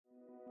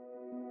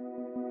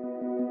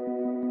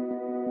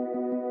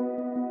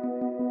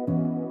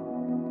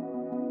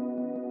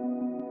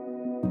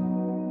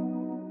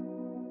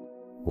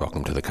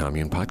Welcome to the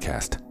Commune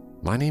Podcast.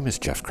 My name is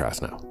Jeff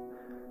Krasno.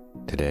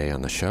 Today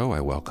on the show,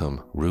 I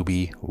welcome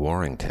Ruby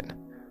Warrington.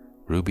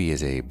 Ruby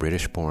is a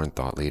British-born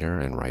thought leader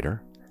and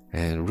writer,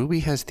 and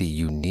Ruby has the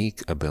unique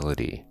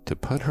ability to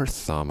put her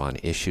thumb on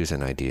issues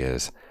and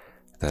ideas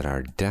that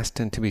are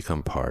destined to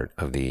become part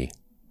of the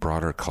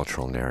broader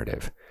cultural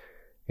narrative.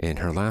 In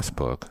her last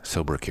book,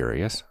 Sober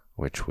Curious,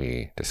 which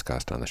we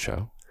discussed on the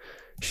show,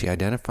 she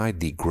identified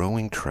the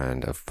growing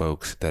trend of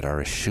folks that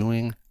are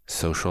eschewing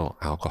social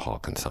alcohol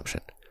consumption.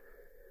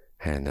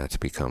 And that's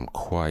become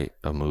quite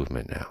a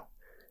movement now.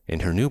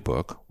 In her new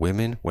book,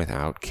 Women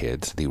Without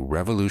Kids, The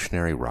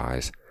Revolutionary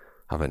Rise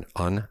of an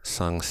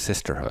Unsung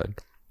Sisterhood,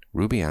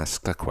 Ruby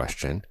asks the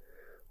question,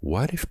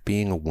 what if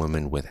being a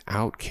woman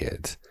without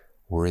kids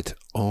were its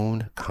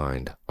own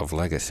kind of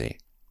legacy?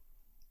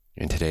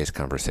 In today's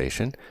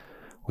conversation,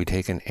 we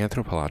take an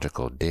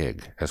anthropological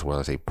dig as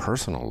well as a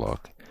personal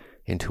look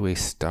into a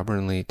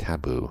stubbornly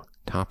taboo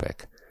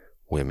topic,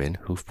 women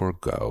who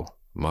forgo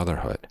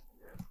motherhood.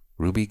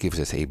 Ruby gives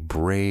us a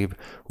brave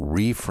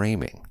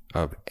reframing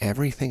of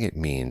everything it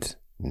means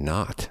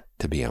not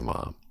to be a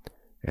mom,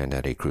 and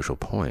at a crucial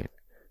point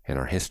in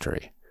our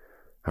history.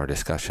 Our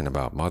discussion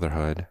about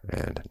motherhood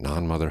and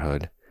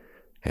non-motherhood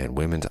and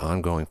women's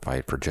ongoing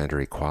fight for gender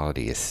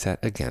equality is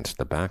set against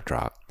the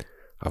backdrop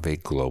of a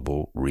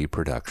global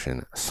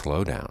reproduction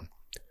slowdown.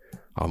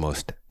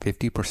 Almost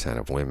 50%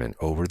 of women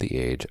over the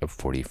age of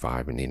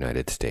 45 in the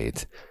United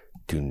States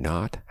do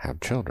not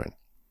have children.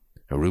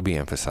 Now, Ruby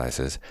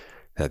emphasizes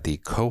that the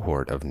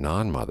cohort of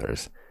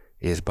non-mothers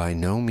is by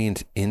no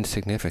means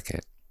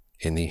insignificant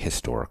in the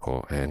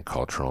historical and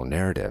cultural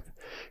narrative,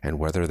 and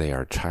whether they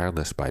are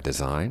childless by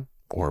design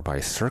or by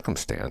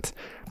circumstance,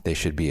 they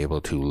should be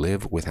able to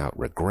live without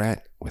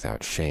regret,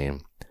 without shame,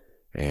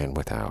 and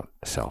without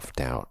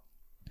self-doubt.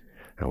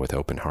 And with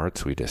open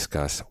hearts, we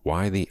discuss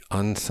why the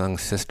unsung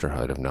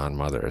sisterhood of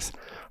non-mothers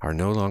are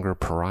no longer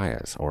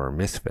pariahs or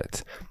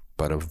misfits,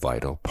 but a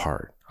vital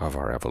part of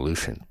our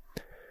evolution.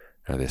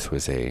 Now, this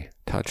was a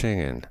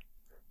touching and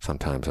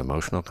sometimes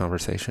emotional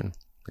conversation,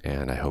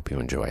 and I hope you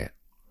enjoy it.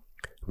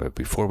 But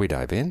before we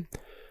dive in,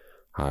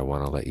 I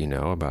want to let you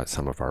know about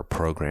some of our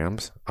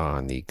programs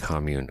on the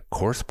Commune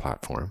course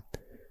platform.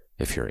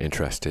 If you're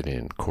interested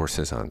in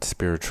courses on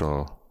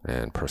spiritual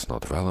and personal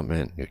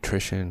development,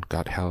 nutrition,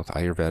 gut health,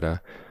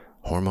 Ayurveda,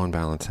 hormone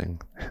balancing,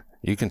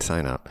 you can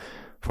sign up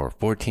for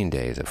 14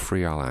 days of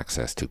free all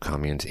access to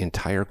Commune's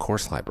entire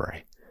course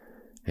library,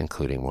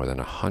 including more than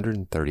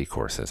 130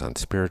 courses on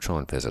spiritual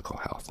and physical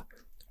health.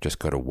 Just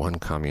go to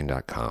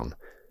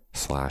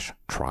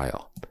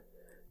onecommune.com/trial.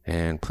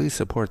 And please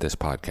support this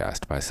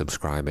podcast by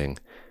subscribing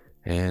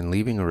and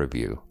leaving a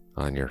review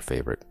on your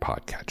favorite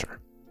podcatcher.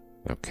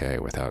 Okay,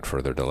 without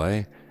further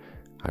delay,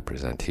 I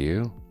present to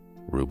you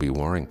Ruby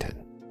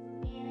Warrington.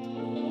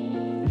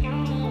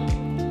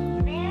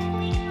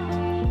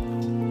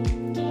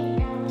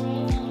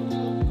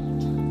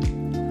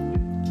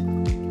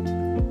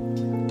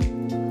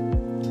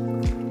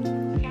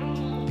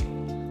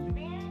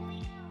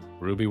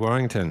 Ruby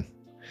Warrington,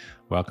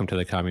 welcome to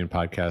the Commune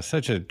Podcast.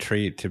 Such a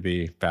treat to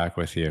be back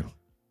with you.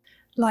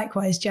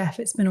 Likewise, Jeff.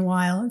 It's been a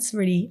while.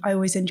 I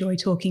always enjoy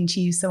talking to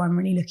you, so I'm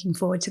really looking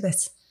forward to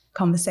this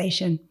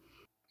conversation.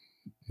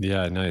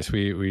 Yeah, nice.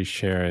 We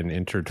share an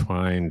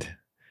intertwined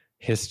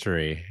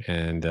history,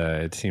 and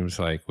it seems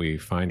like we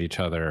find each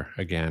other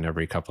again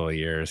every couple of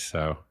years.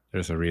 So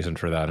there's a reason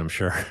for that, I'm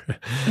sure.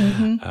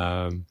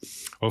 Mm-hmm.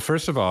 Well,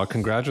 first of all,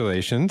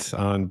 congratulations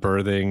on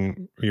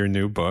birthing your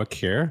new book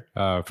here.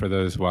 For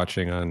those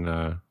watching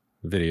on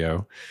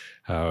video,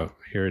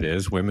 here it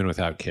is, Women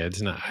Without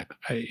Kids. And I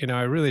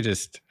really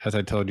just, as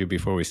I told you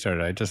before we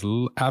started, I just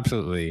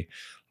absolutely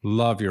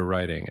love your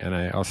writing. And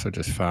I also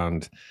just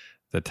found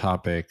the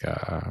topic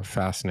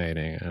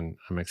fascinating, and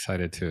I'm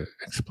excited to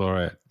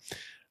explore it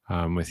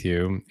with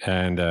you.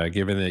 And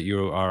given that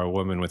you are a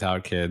woman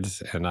without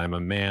kids and I'm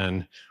a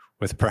man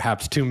with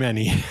perhaps too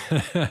many,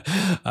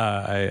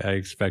 I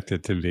expect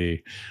it to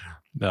be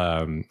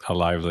a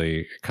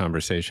lively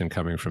conversation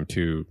coming from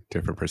two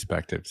different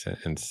perspectives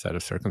and set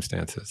of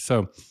circumstances.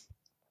 So,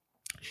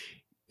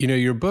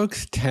 your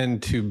books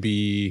tend to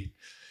be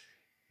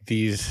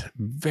these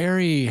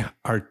very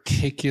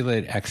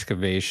articulate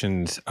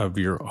excavations of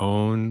your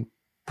own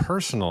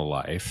personal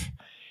life,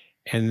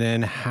 and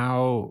then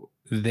how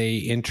they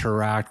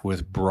interact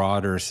with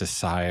broader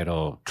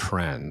societal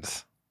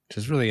trends, which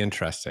is really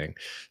interesting.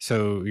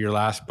 So your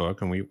last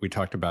book, and we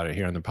talked about it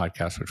here on the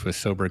podcast, which was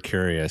Sober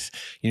Curious,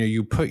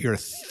 you put your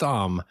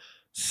thumb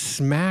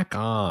smack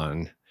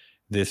on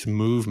this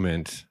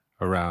movement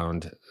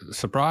around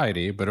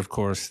sobriety, but of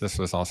course, this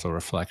was also a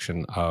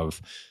reflection of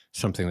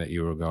something that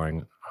you were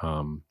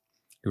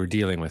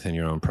dealing with in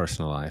your own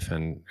personal life.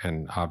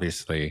 And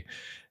obviously,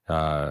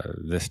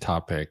 this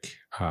topic,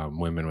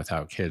 women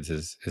without kids,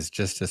 is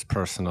just as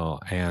personal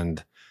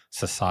and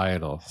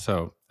societal.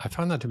 So I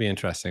found that to be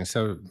interesting.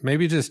 So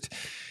maybe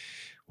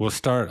we'll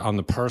start on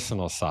the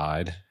personal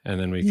side, and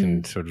then we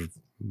can sort of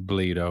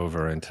bleed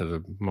over into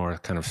the more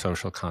kind of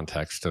social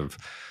context of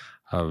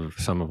of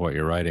some of what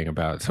you're writing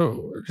about.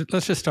 So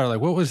let's just start.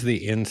 Like, what was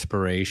the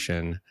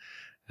inspiration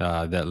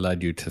that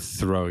led you to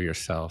throw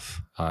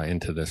yourself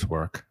into this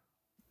work?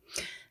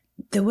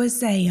 There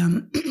was a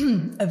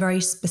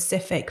very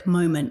specific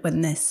moment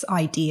when this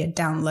idea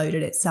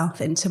downloaded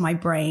itself into my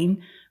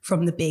brain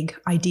from the big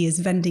ideas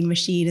vending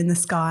machine in the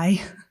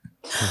sky.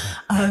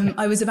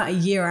 I was about a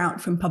year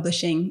out from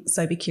publishing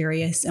So Be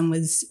Curious and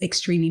was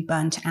extremely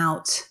burnt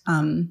out.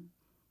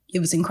 It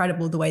was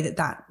incredible the way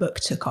that book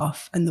took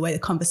off and the way the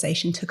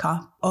conversation took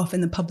off in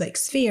the public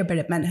sphere, but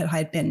it meant that I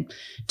had been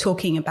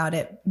talking about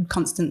it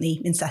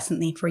constantly,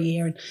 incessantly for a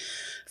year, and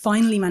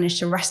finally managed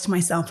to wrest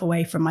myself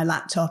away from my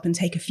laptop and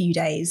take a few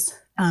days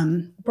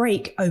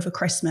break over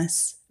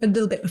Christmas, a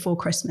little bit before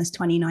Christmas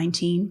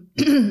 2019.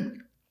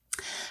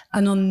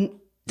 And on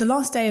the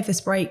last day of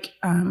this break,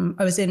 I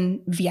was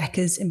in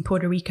Vieques in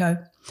Puerto Rico,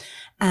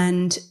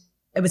 and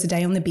it was a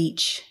day on the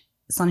beach,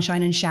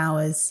 sunshine and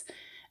showers.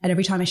 And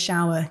every time a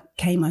shower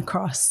came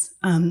across,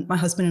 my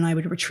husband and I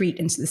would retreat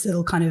into this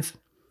little kind of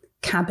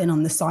cabin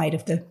on the side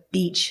of the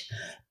beach.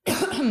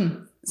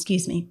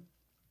 Excuse me.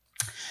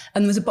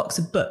 And there was a box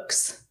of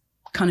books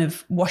kind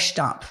of washed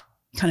up,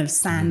 kind of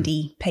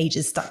sandy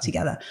pages stuck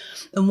together.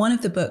 And one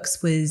of the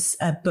books was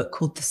a book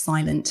called The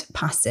Silent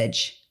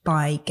Passage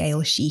by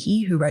Gail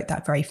Sheehy, who wrote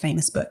that very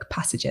famous book,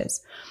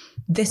 Passages.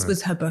 This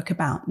was her book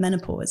about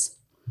menopause.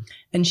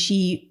 And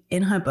she,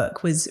 in her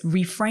book, was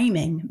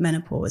reframing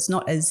menopause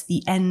not as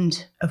the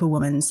end of a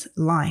woman's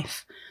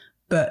life,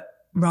 but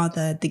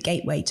rather the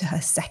gateway to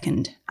her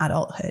second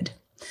adulthood.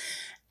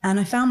 And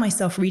I found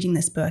myself reading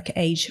this book at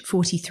age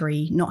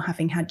 43, not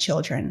having had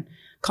children,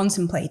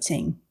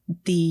 contemplating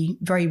the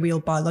very real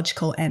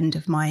biological end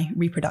of my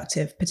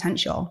reproductive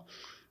potential,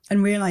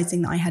 and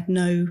realizing that I had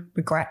no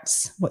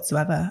regrets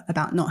whatsoever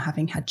about not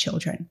having had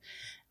children,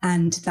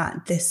 and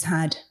that this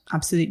had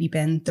absolutely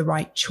been the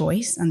right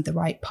choice and the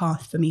right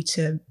path for me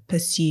to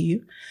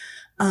pursue.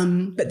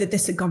 But that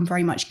this had gone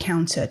very much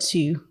counter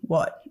to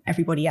what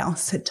everybody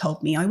else had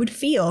told me I would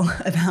feel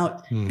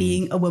about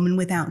being a woman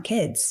without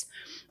kids.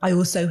 I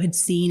also had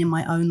seen in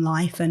my own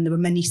life, and there were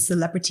many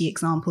celebrity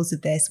examples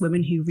of this,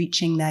 women who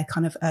reaching their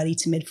kind of early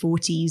to mid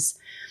 40s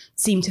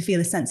seemed to feel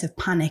a sense of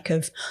panic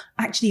of,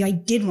 actually, I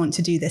did want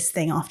to do this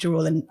thing after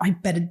all, and I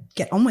better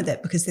get on with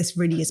it because this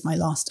really is my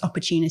last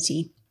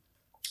opportunity.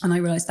 And I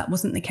realized that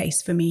wasn't the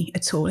case for me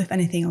at all. If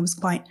anything, I was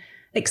quite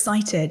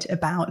excited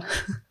about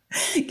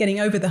getting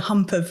over the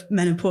hump of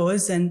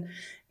menopause and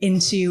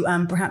into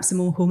perhaps a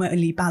more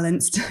hormonally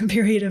balanced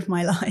period of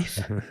my life.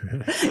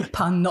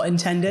 Pun not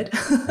intended.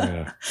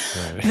 Yeah,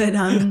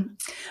 right.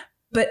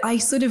 But I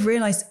sort of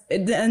realized,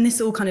 and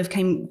this all kind of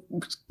came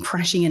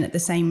crashing in at the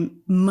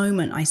same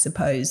moment, I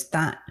suppose,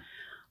 that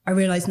I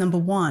realized, number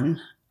one,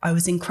 I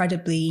was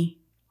incredibly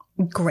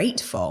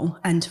grateful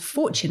and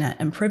fortunate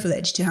and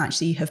privileged to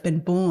actually have been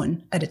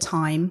born at a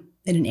time,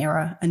 in an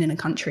era, and in a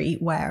country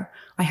where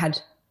I had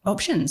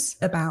options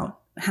about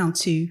how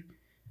to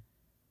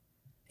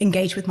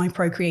engage with my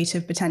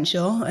procreative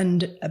potential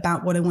and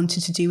about what I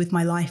wanted to do with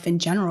my life in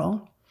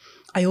general.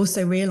 I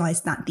also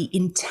realized that the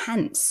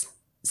intense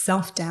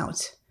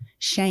self-doubt,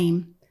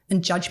 shame,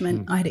 and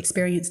judgment I had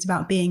experienced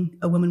about being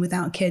a woman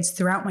without kids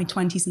throughout my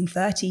 20s and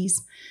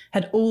 30s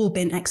had all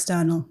been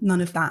external.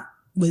 None of that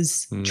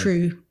was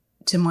true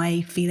to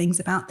my feelings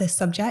about this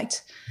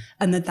subject,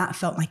 and that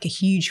felt like a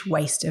huge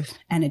waste of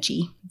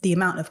energy. The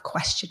amount of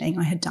questioning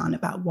I had done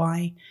about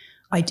why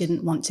I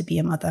didn't want to be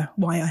a mother,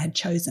 why I had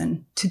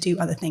chosen to do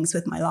other things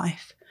with my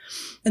life.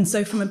 And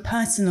so from a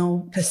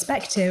personal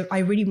perspective, I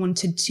really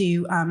wanted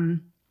to,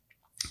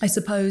 I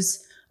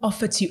suppose,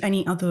 offer to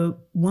any other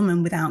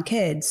woman without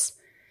kids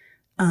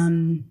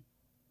the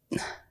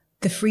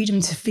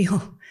freedom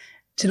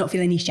to not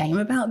feel any shame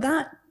about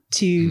that,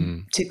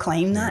 to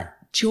claim that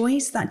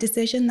choice, that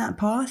decision, that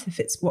path, if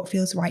it's what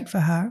feels right for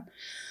her.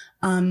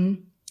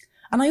 And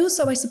I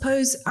also, I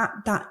suppose, at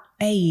that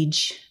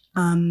age,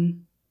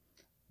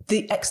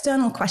 the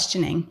external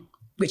questioning,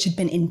 which had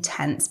been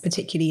intense,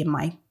 particularly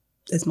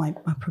as I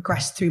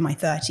progressed through my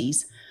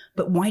 30s,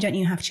 but why don't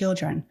you have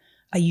children?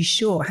 Are you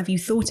sure? Have you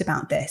thought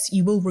about this?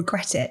 You will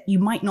regret it. You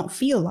might not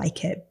feel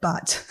like it,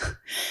 but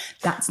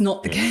that's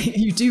not the case.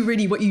 You do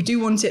really what you do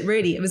want it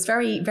really. It was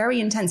very, very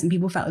intense, and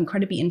people felt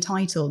incredibly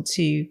entitled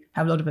to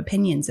have a lot of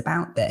opinions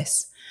about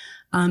this.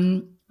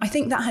 I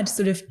think that had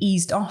sort of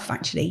eased off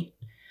actually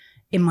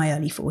in my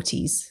early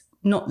 40s,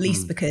 not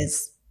least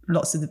because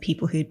lots of the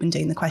people who'd been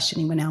doing the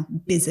questioning were now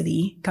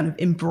busily kind of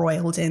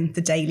embroiled in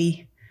the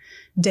daily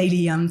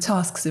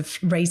tasks of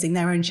raising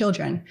their own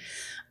children.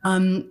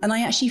 And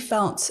I actually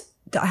felt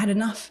that I had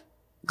enough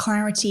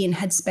clarity and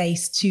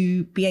headspace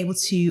to be able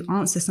to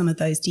answer some of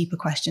those deeper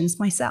questions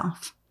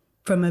myself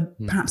from a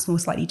perhaps more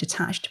slightly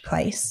detached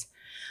place.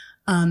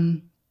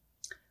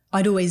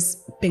 I'd always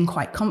been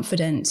quite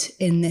confident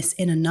in this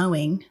inner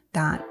knowing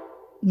that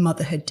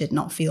motherhood did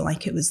not feel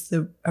like it was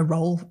a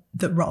role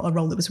that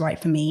was right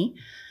for me.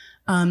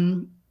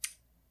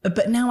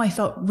 But now I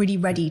felt really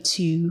ready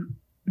to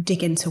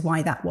dig into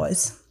why that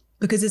was,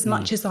 because as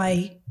much as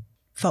I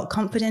felt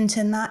confident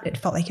in that. It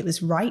felt like it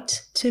was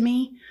right to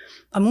me.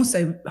 I'm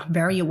also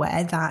very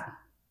aware that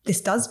this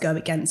does go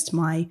against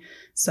my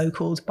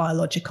so-called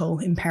biological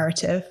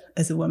imperative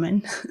as a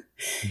woman.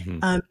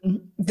 Mm-hmm.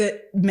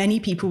 That many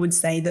people would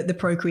say that the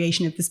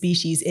procreation of the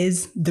species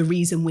is the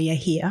reason we are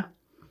here.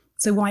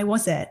 So why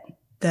was it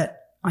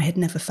that I had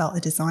never felt a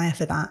desire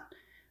for that?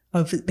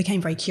 I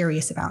became very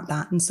curious about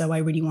that. And so I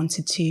really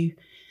wanted to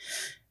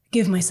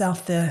give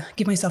myself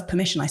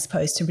permission, I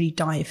suppose, to really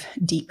dive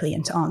deeply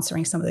into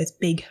answering some of those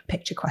big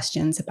picture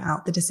questions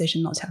about the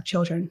decision not to have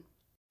children.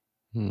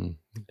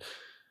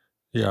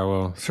 Yeah,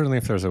 well, certainly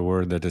if there's a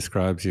word that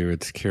describes you,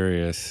 it's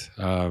curious.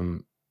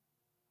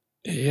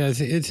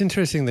 It's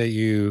interesting that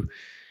you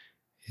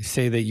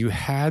say that you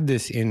had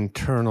this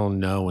internal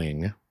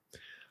knowing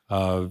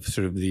of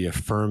sort of the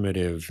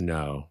affirmative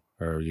no,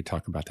 or you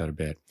talk about that a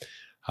bit.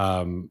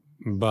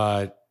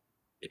 But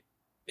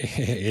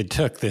it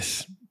took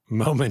this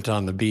moment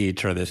on the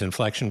beach, or this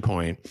inflection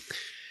point,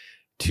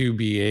 to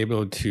be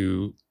able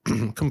to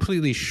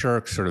completely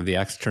shirk sort of the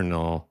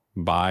external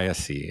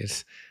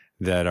biases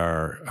that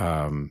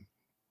are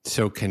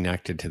so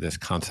connected to this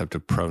concept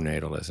of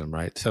pronatalism,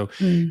 right? So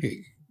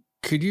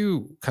could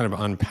you kind of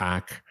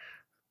unpack,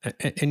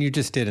 and you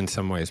just did in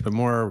some ways, but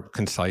more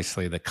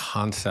concisely, the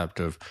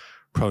concept of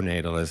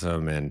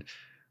pronatalism and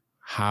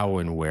how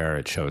and where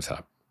it shows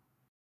up?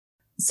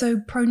 So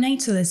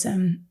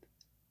pronatalism,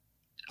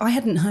 I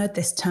hadn't heard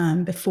this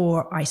term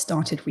before I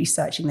started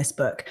researching this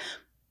book.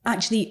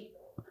 Actually,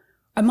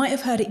 I might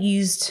have heard it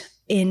used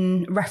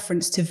in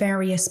reference to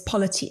various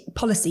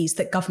policies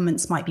that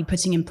governments might be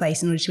putting in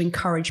place in order to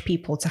encourage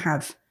people to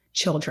have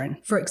children.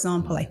 For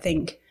example, I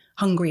think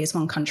Hungary is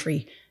one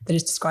country that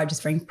is described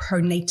as very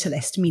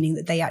pronatalist, meaning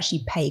that they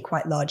actually pay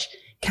quite large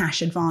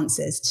cash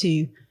advances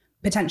to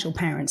potential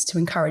parents to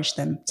encourage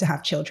them to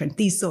have children,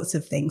 these sorts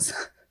of things.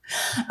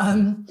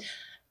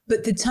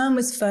 But the term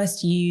was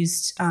first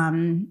used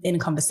in a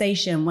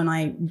conversation when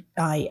I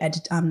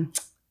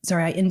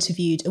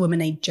interviewed a woman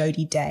named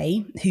Jodie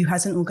Day, who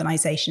has an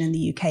organization in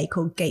the UK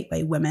called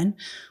Gateway Women,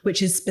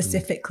 which is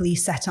specifically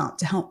set up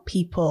to help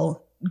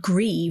people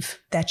grieve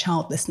their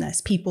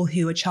childlessness, people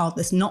who are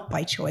childless not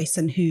by choice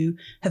and who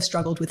have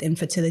struggled with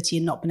infertility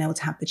and not been able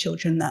to have the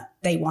children that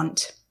they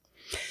want.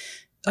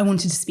 I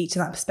wanted to speak to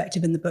that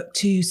perspective in the book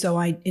too, so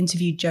I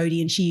interviewed Jodie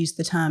and she used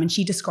the term and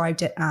she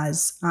described it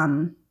as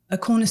a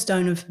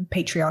cornerstone of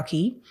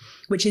patriarchy,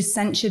 which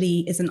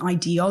essentially is an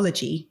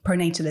ideology.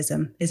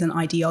 Pronatalism is an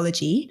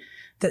ideology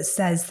that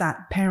says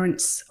that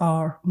parents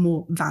are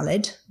more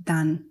valid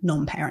than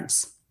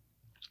non-parents.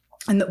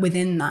 And that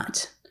within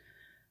that,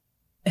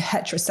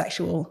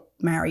 heterosexual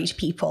married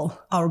people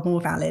are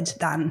more valid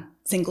than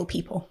single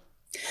people.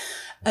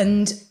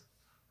 And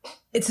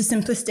it's a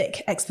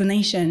simplistic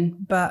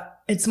explanation, but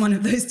it's one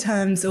of those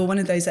terms or one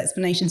of those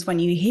explanations when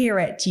you hear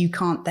it, you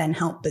can't then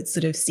help but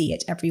sort of see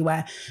it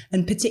everywhere.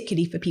 And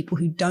particularly for people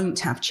who don't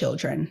have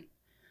children,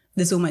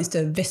 there's almost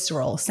a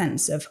visceral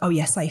sense of, oh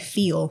yes, I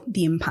feel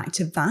the impact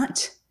of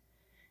that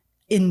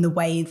in the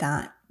way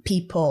that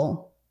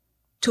people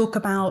talk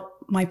about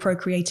my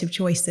procreative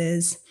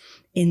choices,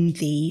 in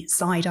the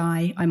side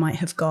eye I might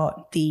have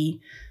got, the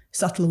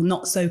subtle or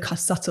not so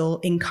subtle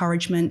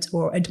encouragement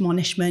or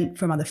admonishment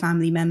from other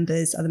family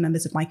members, other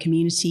members of my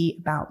community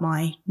about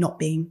my not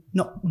being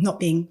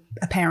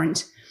a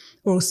parent,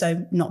 or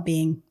also not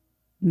being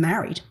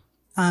married.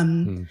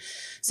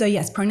 So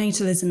yes,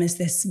 pronatalism is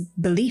this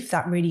belief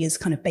that really is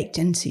kind of baked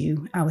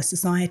into our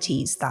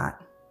societies that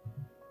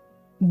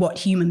what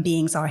human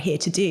beings are here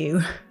to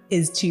do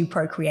is to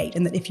procreate,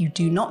 and that if you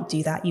do not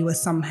do that, you are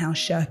somehow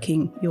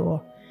shirking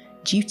your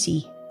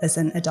duty as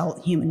an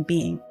adult human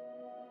being.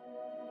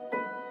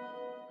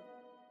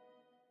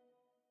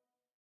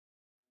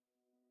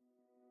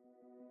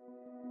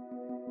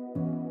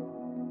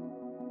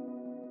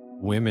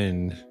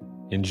 Women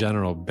in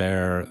general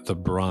bear the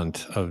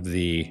brunt of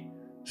the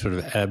sort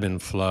of ebb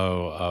and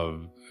flow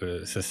of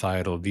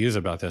societal views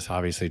about this.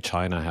 Obviously,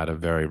 China had a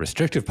very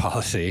restrictive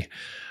policy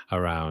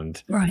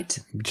around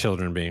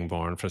children being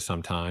born for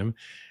some time.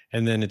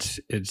 And then it's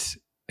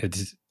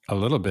a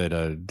little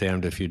bit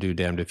damned if you do,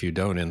 damned if you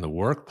don't in the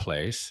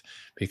workplace,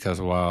 because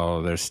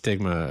while there's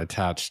stigma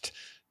attached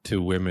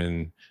to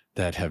women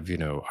that have,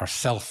 are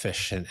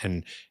selfish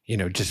and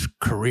just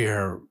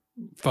career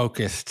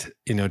focused,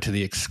 to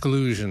the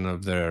exclusion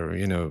of their,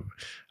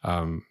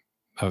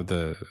 of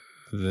the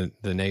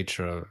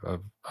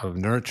nature of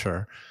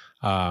nurture.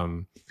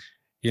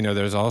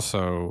 There's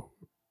also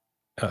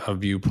a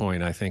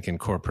viewpoint, I think, in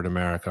corporate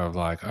America of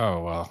like,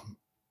 oh, well,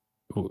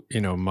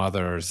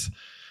 mothers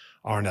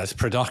aren't as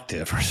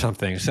productive or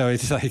something. So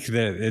it's like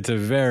it's a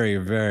very,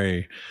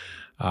 very,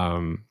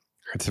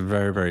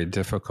 very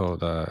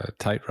difficult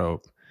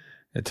tightrope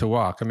to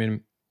walk. I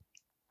mean,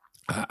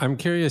 I'm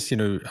curious,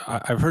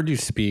 I've heard you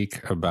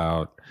speak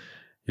about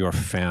your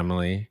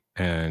family,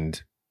 and,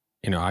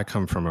 I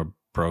come from a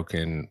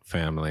broken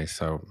family.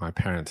 So my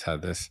parents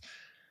had this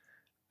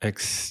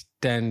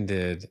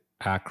extended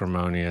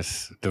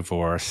acrimonious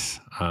divorce.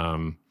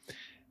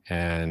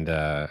 And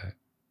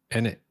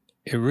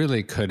it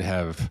really could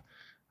have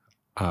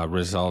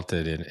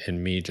resulted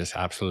in me just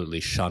absolutely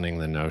shunning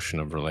the notion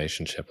of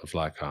relationship, of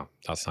like, oh,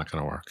 that's not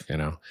going to work, you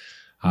know.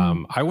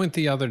 I went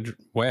the other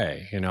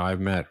way. You know, I've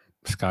met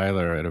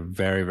Skylar at a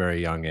very,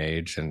 very young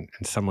age, and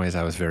in some ways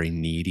I was very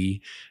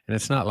needy. And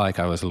it's not like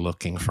I was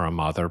looking for a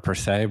mother per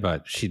se,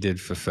 but she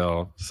did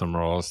fulfill some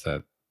roles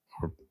that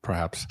were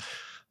perhaps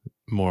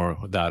more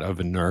that of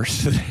a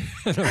nurse than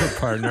of a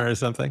partner or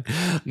something.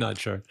 Not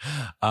sure.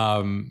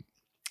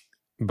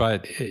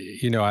 But,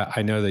 you know,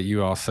 I know that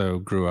you also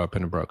grew up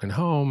in a broken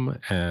home.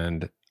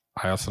 And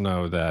I also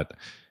know that,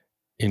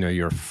 you know,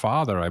 your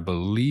father, I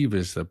believe,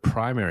 is the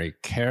primary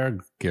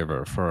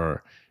caregiver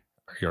for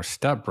your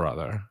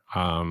stepbrother.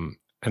 And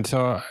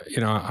so,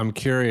 you know, I'm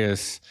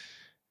curious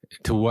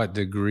to what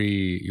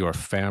degree your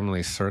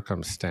family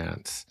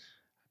circumstance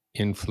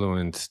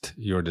influenced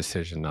your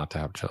decision not to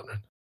have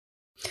children.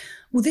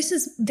 Well,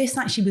 this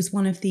actually was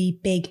one of the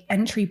big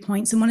entry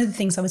points. And one of the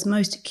things I was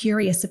most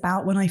curious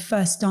about when I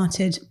first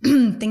started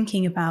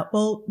thinking about,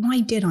 well,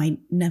 why did I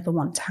never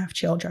want to have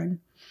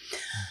children?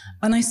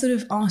 And I sort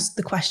of asked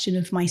the question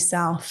of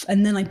myself,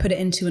 and then I put it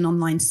into an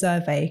online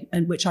survey,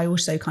 and which I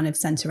also kind of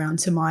sent around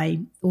to my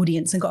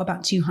audience and got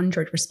about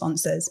 200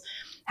 responses.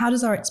 How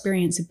does our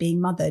experience of being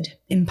mothered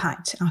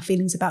impact our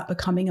feelings about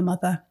becoming a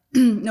mother?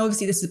 Now,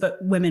 obviously, this is about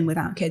women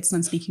without kids, so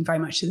I'm speaking very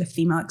much to the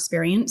female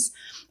experience.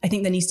 I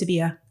think there needs to be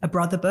a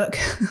brother book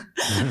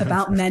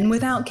about men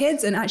without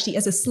kids. And actually,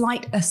 as a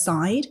slight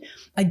aside,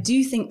 I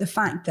do think the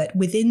fact that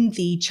within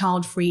the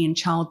child-free and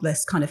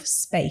childless kind of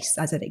space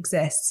as it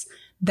exists,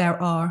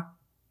 there are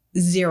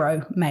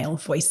 0 male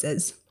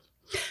voices.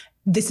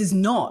 This is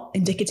not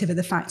indicative of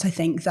the fact, I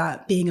think,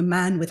 that being a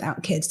man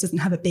without kids doesn't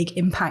have a big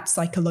impact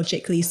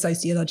psychologically,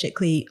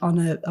 sociologically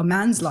on a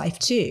man's life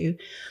too.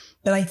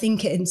 But I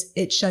think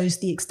it shows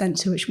the extent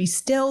to which we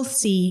still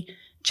see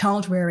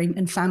child rearing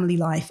and family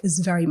life as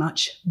very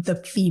much the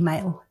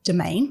female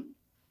domain.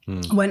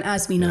 When,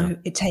 as we know,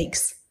 it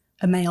takes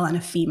a male and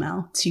a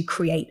female to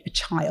create a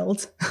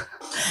child.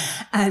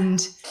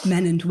 And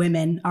men and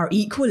women are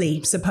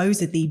equally,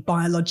 supposedly,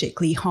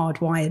 biologically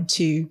hardwired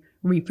to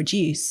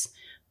reproduce.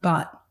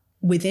 But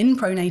within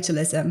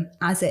pronatalism,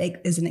 as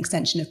it is an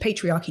extension of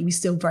patriarchy, we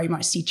still very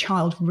much see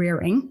child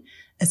rearing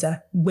as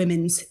a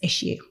women's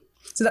issue.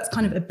 So that's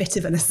kind of a bit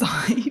of an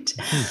aside.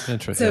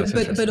 Interesting.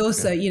 So, but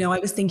also, you know, I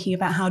was thinking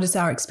about how does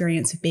our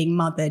experience of being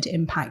mothered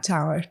impact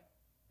our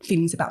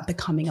feelings about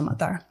becoming a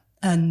mother?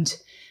 And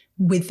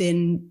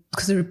within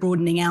sort of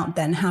broadening out,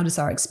 then how does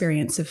our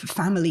experience of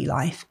family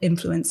life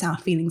influence our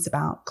feelings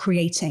about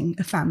creating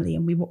a family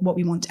and what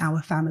we want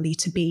our family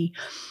to be?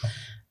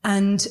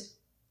 And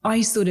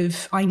I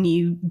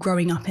knew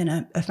growing up in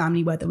a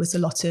family where there was a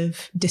lot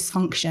of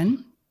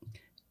dysfunction,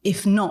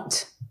 if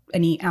not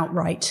any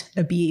outright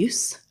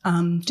abuse,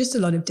 just a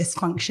lot of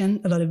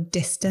dysfunction, a lot of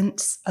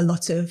distance, a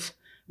lot of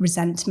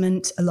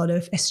resentment, a lot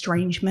of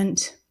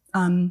estrangement.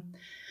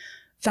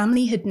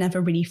 Family had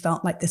never really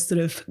felt like this sort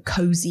of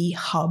cozy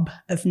hub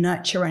of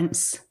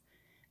nurturance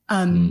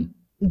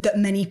that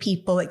many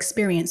people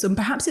experience. And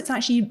perhaps it's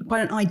actually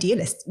quite an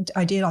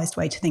idealized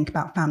way to think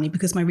about family,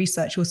 because my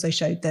research also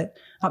showed that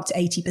up to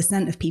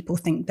 80% of people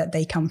think that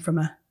they come from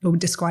or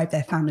describe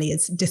their family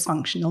as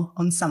dysfunctional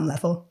on some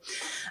level.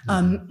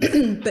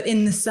 But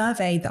in the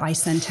survey that I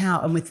sent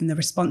out and within the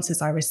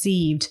responses I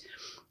received,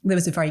 there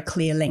was a very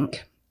clear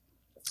link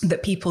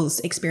that people's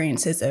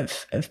experiences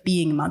of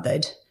being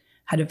mothered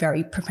had a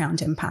very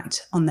profound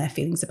impact on their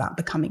feelings about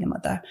becoming a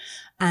mother.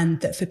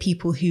 And that for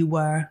people who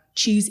were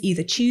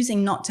either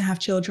choosing not to have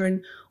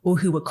children or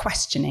who were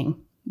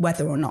questioning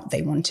whether or not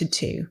they wanted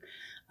to,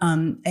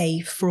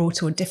 a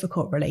fraught or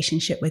difficult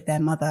relationship with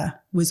their mother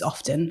was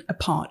often a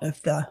part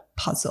of the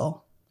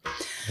puzzle.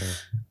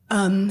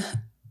 And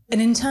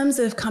in terms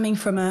of coming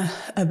from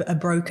a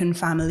broken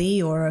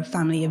family or a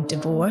family of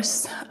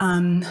divorce,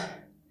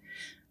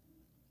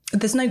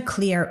 there's no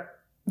clear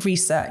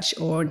research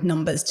or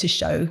numbers to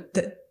show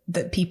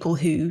that people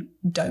who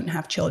don't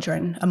have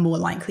children are more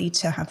likely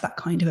to have that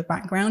kind of a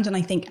background. And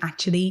I think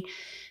actually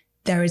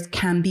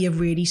can be a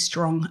really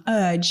strong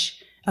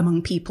urge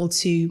among people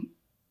to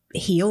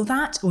heal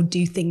that or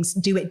do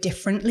it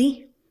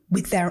differently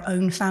with their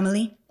own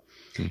family.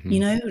 You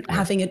know,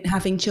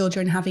 having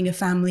children, having a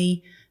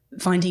family,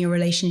 finding a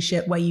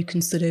relationship where you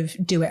can sort of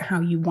do it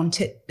how you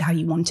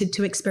wanted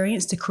to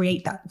experience, to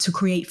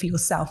create for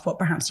yourself what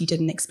perhaps you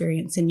didn't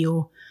experience in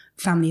your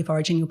family of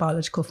origin, your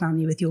biological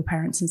family with your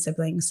parents and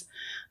siblings.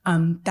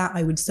 That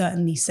I would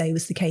certainly say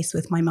was the case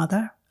with my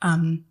mother.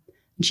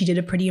 She did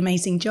a pretty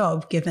amazing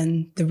job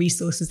given the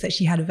resources that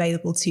she had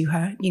available to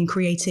her in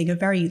creating a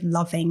very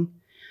loving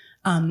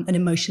and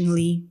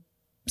emotionally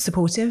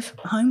supportive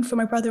home for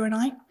my brother and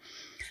I.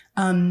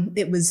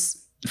 It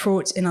was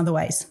fraught in other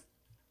ways.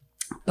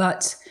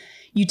 But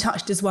you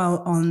touched as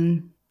well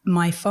on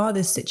my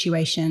father's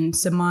situation.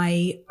 So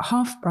my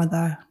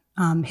half-brother,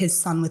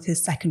 his son with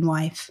his second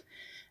wife,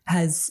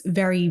 has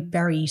very,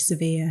 very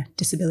severe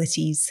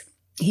disabilities.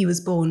 He was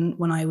born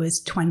when I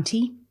was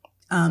 20.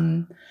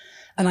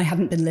 And I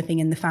hadn't been living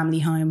in the family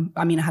home.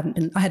 I mean,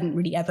 I hadn't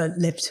really ever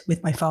lived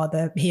with my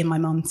father. He and my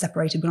mum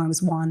separated when I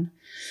was 1.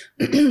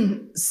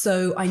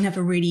 So I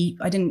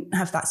didn't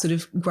have that sort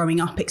of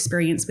growing up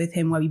experience with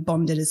him where we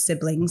bonded as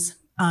siblings.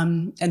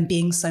 And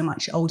being so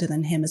much older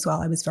than him as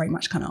well, I was very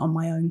much kind of on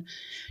my own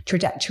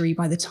trajectory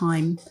by the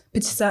time,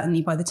 but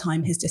certainly by the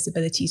time his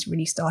disabilities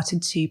really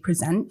started to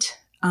present.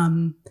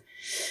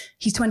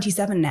 He's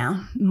 27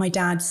 now. My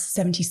dad's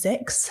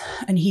 76,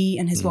 and he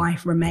and his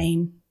wife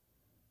remain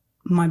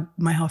my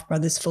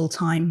half-brother's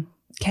full-time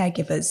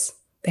caregivers.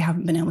 They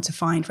haven't been able to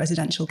find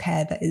residential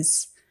care that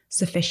is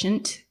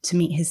sufficient to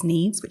meet his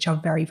needs, which are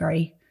very,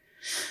 very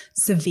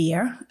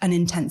severe and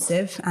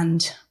intensive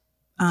and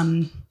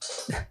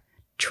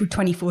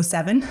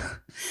 24/7.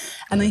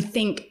 And I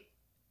think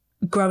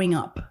growing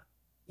up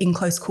in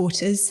close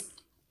quarters,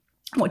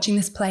 watching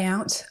this play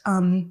out,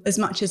 as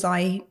much as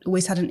I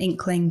always had an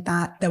inkling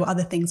that there were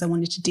other things I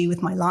wanted to do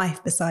with my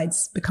life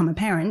besides become a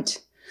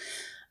parent,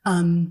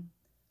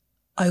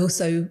 I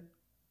also,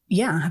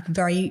 have a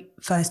very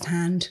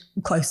firsthand,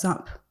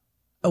 close-up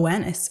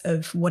awareness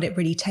of what it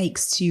really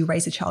takes to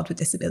raise a child with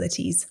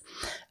disabilities.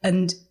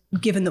 And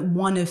given that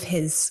one of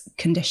his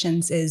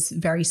conditions is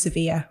very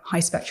severe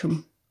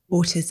high-spectrum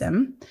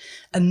autism,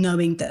 and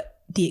knowing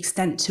that the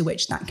extent to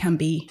which that can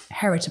be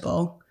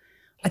heritable,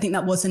 I think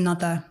that was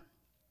another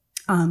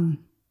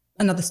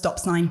stop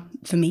sign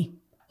for me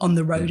on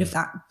the road of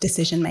that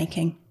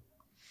decision-making.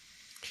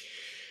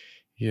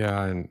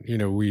 Yeah. And,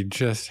 we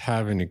just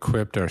haven't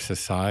equipped our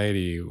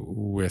society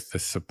with the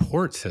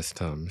support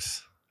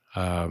systems,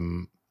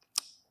 around,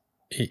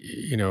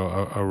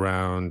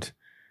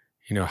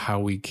 how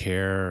we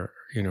care,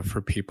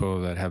 for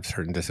people that have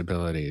certain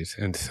disabilities.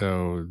 And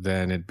so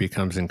then it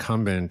becomes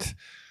incumbent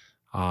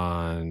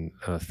on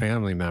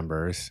family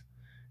members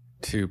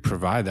to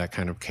provide that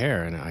kind of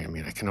care. And I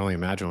can only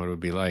imagine what it would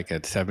be like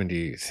at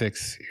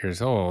 76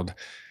 years old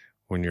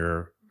when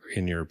you're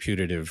in your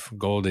putative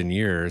golden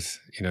years,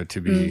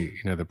 to be,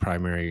 the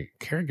primary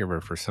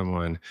caregiver for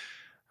someone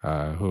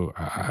who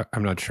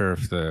I'm not sure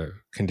if the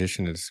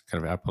condition is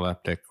kind of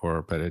epileptic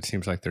but it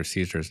seems like there's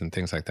seizures and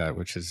things like that,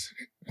 which is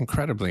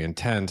incredibly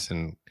intense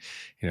and,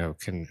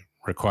 can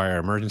require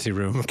emergency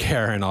room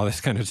care and all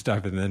this kind of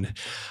stuff. And then,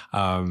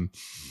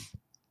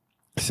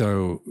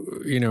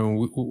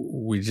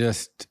 we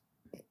just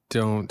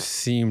don't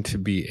seem to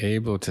be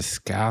able to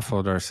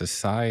scaffold our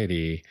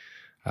society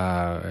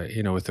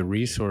with the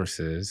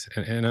resources.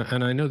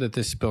 And I know that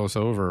this spills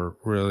over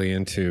really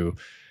into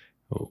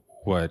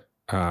what,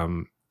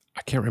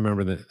 I can't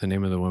remember the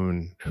name of the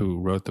woman who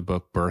wrote the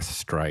book Birth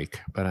Strike,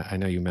 but I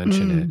know you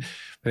mentioned it.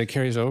 But it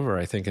carries over,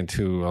 I think,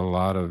 into a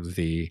lot of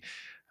the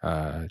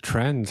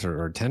trends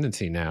or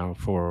tendency now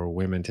for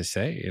women to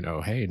say,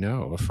 hey,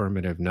 no,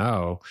 affirmative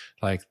no.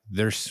 Like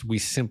we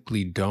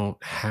simply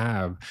don't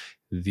have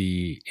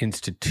the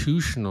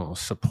institutional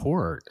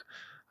support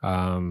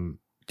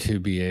to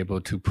be able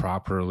to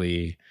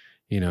properly,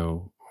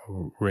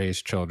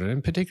 raise children,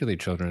 and particularly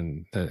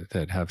children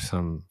that have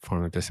some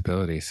form of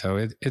disability. So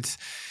it's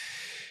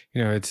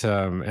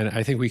and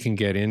I think we can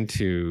get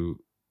into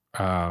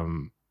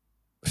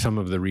some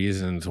of the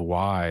reasons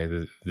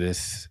why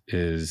this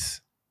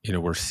is,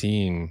 we're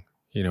seeing,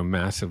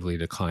 massively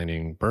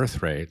declining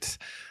birth rates.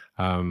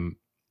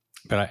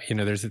 But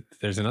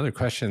there's another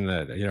question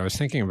that, I was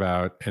thinking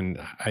about, and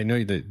I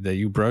know that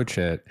you broach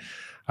it,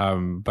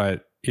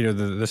 but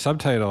the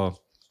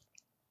subtitle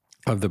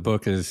of the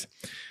book is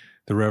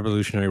The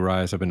Revolutionary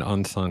Rise of an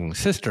Unsung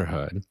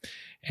Sisterhood.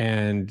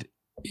 And,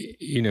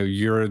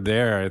 you're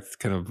there, it's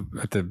kind of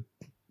at the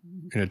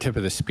tip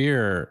of the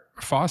spear,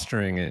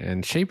 fostering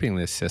and shaping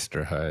this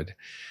sisterhood.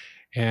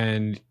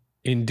 And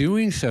in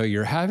doing so,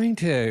 you're having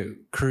to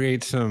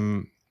create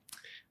some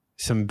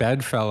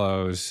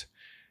bedfellows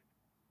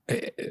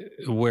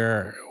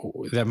where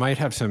that might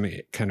have some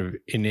kind of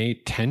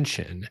innate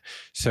tension.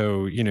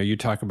 So, you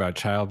talk about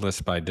childless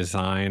by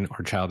design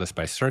or childless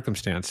by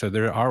circumstance. So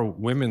there are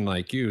women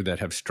like you that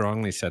have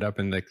strongly set up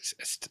and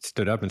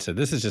stood up and said,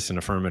 this is just an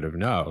affirmative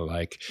no.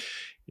 Like,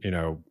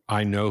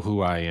 I know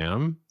who I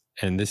am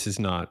and this is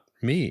not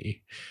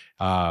me.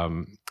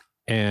 But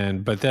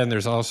then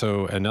there's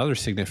also another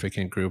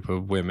significant group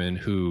of women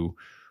who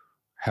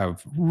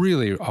have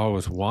really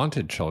always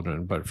wanted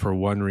children, but for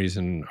one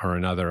reason or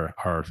another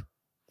are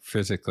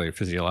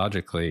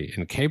physiologically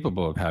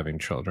incapable of having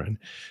children.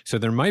 So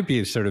there might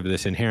be sort of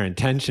this inherent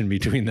tension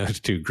between those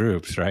two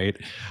groups, right?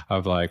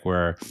 Of like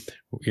where,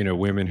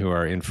 women who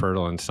are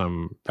infertile in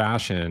some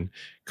fashion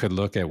could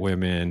look at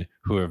women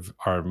who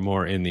are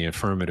more in the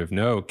affirmative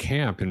no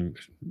camp and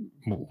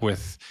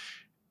with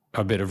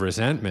a bit of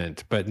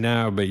resentment, but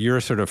you're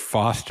sort of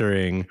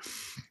fostering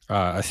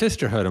a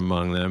sisterhood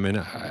among them. And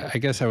I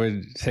guess I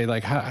would say,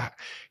 like,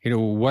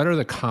 what are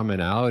the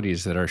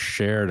commonalities that are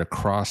shared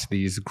across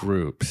these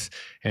groups,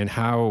 and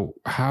how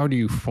do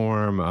you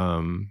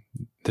form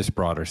this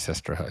broader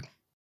sisterhood?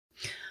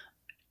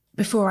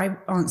 before I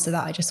answer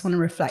that, I just want to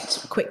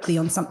reflect quickly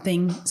on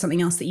something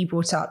else that you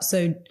brought up.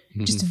 So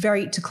just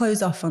to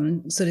close off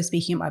on sort of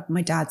speaking about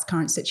my dad's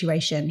current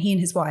situation, he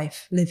and his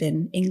wife live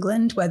in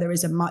England, where there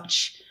is a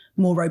much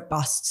more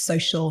robust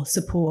social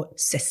support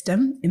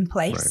system in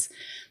place. Right.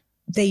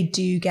 They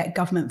do get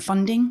government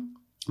funding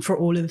for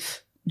all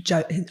of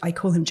I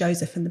call him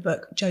Joseph in the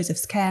book,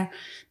 Joseph's care.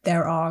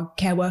 There are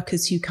care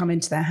workers who come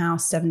into their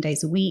house 7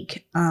 days a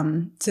week.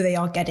 So they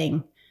are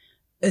getting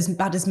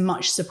about as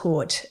much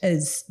support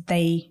as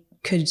they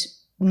could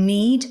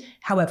need.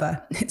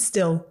 However, it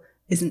still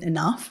isn't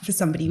enough for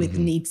somebody with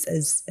needs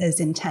as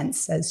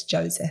intense as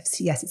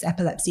Joseph's. Yes, it's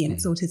epilepsy and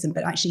it's autism,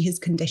 but actually his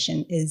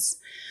condition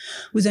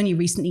was only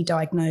recently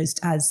diagnosed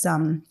as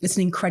it's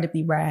an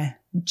incredibly rare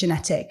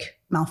genetic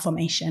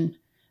malformation.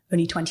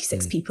 Only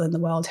 26 people in the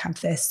world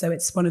have this. So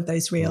it's one of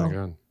those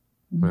real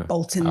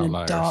bolt in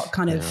the dark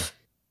kind of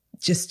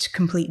just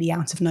completely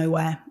out of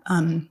nowhere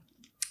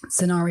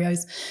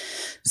scenarios.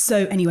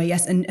 So anyway,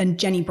 yes. And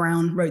Jenny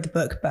Brown wrote the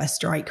book Birth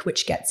Strike,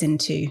 which gets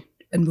into,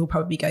 and we'll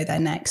probably go there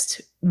next,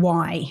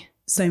 why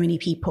so many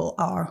people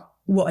are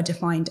what are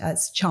defined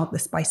as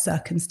childless by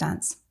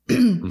circumstance.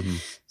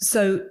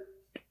 So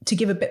to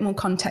give a bit more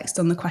context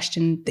on the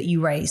question that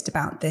you raised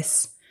about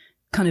this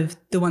kind of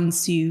the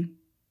ones who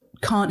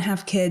can't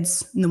have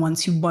kids and the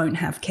ones who won't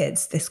have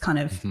kids, this kind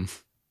of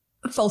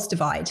false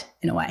divide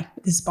in a way,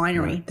 this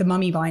binary, the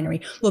mummy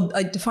binary. Well,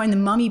 I define the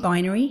mummy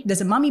binary.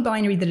 There's a mummy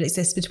binary that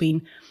exists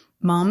between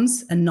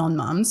mums and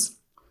non-mums.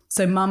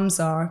 So mums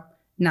are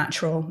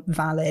natural,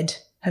 valid,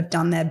 have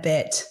done their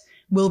bit,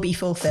 will be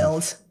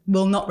fulfilled,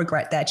 will not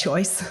regret their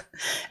choice.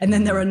 And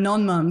then there are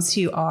non-mums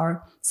who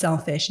are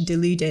selfish,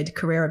 deluded,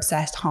 career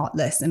obsessed,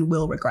 heartless, and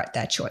will regret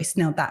their choice.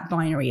 Now that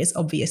binary is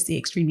obviously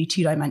extremely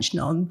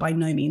two-dimensional and by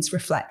no means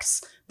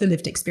reflects the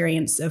lived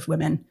experience of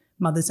women,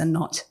 mothers and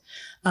not.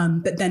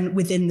 But then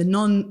within the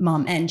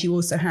non-mum end, you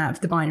also have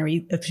the binary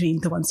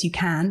between the ones who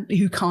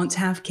can't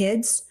have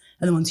kids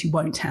and the ones who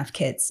won't have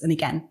kids. And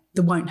again,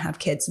 the won't have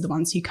kids are the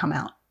ones who come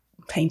out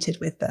painted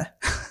with the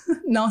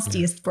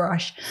nastiest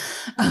brush.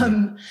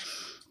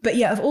 But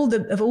yeah, of all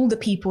the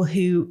people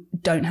who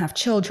don't have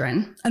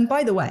children, and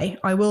by the way,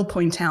 I will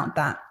point out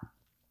that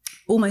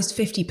almost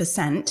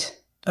 50%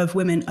 of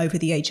women over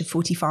the age of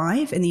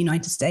 45 in the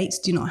United States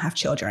do not have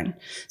children.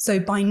 So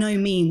by no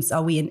means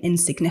are we an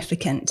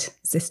insignificant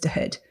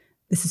sisterhood.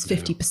 This is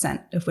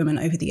 50% of women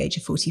over the age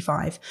of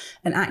 45.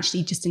 And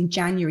actually just in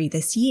January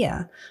this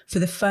year, for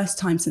the first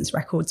time since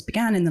records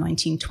began in the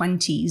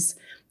 1920s,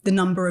 the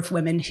number of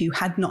women who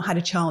had not had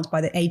a child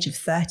by the age of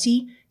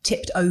 30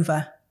 tipped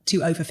over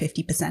to over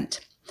 50%.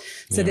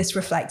 So this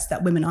reflects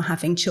that women are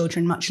having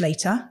children much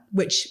later,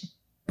 which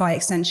by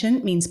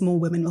extension means more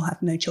women will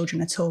have no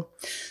children at all.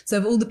 So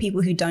of all the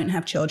people who don't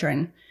have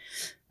children,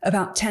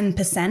 about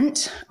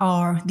 10%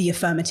 are the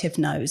affirmative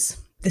no's.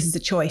 This is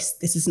a choice.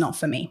 This is not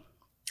for me.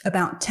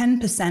 About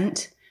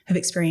 10% have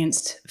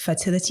experienced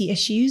fertility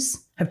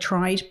issues, have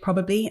tried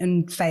probably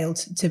and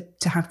failed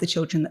to have the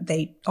children that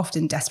they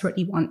often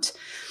desperately want.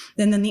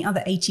 And then the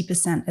other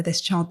 80% are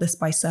this childless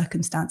by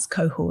circumstance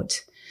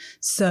cohort.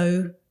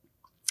 So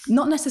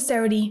not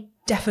necessarily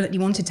definitely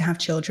wanted to have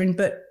children,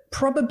 but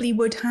probably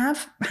would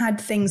have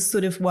had things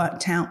sort of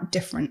worked out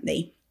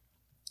differently.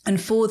 And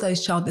for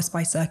those childless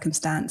by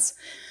circumstance,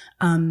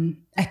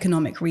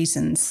 economic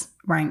reasons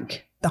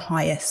rank the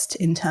highest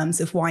in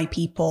terms of why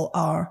people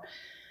are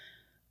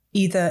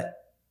either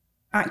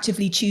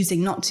actively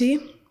choosing not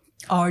to,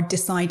 are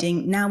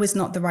deciding now is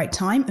not the right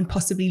time and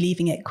possibly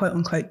leaving it quote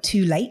unquote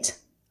too late,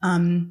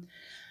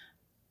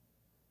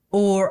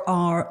 or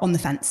are on the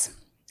fence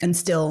and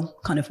still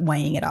kind of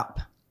weighing it up.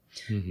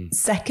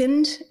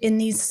 Second, in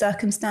these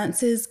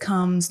circumstances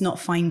comes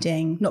not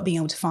being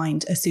able to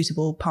find a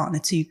suitable partner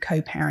to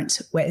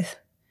co-parent with.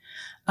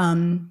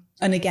 And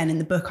again, in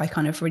the book, I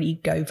kind of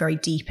really go very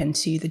deep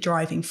into the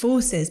driving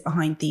forces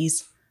behind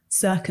these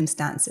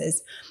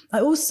circumstances. I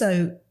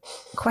also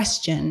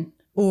question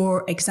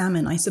or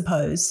examine, I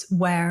suppose,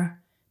 where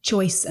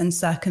choice and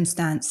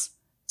circumstance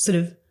sort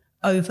of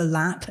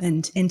overlap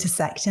and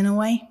intersect in a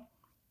way.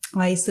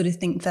 I sort of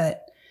think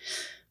that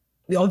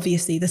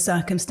obviously the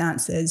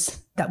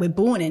circumstances that we're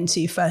born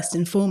into, first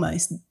and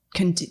foremost,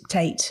 can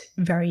dictate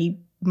very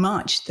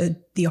much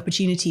the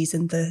opportunities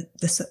and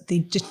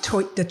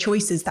the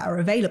choices that are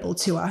available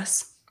to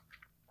us.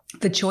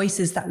 The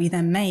choices that we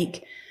then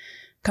make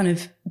kind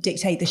of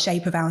dictate the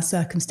shape of our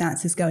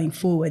circumstances going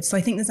forward. So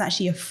I think there's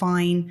actually a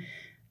fine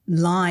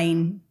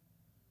line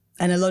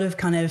and a lot of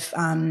kind of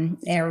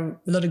a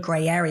lot of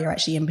gray area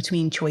actually in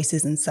between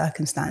choices and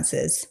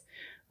circumstances.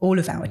 All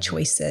of our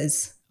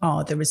choices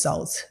are the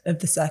result of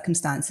the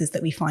circumstances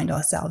that we find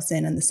ourselves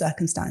in and the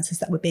circumstances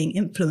that we're being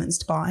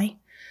influenced by.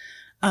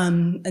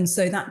 And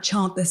so that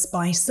childless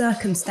by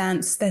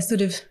circumstance, they're sort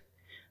of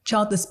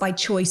childless by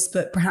choice,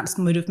 but perhaps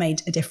would have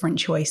made a different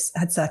choice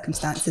had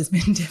circumstances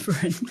been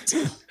different.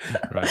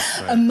 Right,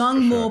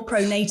 Among more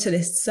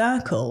pronatalist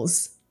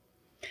circles,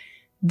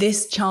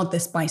 this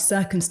childless by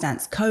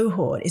circumstance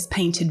cohort is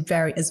painted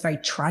as very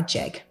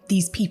tragic.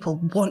 These people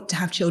want to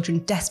have children,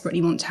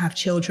 desperately want to have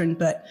children,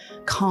 but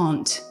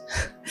can't.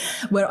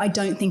 Where I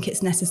don't think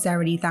it's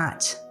necessarily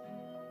that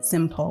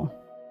simple.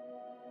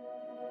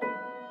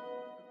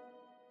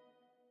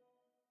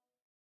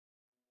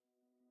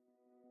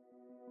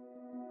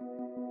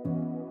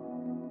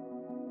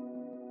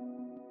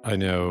 I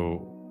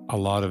know a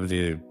lot of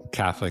the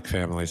Catholic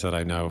families that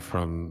I know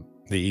from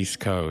the East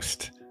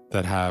Coast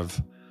that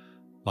have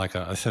like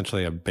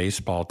essentially a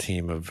baseball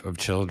team of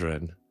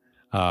children.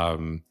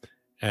 And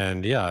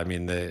yeah, I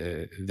mean,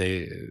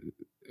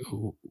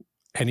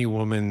 any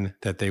woman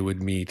that they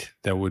would meet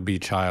that would be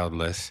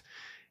childless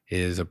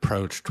is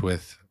approached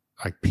with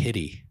like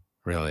pity,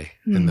 really,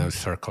 in those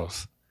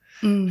circles.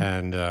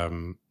 And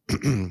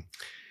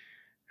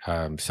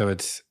so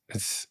it's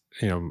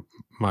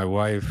my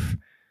wife,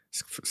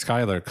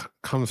 Skylar,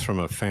 comes from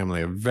a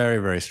family of very,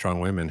 very strong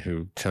women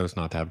who chose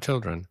not to have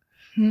children.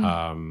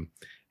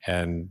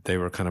 And they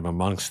were kind of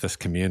amongst this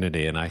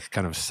community. And I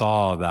kind of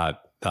saw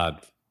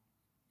that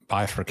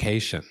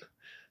bifurcation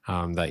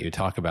that you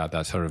talk about,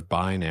 that sort of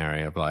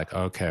binary of like,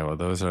 okay, well,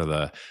 those are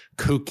the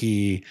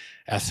kooky,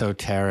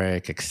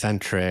 esoteric,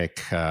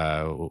 eccentric,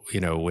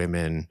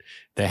 women.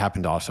 They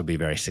happen to also be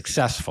very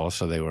successful.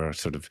 So they were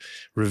sort of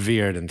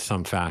revered in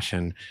some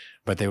fashion,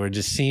 but they were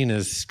just seen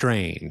as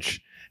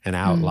strange and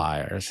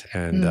outliers.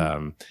 And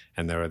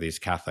there were these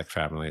Catholic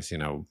families,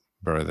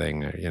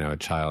 birthing, a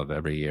child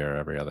every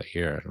other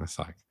year. And it's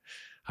like,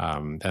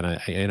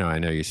 and I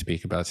know you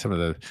speak about some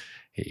of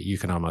you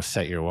can almost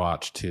set your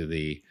watch to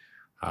the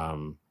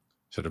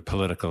sort of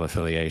political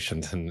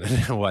affiliations and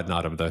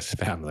whatnot of those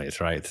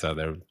families, right? So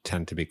they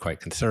tend to be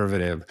quite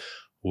conservative,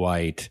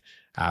 white,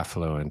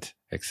 affluent,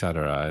 et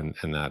cetera.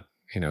 And that,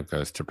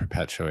 goes to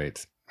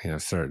perpetuate,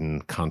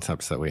 certain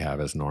concepts that we have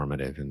as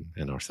normative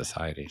in our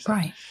society. So,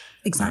 right.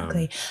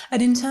 Exactly.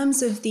 And in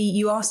terms of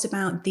you asked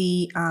about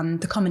the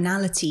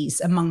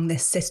commonalities among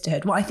this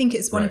sisterhood. Well, I think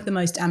it's one of the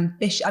most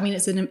ambitious,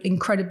 it's an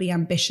incredibly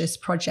ambitious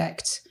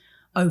project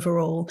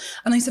overall.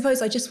 And I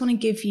suppose I just want to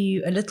give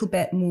you a little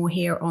bit more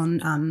here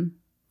on,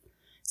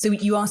 so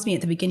you asked me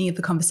at the beginning of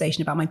the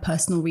conversation about my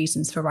personal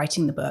reasons for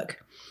writing the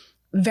book.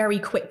 Very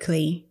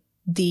quickly,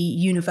 the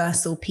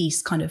universal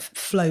piece kind of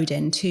flowed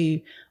into,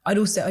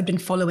 I'd been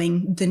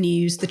following the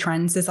news, the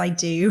trends as I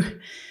do,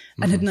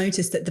 and had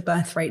noticed that the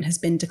birth rate has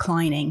been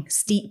declining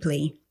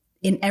steeply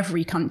in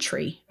every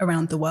country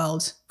around the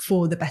world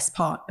for the best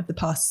part of the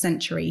past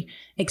century,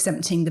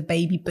 excepting the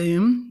baby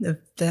boom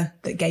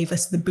that gave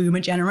us the boomer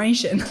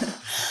generation,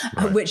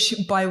 at which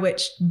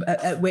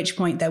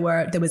point there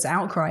was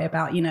outcry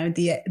about,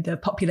 the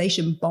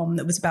population bomb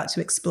that was about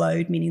to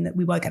explode, meaning that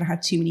we weren't going to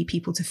have too many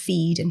people to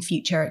feed in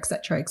future, et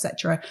cetera, et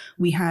cetera.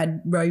 We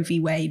had Roe v.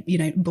 Wade,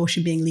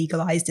 abortion being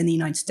legalized in the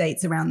United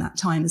States around that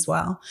time as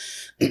well.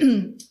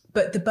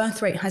 But the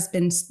birth rate has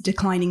been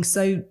declining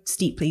so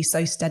steeply,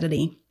 so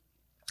steadily.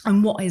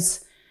 And what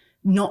is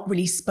not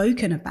really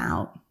spoken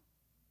about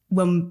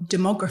when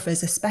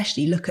demographers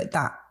especially look at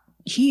that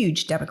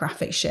huge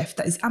demographic shift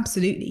that is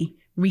absolutely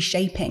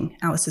reshaping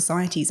our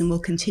societies and will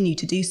continue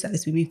to do so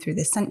as we move through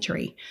this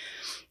century,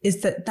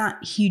 is that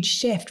huge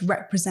shift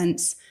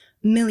represents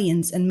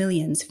millions and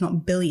millions, if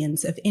not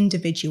billions, of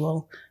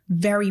individual,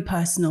 very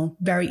personal,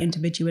 very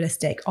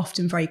individualistic,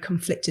 often very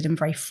conflicted and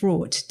very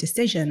fraught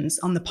decisions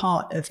on the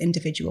part of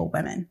individual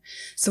women.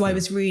 So I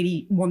was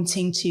really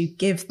wanting to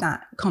give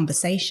that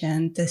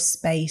conversation the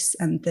space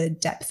and the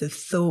depth of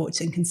thought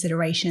and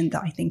consideration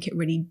that I think it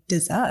really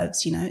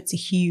deserves. It's a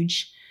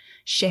huge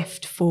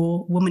shift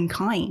for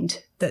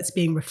womankind that's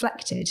being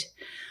reflected.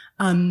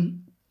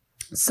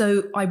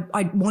 So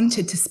I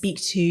wanted to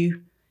speak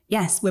to,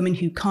 yes, women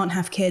who can't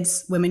have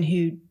kids, women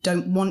who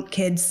don't want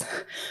kids,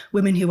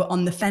 women who are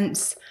on the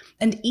fence,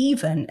 and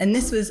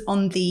this was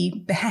on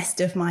the behest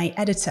of my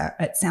editor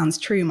at Sounds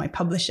True, my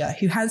publisher,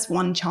 who has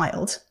one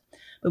child,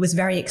 but was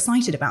very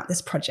excited about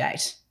this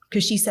project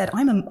because she said,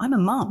 I'm a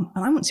mom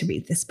and I want to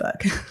read this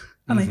book.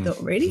 And I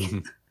thought, really?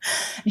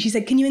 And she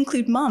said, can you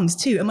include mums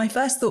too? And my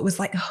first thought was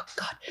like, oh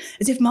God,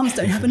 as if mums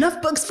don't have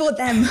enough books for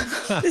them.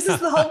 This is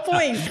the whole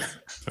point.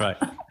 Right.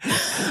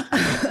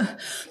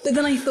 But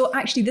then I thought,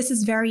 actually, this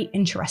is very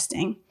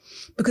interesting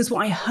because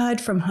what I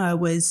heard from her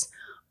was,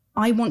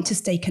 I want to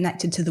stay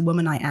connected to the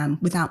woman I am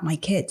without my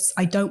kids.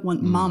 I don't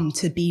want mum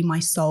to be my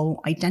sole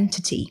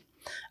identity.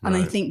 And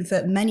I think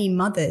that many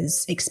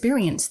mothers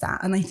experience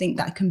that. And I think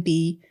that can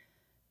be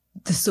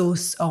the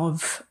source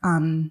of,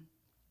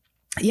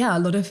 a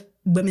lot of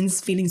women's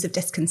feelings of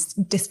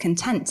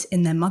discontent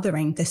in their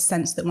mothering, this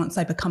sense that once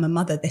I become a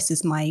mother, this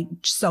is my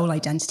sole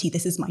identity,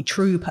 this is my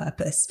true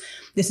purpose,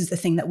 this is the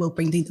thing that will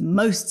bring me the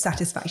most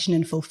satisfaction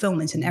and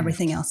fulfillment, and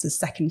everything else is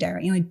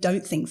secondary. And I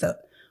don't think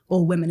that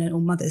all women and all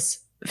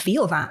mothers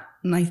feel that.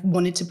 And I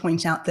wanted to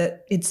point out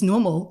that it's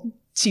normal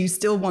to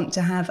still want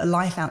to have a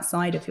life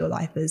outside of your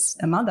life as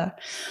a mother.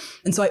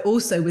 And so I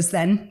also was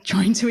then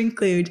trying to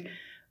include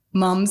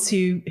mums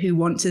who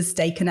want to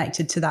stay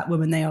connected to that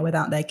woman they are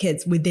without their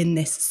kids within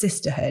this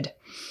sisterhood.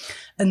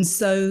 And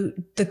so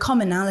the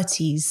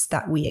commonalities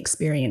that we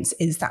experience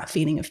is that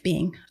feeling of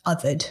being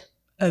othered,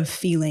 of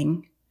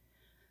feeling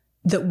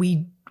that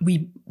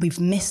we've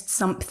missed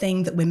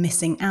something, that we're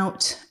missing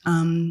out,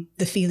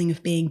 the feeling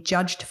of being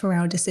judged for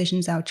our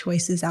decisions, our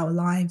choices, our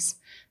lives,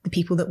 the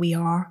people that we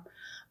are.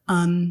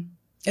 And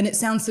it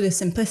sounds sort of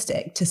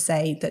simplistic to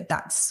say that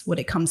that's what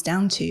it comes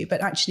down to,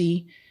 but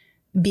actually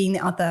being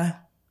the other,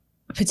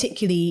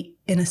 particularly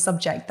in a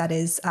subject that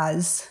is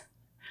as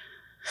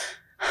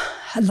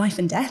life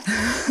and death,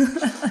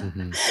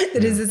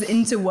 that is as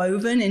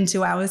interwoven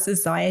into our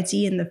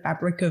society and the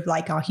fabric of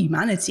like our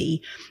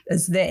humanity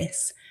as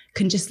this,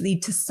 can just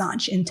lead to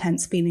such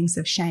intense feelings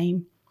of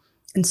shame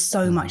and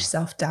so much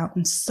self-doubt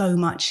and so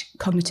much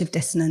cognitive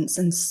dissonance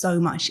and so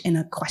much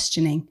inner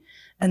questioning.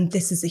 And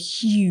this is a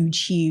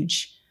huge,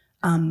 huge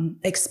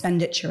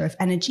expenditure of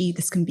energy.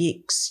 This can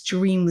be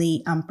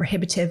extremely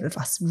prohibitive of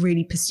us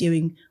really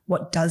pursuing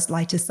what does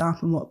light us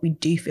up and what we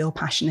do feel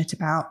passionate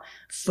about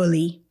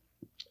fully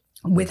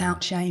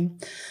without shame.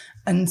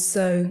 And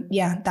so,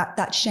 yeah,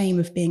 that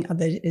shame of being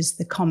othered is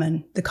the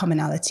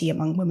commonality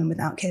among women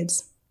without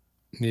kids.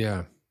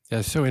 Yeah. Yeah,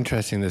 it's so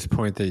interesting, this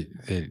point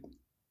that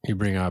you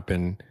bring up.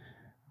 And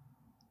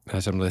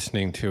as I'm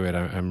listening to it,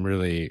 I'm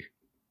really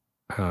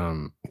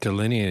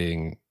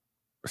delineating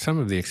some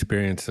of the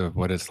experience of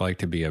what it's like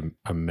to be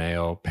a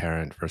male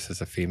parent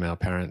versus a female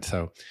parent.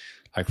 So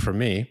like for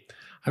me,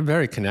 I'm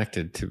very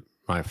connected to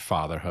my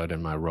fatherhood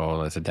and my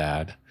role as a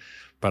dad,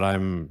 but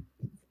I'm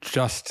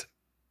just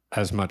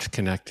as much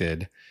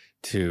connected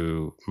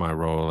to my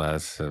role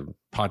as a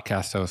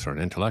podcast host or an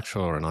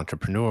intellectual or an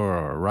entrepreneur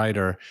or a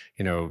writer.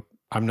 You know,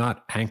 I'm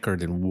not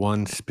anchored in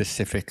one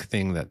specific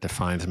thing that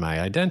defines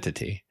my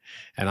identity.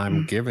 And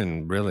I'm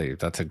given, really,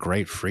 that's a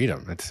great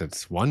freedom.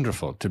 It's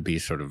wonderful to be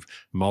sort of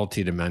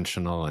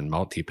multidimensional and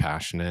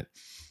multi-passionate.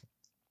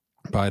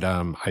 But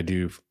I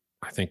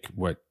think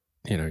what,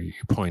 you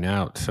point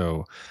out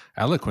so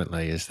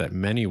eloquently is that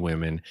many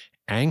women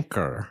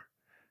anchor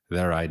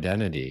their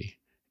identity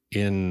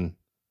in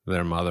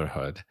their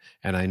motherhood.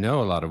 And I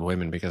know a lot of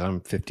women, because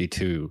I'm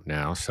 52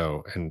 now,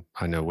 and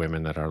I know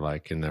women that are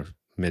like in their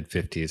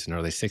mid-50s and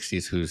early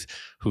 60s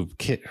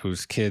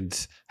whose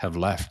kids have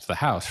left the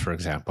house, for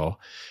example,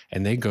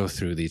 and they go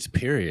through these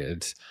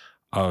periods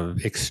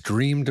of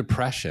extreme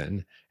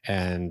depression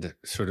and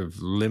sort of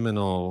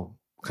liminal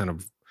kind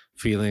of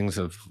feelings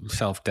of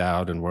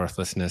self-doubt and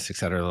worthlessness, et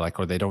cetera,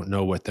 or they don't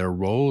know what their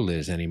role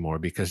is anymore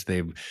because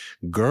they've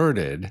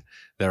girded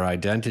their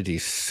identity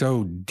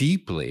so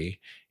deeply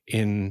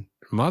in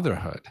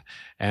motherhood.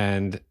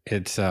 And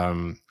it's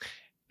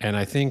and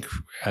I think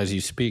as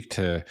you speak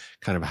to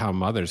kind of how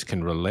mothers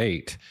can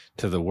relate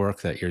to the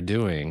work that you're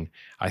doing,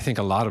 I think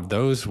a lot of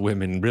those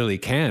women really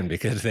can,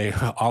 because they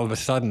all of a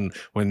sudden,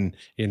 when,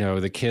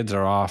 the kids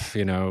are off,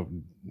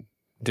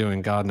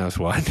 doing God knows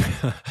what,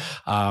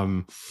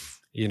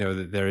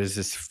 there is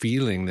this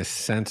feeling, this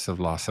sense of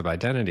loss of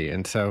identity.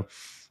 And so,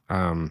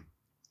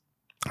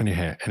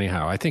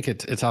 anyhow, I think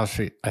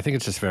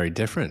it's just very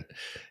different,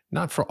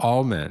 not for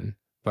all men,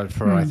 but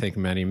for, I think,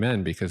 many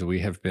men, because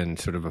we have been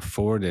sort of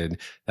afforded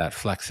that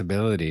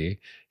flexibility,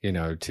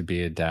 to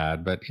be a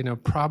dad, but,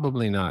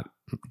 probably not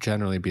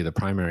generally be the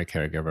primary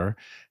caregiver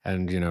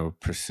and,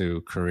 pursue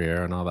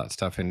career and all that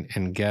stuff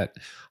and get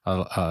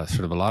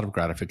sort of a lot of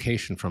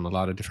gratification from a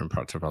lot of different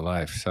parts of our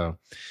life. So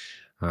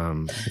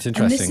it's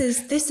interesting.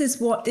 And this is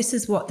what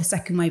the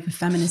second wave of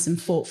feminism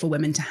fought for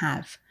women to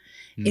have.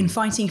 In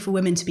fighting for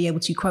women to be able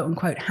to, quote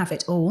unquote, have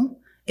it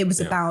all. It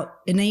was about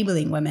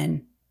enabling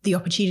women the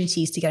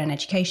opportunities to get an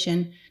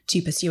education,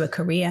 to pursue a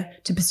career,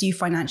 to pursue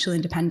financial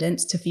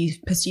independence, to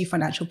pursue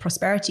financial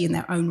prosperity in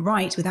their own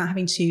right without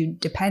having to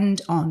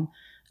depend on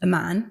a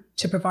man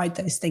to provide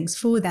those things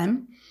for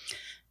them,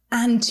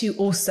 and to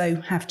also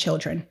have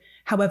children.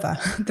 However,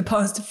 the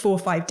past 4 or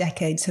 5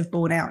 decades have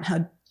borne out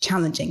how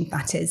challenging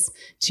that is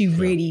to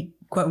really,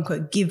 quote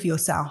unquote, give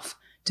yourself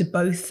to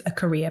both a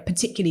career,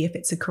 particularly if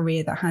it's a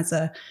career that has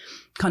a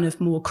kind of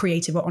more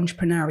creative or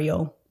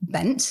entrepreneurial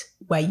bent,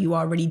 where you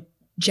are really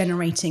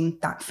generating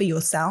that for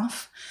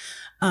yourself,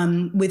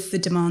 with the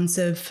demands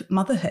of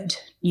motherhood,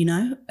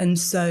 And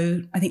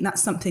so I think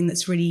that's something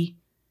that's really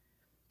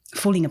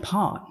falling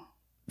apart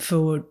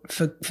for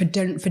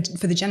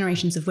the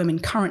generations of women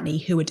currently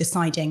who are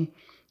deciding,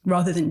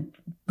 rather than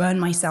burn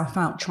myself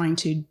out trying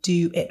to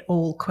do it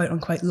all, quote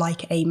unquote,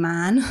 like a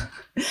man,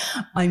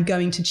 I'm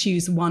going to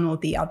choose one or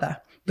the other.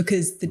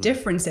 Because the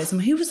difference is,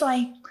 who was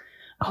I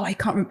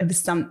can't remember,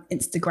 some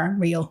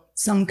Instagram reel,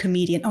 some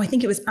comedian. I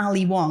think it was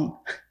Ali Wong.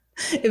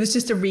 It was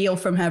just a reel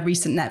from her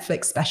recent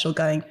Netflix special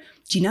going,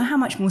 do you know how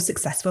much more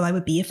successful I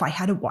would be if I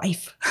had a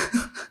wife?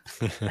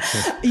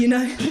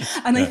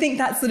 And I think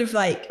that sort of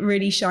like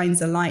really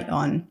shines a light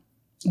on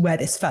where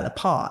this fell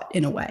apart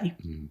in a way,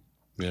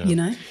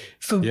 In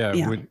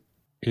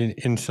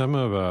some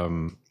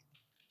of,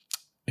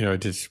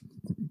 just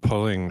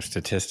pulling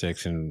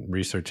statistics and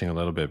researching a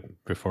little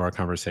bit before our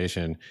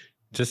conversation,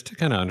 just to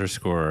kind of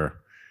underscore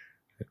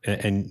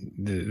and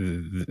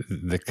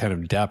the kind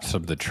of depths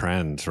of the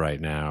trends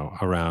right now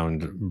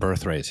around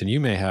birth rates. And you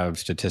may have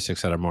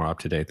statistics that are more up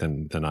to date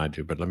than I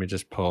do, but let me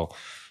just pull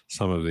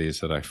some of these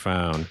that I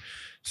found.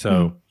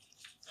 So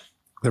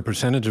the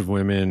percentage of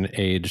women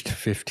aged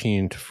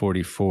 15 to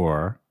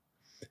 44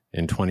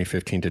 in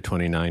 2015 to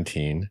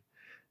 2019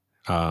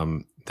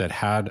 that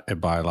had a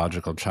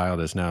biological child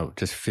is now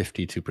just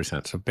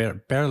 52%. So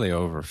barely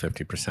over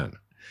 50%.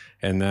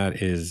 And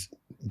that is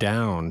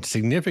down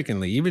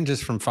significantly, even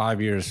just from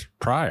 5 years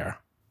prior,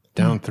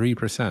 down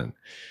 3%.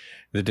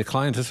 The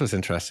declines, this was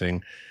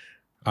interesting,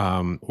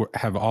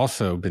 have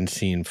also been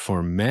seen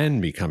for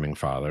men becoming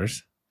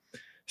fathers.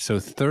 So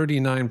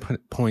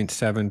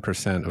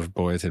 39.7% of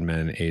boys and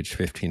men aged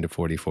 15 to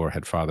 44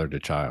 had fathered a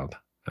child.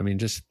 I mean,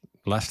 just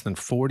less than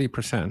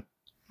 40%.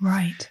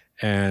 Right.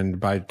 And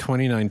by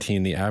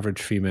 2019, the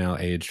average female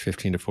aged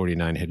 15 to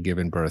 49 had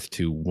given birth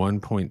to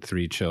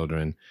 1.3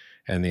 children,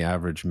 and the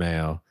average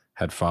male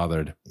had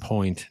fathered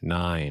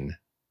 0.9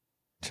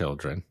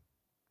 children.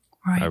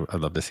 Right. I'd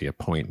love to see a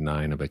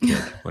 0.9 of a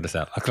kid. What does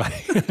that look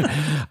like?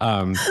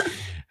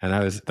 And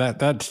I was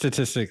that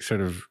statistic sort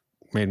of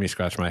made me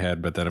scratch my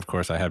head. But then, of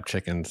course, I have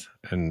chickens,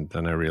 and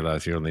then I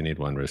realized you only need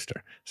one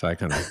rooster. So I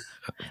kind of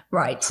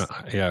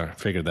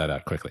figured that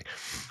out quickly.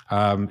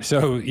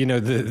 So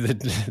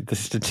the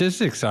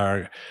statistics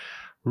are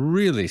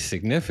really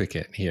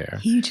significant here,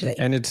 hugely,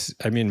 and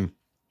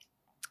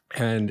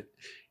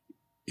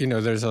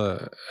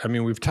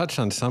we've touched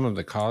on some of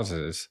the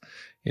causes.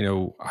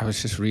 I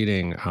was just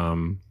reading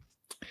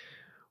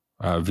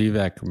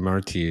Vivek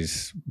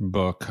Murthy's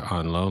book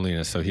on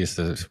loneliness. So he's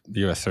the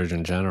U.S.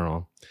 Surgeon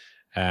General,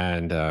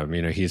 and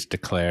he's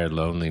declared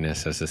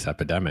loneliness as this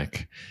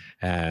epidemic.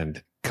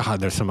 And God,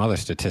 there's some other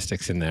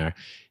statistics in there.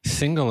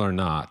 Single or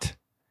not,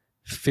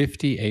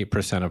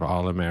 58% of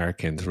all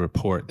Americans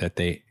report that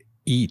they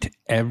eat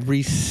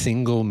every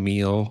single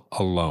meal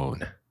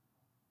alone.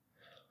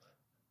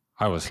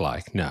 I was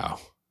like, no,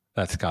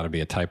 that's got to be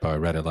a typo. I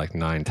read it like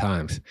 9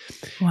 times.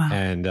 Wow.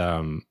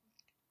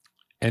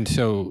 And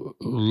so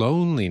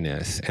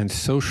loneliness and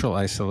social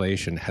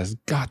isolation has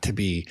got to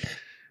be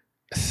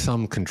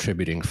some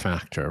contributing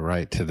factor,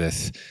 right, to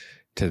this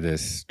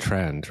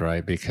trend,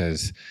 right?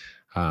 Because,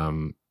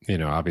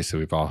 obviously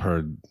we've all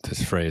heard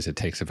this phrase, it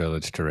takes a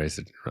village to raise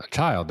a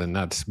child. And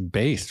that's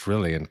based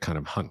really in kind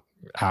of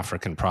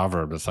African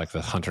proverb. It's like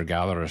the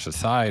hunter-gatherer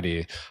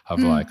society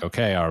of like,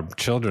 okay, our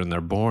children, they're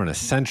born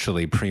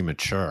essentially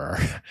premature.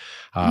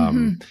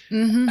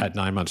 At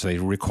 9 months, they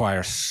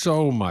require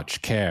so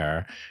much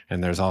care.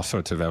 And there's all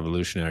sorts of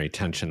evolutionary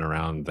tension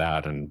around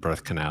that, and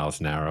birth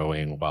canals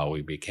narrowing while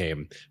we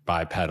became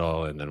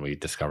bipedal. And then we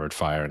discovered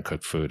fire and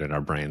cooked food, and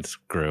our brains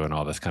grew and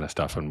all this kind of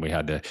stuff. And we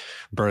had to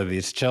birth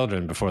these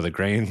children before the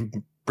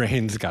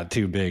brains got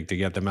too big to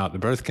get them out the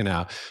birth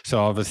canal. So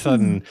all of a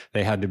sudden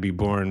they had to be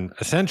born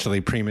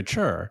essentially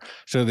premature.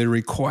 So they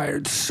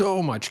required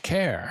so much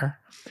care.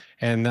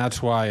 And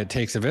that's why it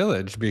takes a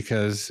village,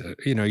 because,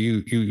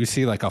 you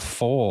see like a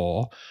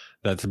foal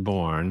that's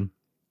born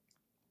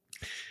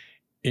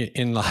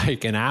in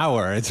like an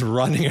hour, it's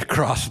running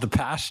across the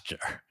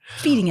pasture.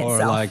 Feeding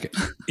itself. Or like,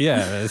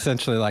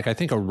 essentially like, I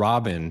think a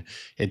robin,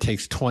 it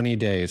takes 20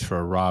 days for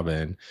a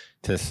robin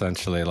to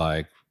essentially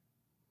like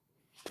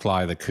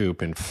fly the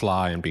coop and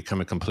fly and become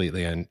a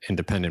completely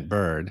independent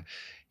bird.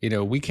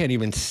 We can't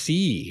even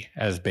see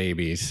as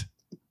babies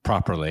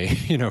properly,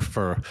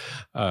 for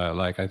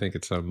like, I think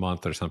it's a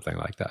month or something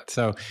like that.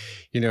 So,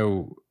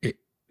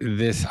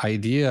 this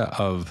idea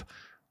of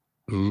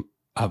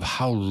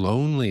how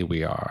lonely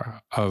we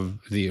are, of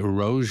the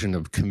erosion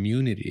of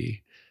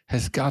community,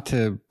 has got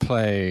to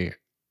play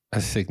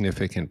a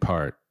significant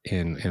part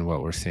in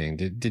what we're seeing.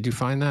 Did you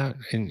find that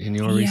in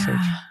your research?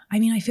 I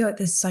mean, I feel like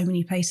there's so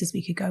many places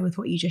we could go with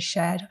what you just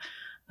shared.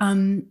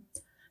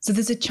 So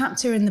there's a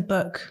chapter in the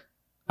book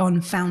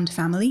on found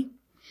family,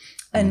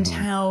 and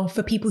how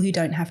for people who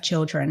don't have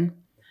children,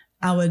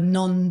 our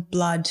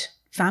non-blood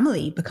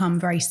family become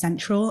very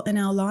central in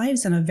our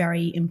lives and are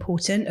very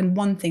important. And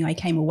one thing I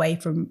came away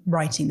from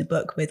writing the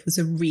book with was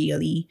a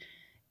really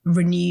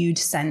renewed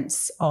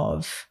sense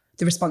of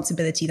the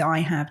responsibility that I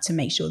have to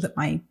make sure that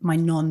my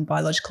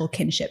non-biological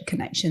kinship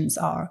connections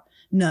are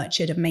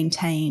nurtured and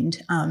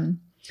maintained,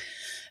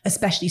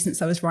 especially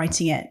since I was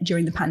writing it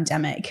during the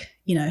pandemic,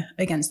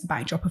 against the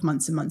backdrop of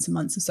months and months and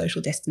months of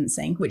social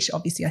distancing, which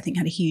obviously I think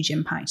had a huge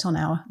impact on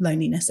our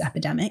loneliness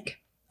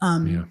epidemic.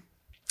 When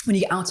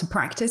you get out of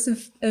practice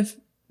of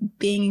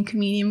being in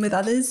communion with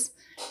others,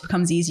 it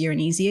becomes easier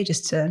and easier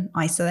just to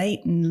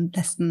isolate, and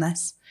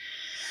less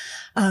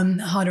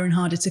harder and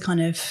harder to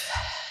kind of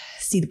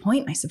see the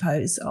point, I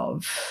suppose,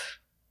 of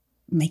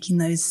making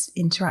those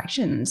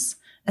interactions,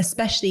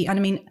 especially. And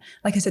I mean,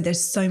 like I said,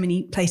 there's so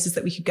many places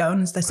that we could go,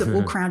 and they're sort of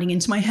all crowding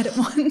into my head at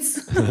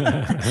once.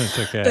 That's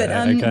okay. But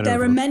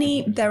there are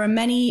many.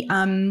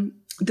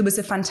 There was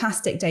a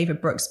fantastic David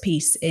Brooks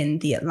piece in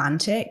The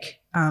Atlantic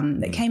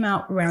that came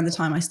out around the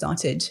time I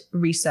started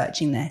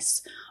researching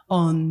this,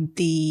 on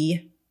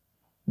the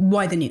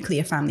why the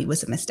nuclear family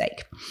was a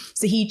mistake.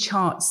 So he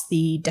charts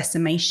the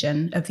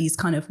decimation of these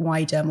kind of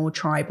wider, more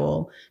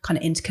tribal, kind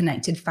of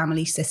interconnected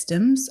family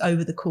systems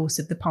over the course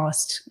of the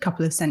past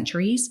couple of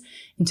centuries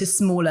into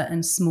smaller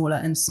and smaller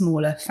and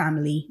smaller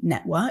family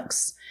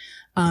networks.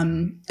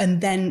 And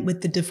then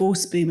with the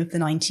divorce boom of the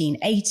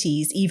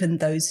 1980s, even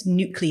those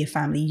nuclear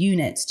family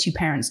units, 2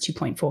 parents,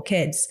 2.4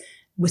 kids,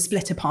 were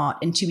split apart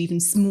into even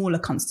smaller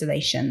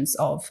constellations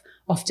of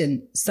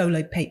often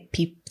solo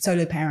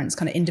parents,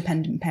 kind of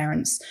independent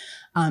parents.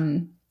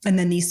 And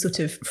then these sort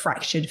of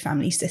fractured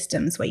family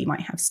systems where you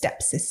might have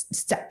step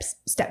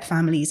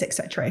families, et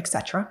cetera, et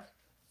cetera.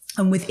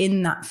 And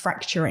within that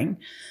fracturing,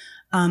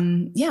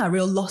 a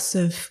real loss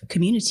of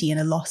community and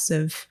a loss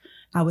of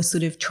our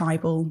sort of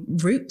tribal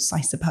roots,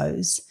 I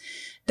suppose.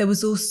 There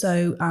was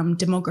also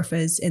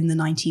demographers in the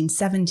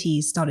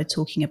 1970s started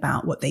talking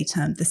about what they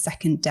termed the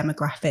second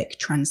demographic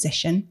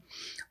transition,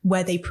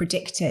 where they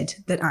predicted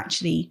that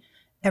actually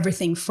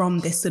everything from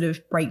this sort of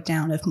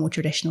breakdown of more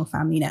traditional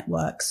family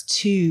networks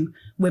to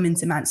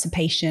women's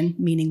emancipation,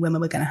 meaning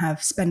women were going to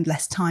spend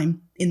less time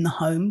in the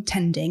home,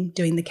 tending,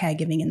 doing the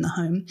caregiving in the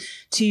home,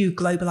 to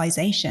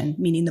globalization,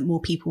 meaning that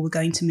more people were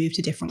going to move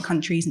to different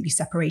countries and be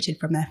separated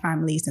from their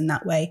families in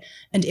that way,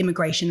 and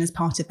immigration as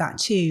part of that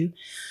too.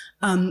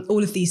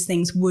 All of these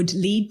things would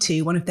lead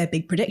to, one of their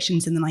big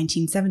predictions in the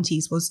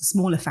 1970s was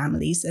smaller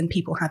families and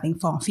people having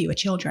far fewer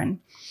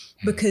children,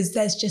 because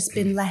there's just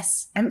been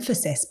less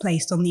emphasis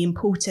placed on the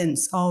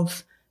importance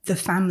of the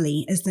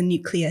family as the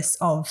nucleus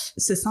of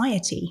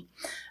society.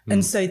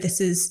 And so this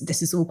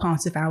is all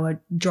part of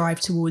our drive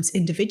towards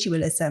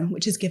individualism,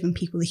 which has given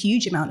people a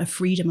huge amount of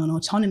freedom and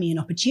autonomy and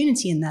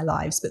opportunity in their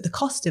lives. But the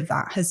cost of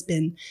that has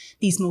been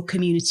these more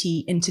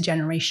community,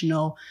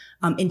 intergenerational,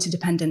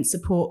 interdependent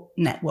support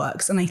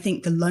networks. And I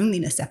think the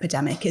loneliness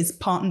epidemic is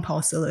part and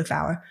parcel of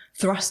our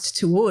thrust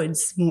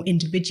towards more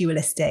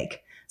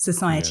individualistic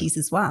societies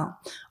as well.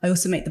 I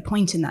also make the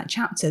point in that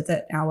chapter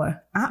that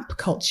our app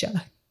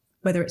culture,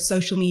 whether it's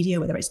social media,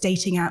 whether it's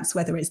dating apps,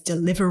 whether it's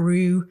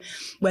Deliveroo,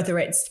 whether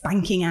it's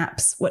banking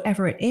apps,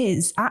 whatever it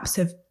is, apps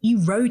have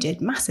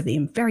eroded massively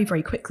and very,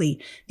 very quickly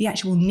the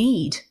actual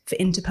need for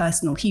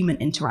interpersonal human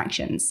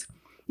interactions.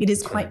 It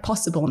is quite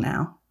possible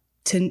now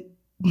to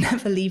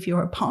never leave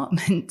your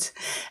apartment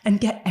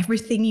and get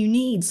everything you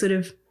need sort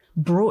of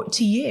brought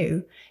to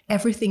you,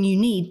 everything you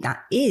need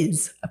that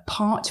is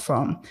apart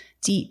from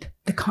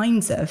the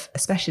kinds of,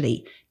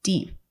 especially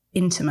deep,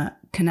 intimate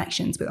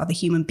connections with other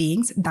human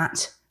beings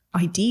that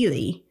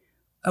ideally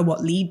are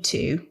what lead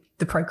to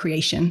the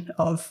procreation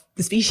of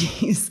the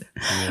species,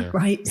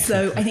 right?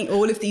 So I think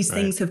all of these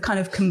things have kind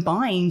of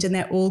combined and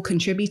they're all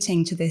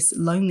contributing to this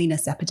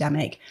loneliness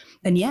epidemic.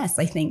 And yes,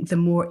 I think the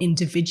more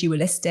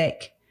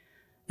individualistic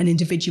and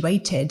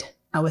individuated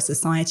our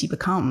society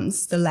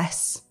becomes, the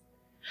less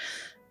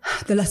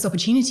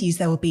opportunities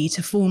there will be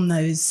to form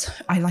those,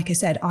 like I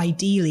said,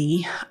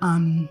 ideally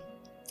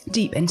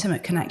deep,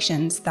 intimate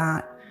connections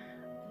that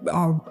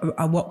are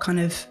what kind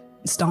of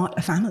start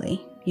a family,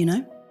 you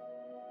know?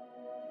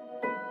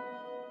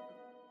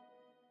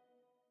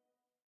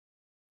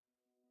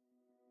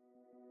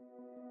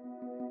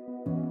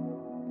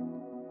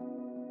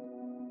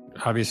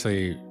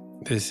 Obviously,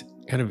 this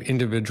kind of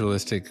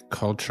individualistic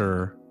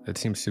culture that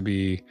seems to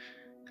be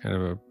kind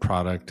of a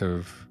product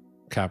of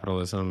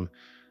capitalism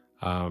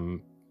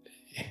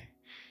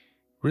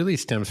really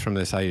stems from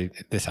this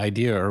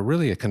idea, or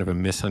really a kind of a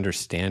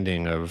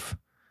misunderstanding of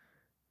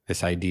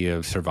this idea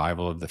of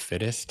survival of the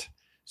fittest.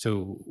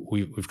 So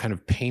we've kind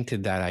of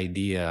painted that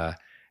idea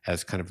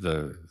as kind of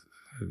the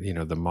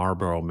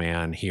Marlboro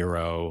Man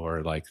hero,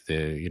 or like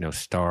the,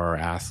 star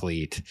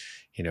athlete,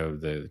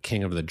 the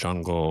king of the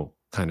jungle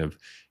kind of,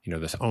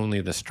 this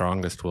only the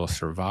strongest will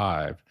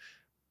survive.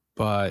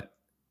 But,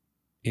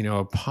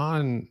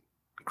 upon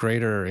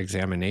greater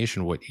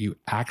examination, what you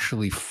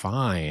actually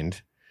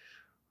find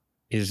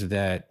is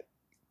that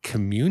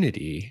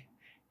community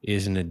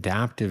is an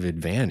adaptive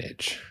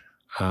advantage.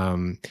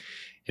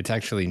 It's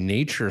actually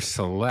nature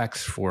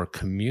selects for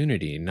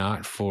community,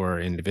 not for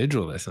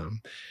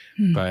individualism.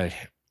 But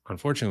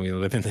unfortunately, we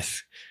live in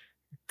this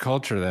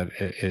culture that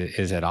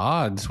is at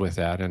odds with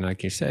that. And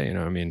like you say,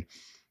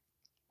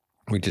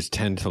 we just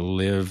tend to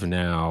live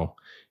now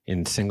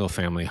in single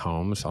family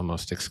homes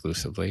almost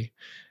exclusively.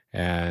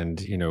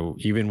 And,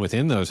 even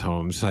within those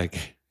homes,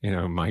 like,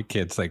 my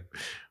kids like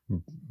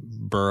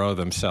burrow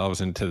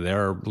themselves into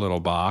their little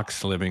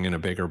box, living in a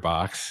bigger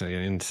box,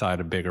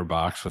 inside a bigger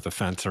box with a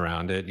fence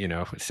around it,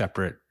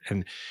 separate.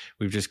 And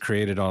we've just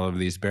created all of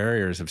these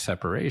barriers of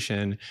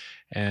separation.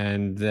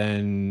 And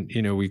then,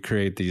 we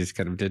create these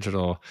kind of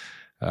digital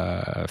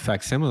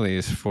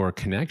facsimiles for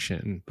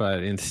connection.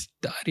 But in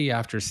study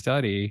after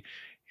study,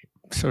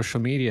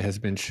 social media has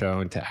been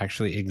shown to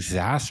actually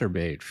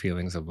exacerbate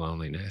feelings of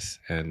loneliness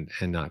and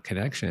not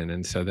connection.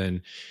 And so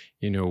then,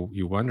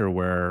 you wonder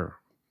where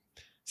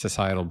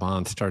societal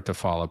bonds start to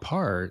fall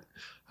apart,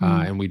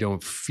 and we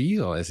don't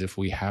feel as if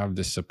we have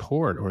the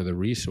support or the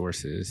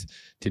resources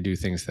to do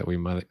things that we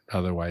might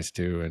otherwise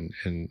do.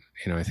 And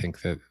I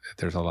think that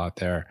there's a lot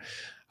there.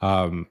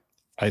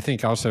 I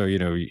think also,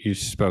 you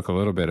spoke a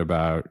little bit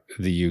about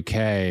the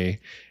UK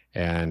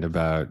and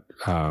about,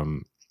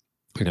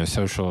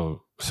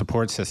 social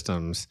support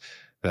systems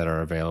that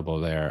are available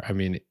there. I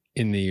mean,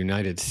 in the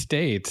United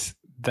States,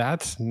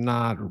 that's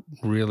not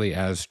really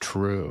as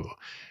true.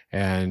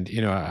 And,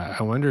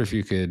 I wonder if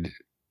you could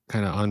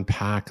kind of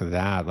unpack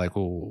that, like,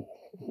 well,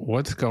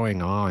 what's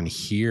going on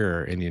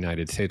here in the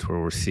United States where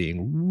we're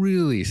seeing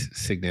really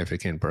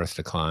significant birth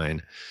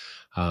decline?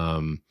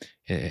 And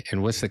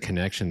what's the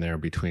connection there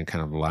between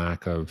kind of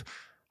lack of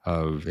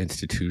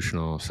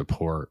institutional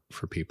support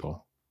for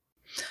people?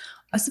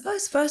 I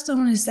suppose first I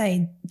want to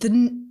say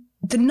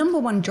the number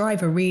one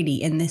driver really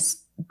in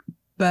this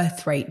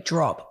birth rate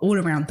drop all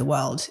around the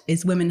world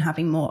is women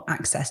having more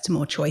access to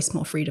more choice,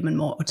 more freedom, and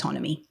more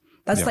autonomy.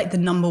 That's like the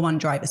number one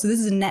driver. So this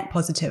is a net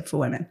positive for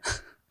women.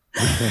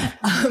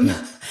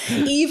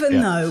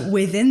 Even though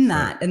within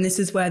that, and this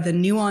is where the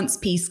nuance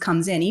piece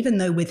comes in, even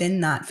though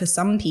within that, for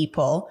some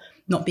people,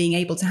 not being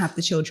able to have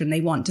the children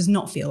they want does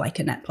not feel like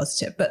a net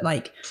positive. But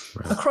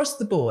across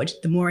the board,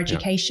 the more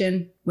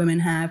education women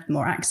have, the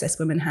more access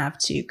women have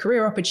to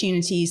career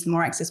opportunities, the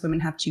more access women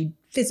have to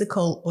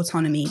physical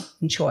autonomy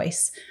and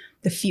choice,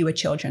 the fewer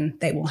children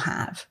they will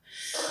have.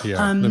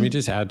 Yeah. Let me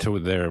just add to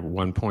there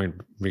one point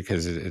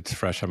because it's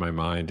fresh on my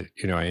mind.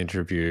 I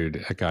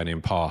interviewed a guy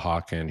named Paul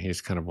Hawken.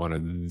 He's kind of one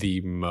of the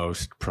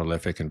most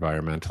prolific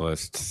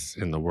environmentalists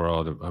in the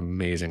world,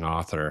 amazing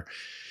author.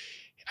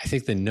 I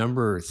think the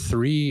number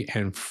 3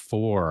 and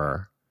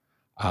 4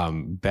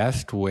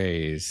 best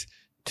ways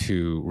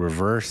to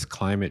reverse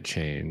climate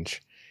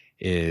change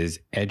is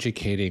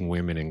educating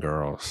women and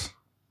girls.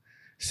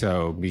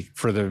 So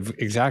for the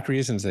exact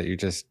reasons that you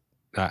just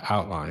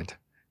outlined.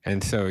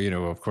 And so,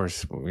 of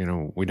course, we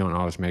don't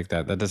always make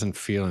that. That doesn't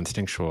feel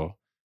instinctual.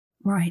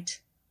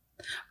 Right.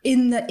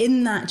 In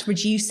that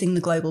reducing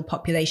the global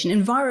population,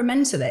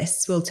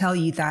 environmentalists will tell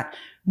you that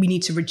we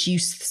need to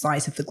reduce the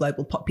size of the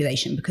global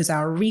population because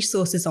our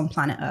resources on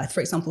planet Earth,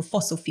 for example,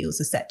 fossil fuels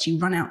are set to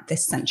run out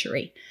this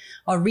century.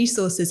 Our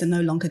resources are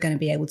no longer going to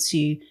be able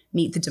to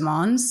meet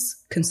the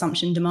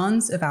consumption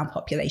demands of our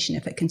population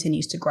if it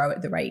continues to grow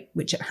at the rate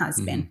which it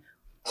has been,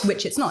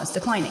 which it's not, it's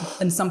declining.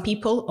 And some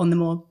people on the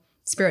more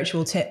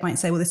spiritual tip might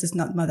say, well, this is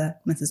not Mother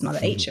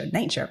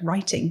Nature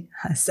writing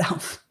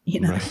herself,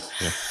 Right.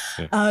 Yeah.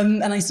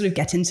 And I sort of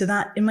get into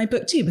that in my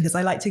book too, because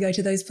I like to go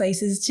to those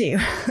places too.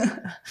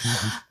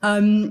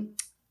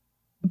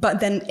 But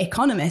then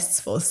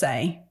economists will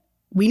say,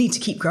 we need to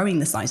keep growing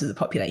the size of the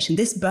population.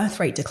 This birth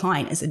rate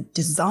decline is a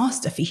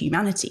disaster for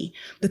humanity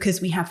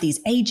because we have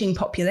these aging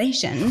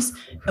populations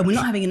and we're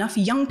not having enough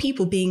young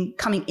people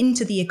coming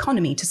into the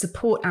economy to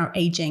support our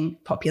aging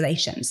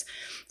populations.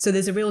 So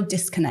there's a real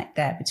disconnect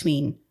there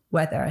between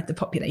whether the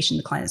population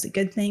decline is a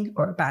good thing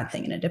or a bad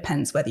thing. And it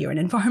depends whether you're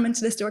an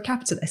environmentalist or a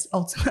capitalist,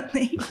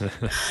 ultimately.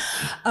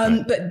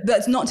 But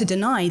that's not to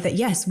deny that,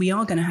 yes, we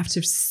are going to have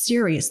to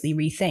seriously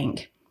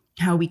rethink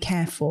how we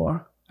care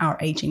for our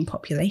aging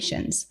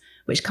populations,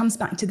 which comes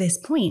back to this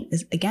point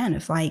is, again,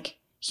 of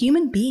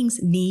human beings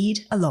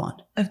need a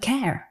lot of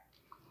care.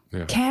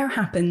 Yeah. Care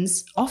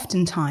happens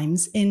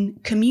oftentimes in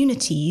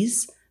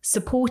communities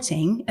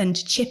supporting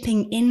and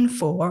chipping in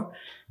for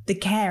the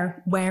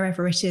care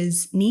wherever it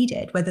is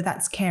needed, whether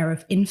that's care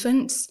of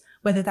infants,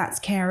 whether that's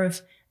care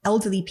of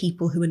elderly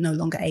people who are no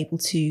longer able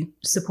to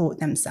support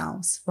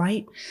themselves,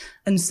 right?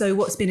 And so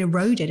what's been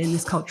eroded in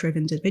this culture of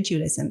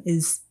individualism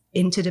is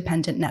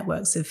interdependent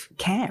networks of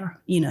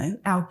care.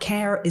 Our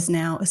care is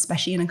now,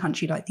 especially in a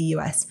country like the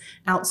US,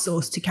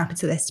 outsourced to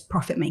capitalist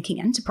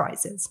profit-making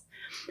enterprises.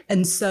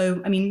 And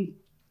so,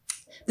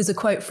 there's a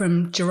quote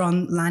from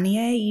Jaron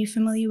Lanier. Are you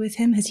familiar with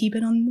him? Has he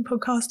been on the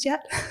podcast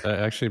yet? I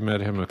actually met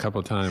him a couple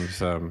of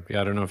times. I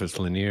don't know if it's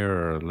Lanier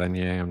or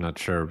Lanier. I'm not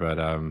sure, but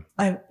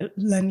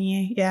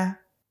Lanier, yeah.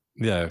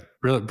 Yeah,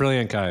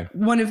 brilliant guy.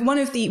 One of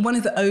the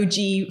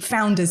OG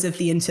founders of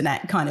the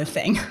internet, kind of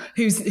thing,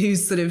 who's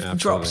sort of Absolutely.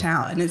 Dropped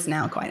out and is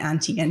now quite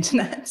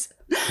anti-internet.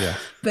 Yeah.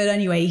 But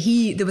anyway,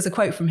 there was a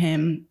quote from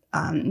him.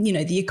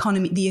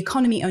 The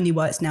economy only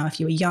works now if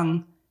you are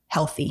young,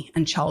 healthy,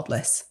 and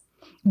childless,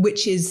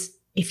 which is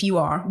if you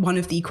are one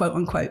of the quote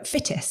unquote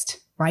fittest,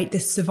 right?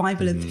 This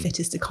survival of the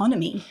fittest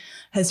economy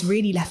has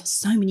really left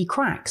so many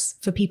cracks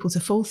for people to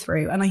fall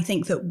through. And I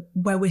think that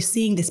where we're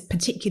seeing this,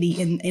 particularly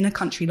in a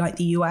country like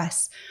the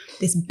US,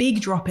 this big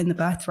drop in the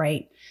birth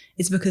rate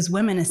is because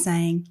women are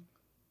saying,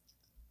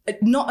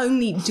 not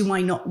only do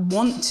I not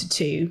want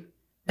to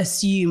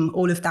assume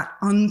all of that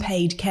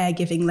unpaid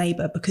caregiving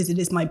labor because it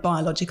is my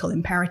biological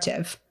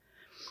imperative,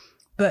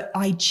 but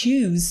I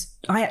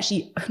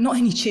not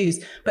only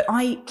choose, but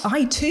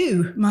I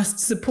too must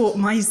support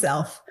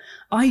myself.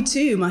 I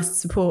too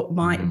must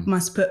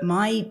must put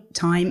my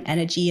time,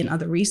 energy, and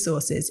other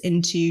resources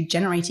into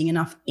generating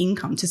enough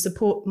income to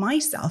support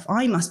myself.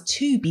 I must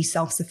too be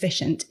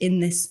self-sufficient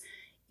in this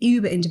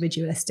uber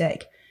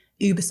individualistic,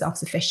 uber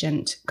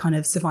self-sufficient kind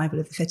of survival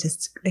of the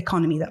fittest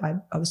economy that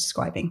I was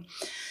describing.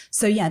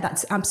 So yeah,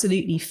 that's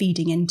absolutely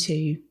feeding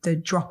into the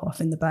drop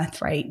off in the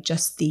birth rate,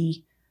 just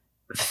the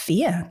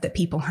fear that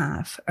people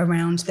have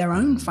around their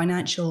own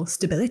financial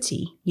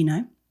stability, you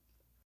know?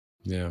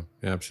 Yeah,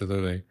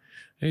 absolutely.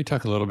 And you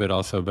talk a little bit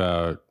also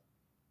about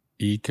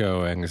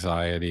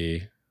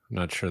eco-anxiety. I'm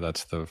not sure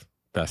that's the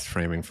best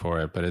framing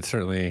for it, but it's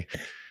certainly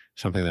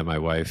something that my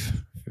wife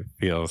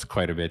feels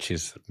quite a bit.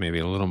 She's maybe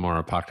a little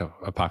more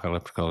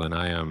apocalyptical than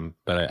I am,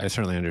 but I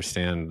certainly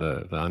understand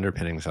the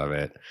underpinnings of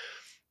it.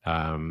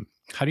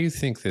 How do you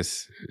think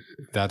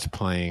that's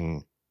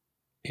playing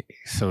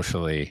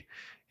socially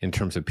in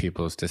terms of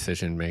people's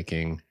decision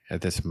making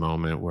at this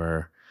moment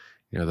where,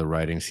 you know, the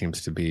writing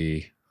seems to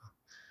be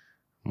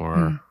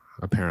more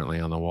apparently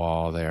on the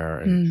wall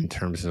there in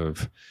terms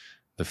of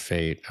the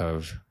fate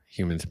of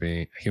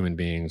human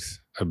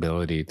beings'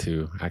 ability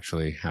to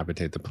actually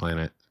habitate the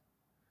planet?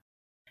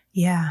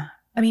 Yeah.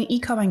 I mean,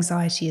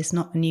 eco-anxiety is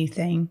not a new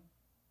thing.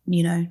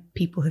 You know,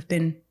 people have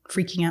been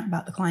freaking out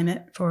about the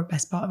climate for the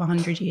best part of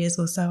 100 years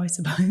or so, I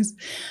suppose.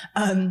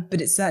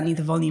 But it's certainly,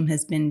 the volume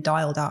has been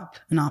dialed up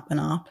and up and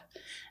up.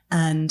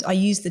 And I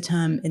use the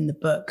term in the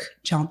book,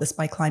 childless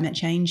by climate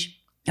change.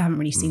 I haven't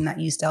really seen that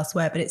used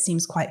elsewhere, but it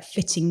seems quite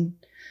fitting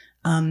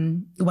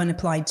when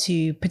applied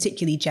to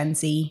particularly Gen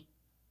Z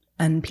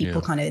and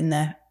people kind of in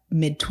their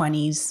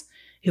mid-20s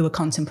who are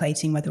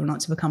contemplating whether or not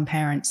to become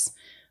parents,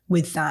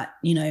 with that,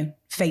 you know,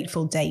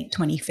 fateful date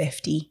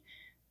 2050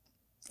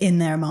 in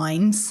their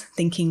minds,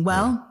 thinking,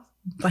 well,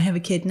 if I have a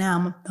kid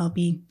now, I'll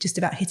be just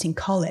about hitting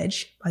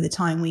college by the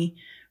time we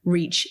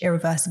reach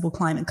irreversible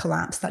climate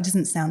collapse. That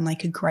doesn't sound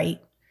like a great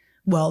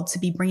world to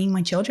be bringing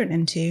my children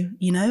into,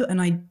 you know? And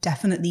I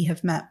definitely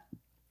have met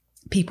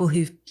people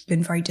who've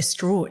been very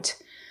distraught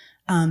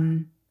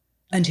and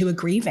who are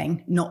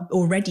grieving, not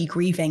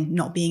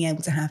being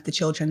able to have the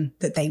children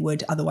that they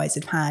would otherwise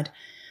have had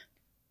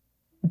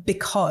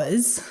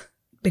because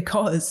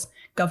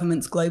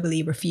governments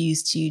globally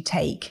refuse to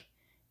take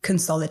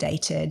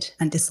consolidated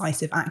and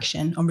decisive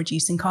action on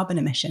reducing carbon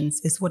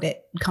emissions, is what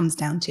it comes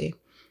down to.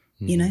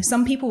 You know,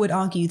 some people would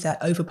argue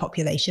that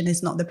overpopulation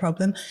is not the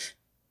problem.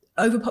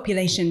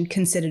 Overpopulation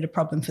considered a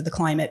problem for the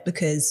climate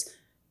because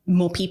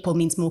more people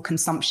means more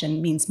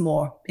consumption, means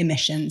more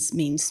emissions,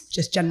 means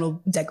just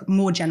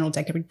more general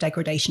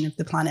degradation of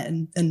the planet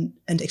and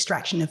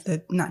extraction of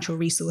the natural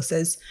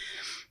resources.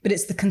 But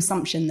it's the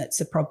consumption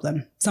that's a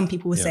problem. Some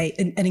people will say,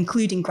 and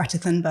including Greta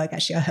Thunberg,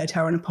 actually, I heard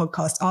her on a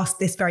podcast ask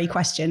this very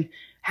question: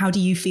 how do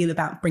you feel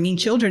about bringing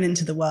children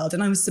into the world?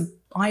 And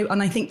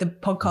I think the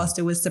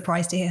podcaster was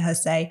surprised to hear her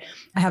say,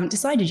 I haven't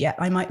decided yet.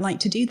 I might like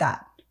to do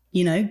that.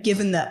 You know,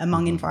 given that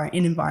among in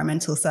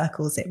environmental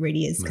circles, it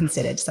really is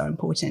considered so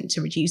important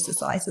to reduce the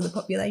size of the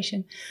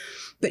population.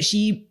 But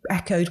she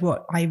echoed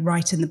what I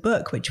write in the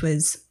book, which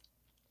was,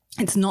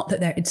 it's not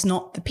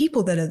the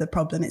people that are the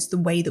problem. It's the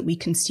way that we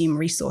consume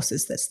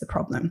resources that's the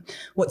problem.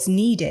 What's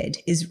needed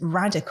is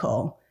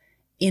radical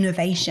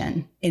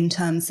innovation in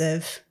terms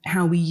of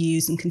how we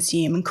use and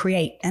consume and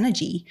create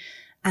energy.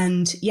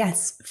 And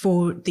yes,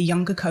 for the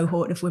younger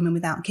cohort of women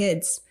without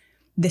kids,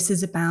 this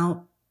is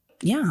about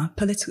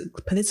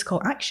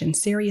political action,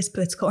 serious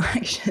political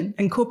action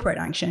and corporate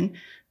action,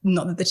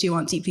 not that the two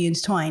aren't deeply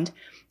intertwined,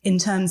 in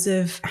terms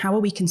of how are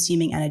we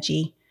consuming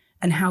energy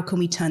and how can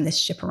we turn this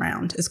ship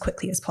around as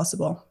quickly as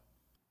possible.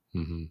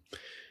 Mm-hmm.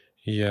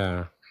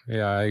 Yeah,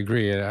 I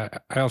agree. I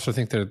also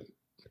think that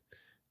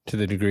to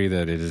the degree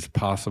that it is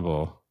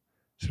possible,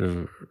 sort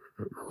of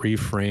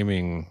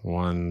reframing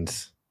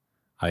one's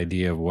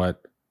idea of what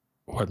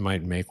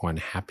might make one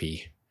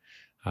happy.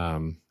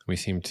 We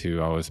seem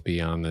to always be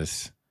on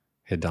this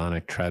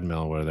hedonic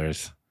treadmill where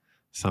there's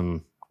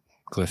some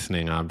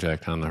glistening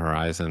object on the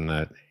horizon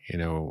that, you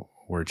know,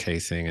 we're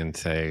chasing and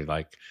say,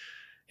 like,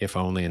 if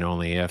only and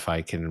only if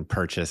I can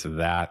purchase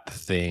that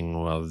thing,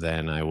 well,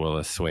 then I will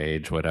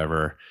assuage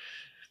whatever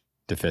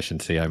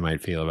deficiency I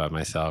might feel about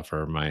myself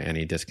or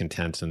any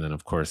discontents. And then,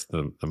 of course,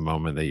 the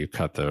moment that you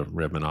cut the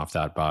ribbon off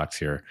that box,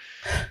 you're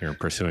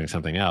pursuing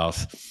something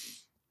else.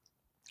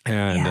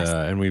 And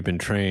and we've been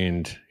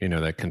trained, you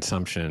know, that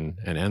consumption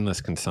and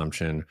endless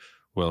consumption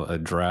will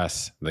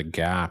address the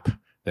gap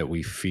that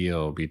we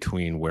feel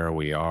between where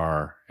we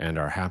are and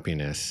our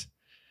happiness.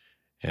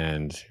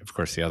 And of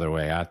course, the other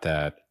way at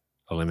that,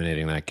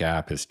 eliminating that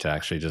gap, is to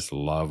actually just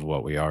love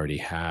what we already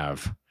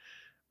have.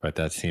 But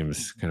that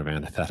seems kind of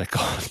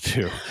antithetical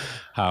to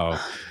how,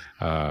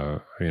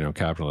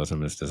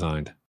 capitalism is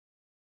designed.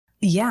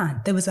 Yeah,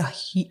 there was a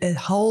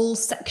whole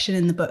section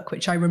in the book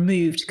which I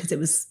removed because it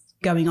was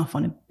going off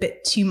on a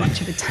bit too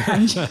much of a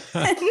tangent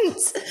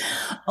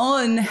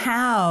on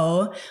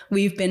how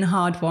we've been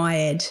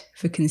hardwired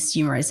for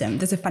consumerism.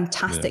 There's a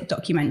fantastic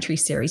documentary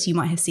series, you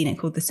might have seen it,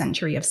 called The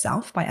Century of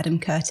Self by Adam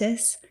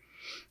Curtis.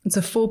 It's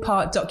a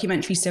 4-part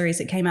documentary series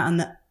that came out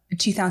in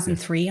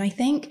 2003, I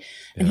think.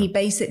 And he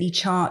basically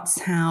charts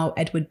how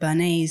Edward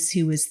Bernays,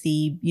 who was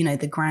the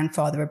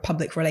grandfather of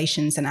public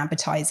relations and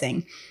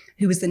advertising,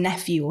 who was the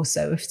nephew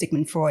also of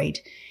Sigmund Freud,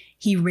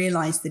 he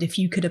realized that if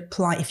you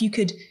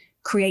could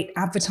create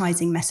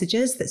advertising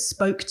messages that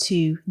spoke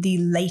to the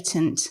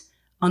latent,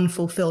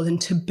 unfulfilled and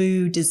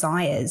taboo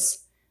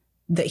desires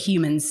that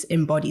humans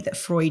embody, that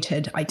Freud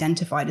had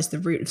identified as the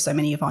root of so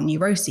many of our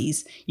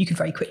neuroses, you could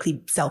very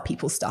quickly sell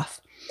people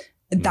stuff.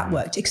 That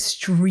worked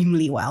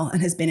extremely well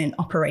and has been in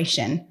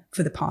operation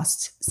for the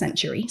past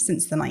century,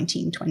 since the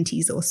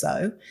 1920s or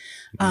so.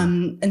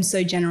 And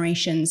so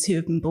generations who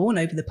have been born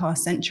over the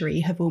past century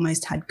have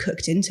almost had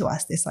cooked into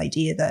us this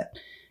idea that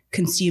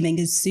consuming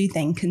is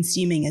soothing,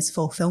 consuming is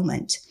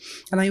fulfillment.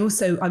 And I was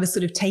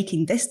sort of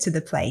taking this to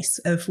the place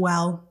of,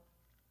 well,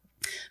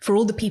 for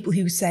all the people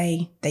who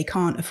say they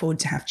can't afford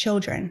to have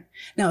children.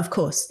 Now, of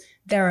course,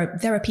 there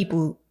are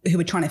people who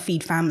are trying to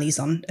feed families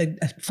on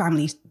a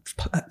family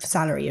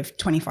salary of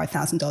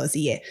 $25,000 a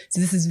year. So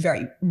this is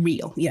very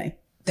real. You know,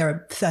 there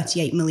are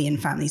 38 million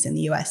families in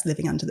the US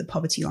living under the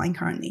poverty line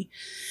currently.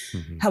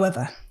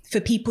 However, for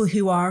people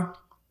who are,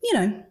 you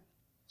know,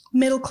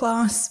 middle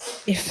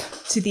class,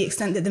 if to the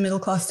extent that the middle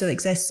class still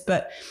exists,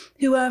 but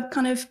who are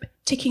kind of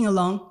ticking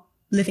along,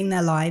 living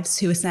their lives,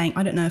 who are saying,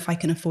 I don't know if I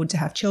can afford to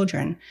have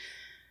children,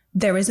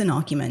 there is an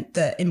argument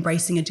that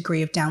embracing a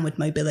degree of downward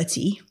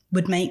mobility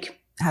would make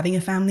having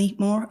a family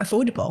more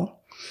affordable.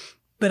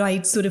 But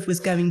I sort of was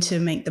going to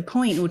make the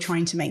point, or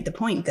trying to make the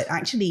point, that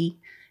actually,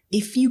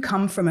 if you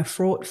come from a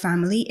fraught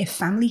family, if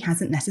family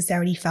hasn't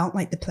necessarily felt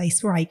like the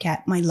place where I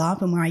get my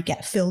love and where I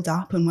get filled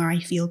up and where I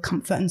feel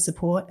comfort and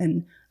support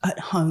and at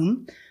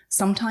home,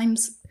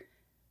 sometimes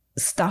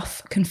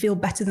stuff can feel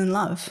better than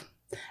love.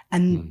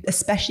 And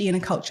especially in a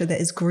culture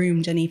that is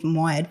groomed and even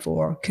wired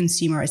for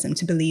consumerism,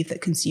 to believe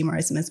that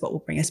consumerism is what will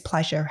bring us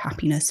pleasure,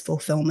 happiness,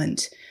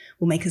 fulfillment,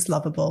 will make us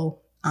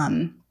lovable,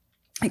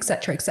 et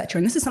cetera, et cetera.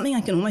 And this is something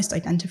I can almost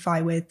identify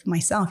with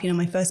myself. You know,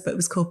 my first book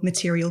was called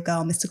Material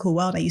Girl, Mystical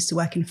World. I used to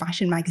work in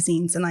fashion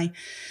magazines, and I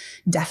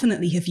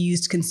definitely have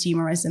used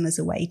consumerism as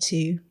a way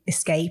to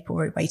escape,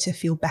 or a way to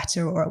feel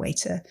better, or a way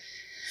to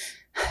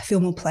feel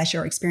more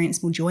pleasure,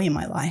 experience more joy in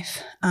my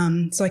life.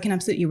 So I can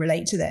absolutely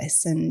relate to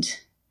this. And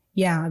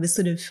yeah, I was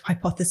sort of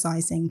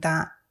hypothesizing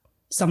that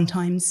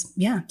sometimes,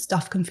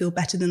 stuff can feel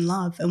better than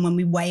love. And when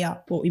we weigh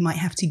up what we might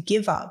have to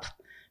give up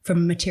from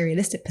a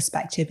materialistic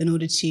perspective in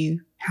order to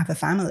have a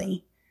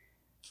family,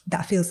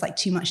 that feels like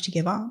too much to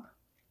give up.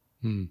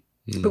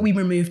 But we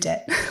removed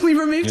it. We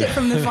removed it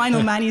from the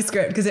final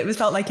manuscript because it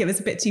felt like it was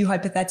a bit too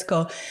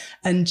hypothetical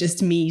and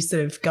just me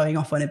sort of going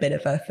off on a bit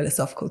of a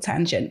philosophical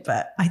tangent.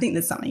 But I think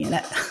there's something in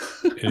it.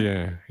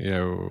 Yeah.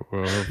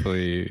 Well,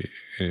 hopefully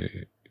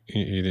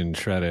you didn't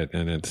shred it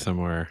and it's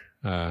somewhere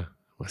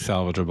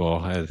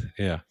salvageable.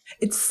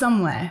 It's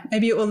somewhere.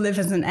 Maybe it will live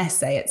as an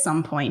essay at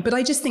some point. But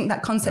I just think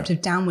that concept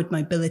of downward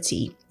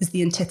mobility is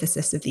the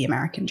antithesis of the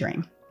American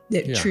dream.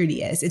 It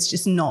truly is. It's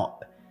just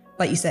not,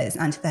 like you said, it's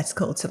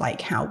antithetical to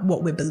like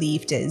what we're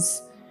believed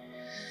is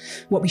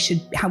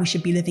how we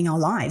should be living our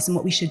lives and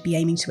what we should be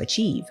aiming to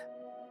achieve.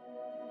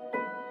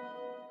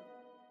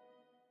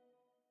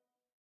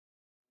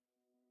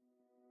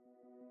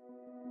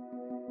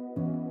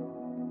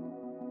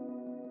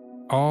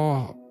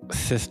 All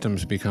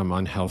systems become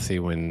unhealthy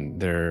when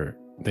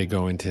they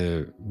go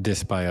into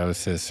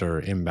dysbiosis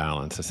or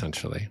imbalance,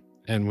 essentially.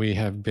 And we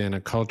have been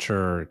a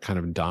culture kind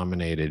of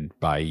dominated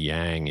by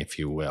yang, if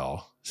you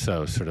will.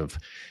 So sort of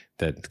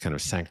that kind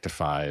of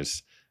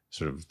sanctifies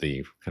sort of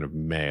the kind of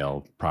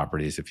male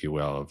properties, if you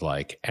will, of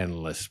like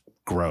endless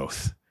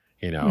growth,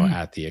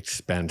 at the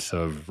expense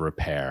of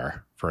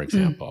repair, for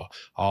example.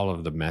 All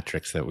of the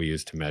metrics that we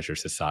use to measure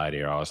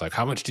society are always like,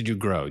 how much did you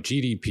grow?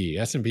 GDP,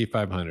 S&P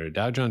 500,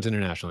 Dow Jones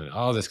International, and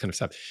all this kind of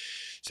stuff.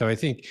 So I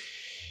think,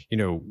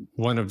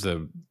 one of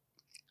the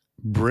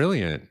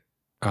brilliant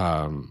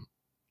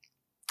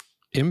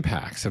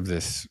impacts of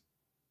this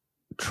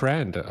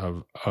trend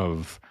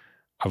of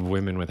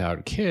women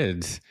without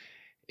kids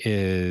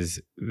is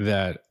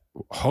that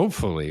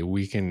hopefully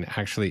we can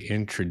actually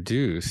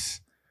introduce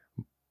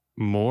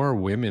more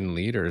women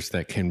leaders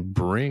that can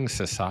bring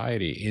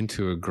society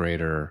into a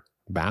greater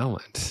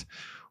balance,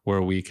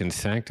 where we can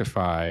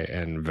sanctify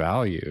and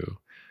value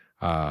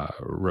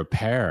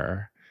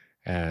repair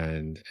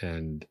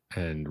and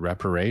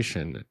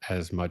reparation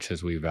as much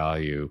as we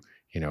value,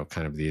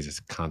 kind of these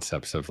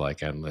concepts of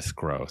like endless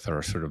growth,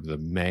 or sort of the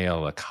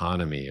male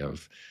economy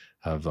of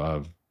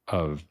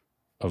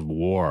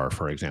war,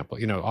 for example.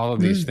 All of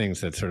these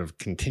things that sort of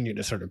continue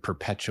to sort of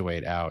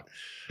perpetuate out.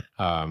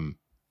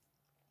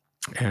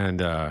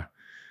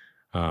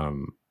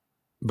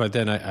 But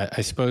then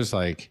I suppose,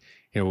 like,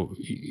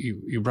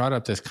 you brought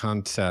up this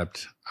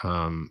concept,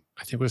 I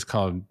think it was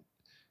called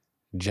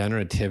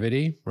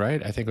generativity,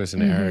 right? I think it was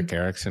an Erik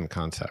Erikson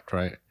concept,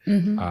 right?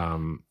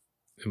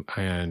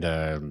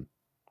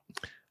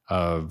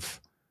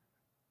 Of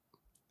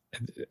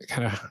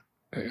kind of,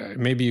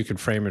 maybe you could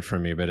frame it for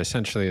me, but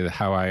essentially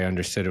how I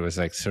understood it was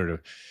like sort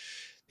of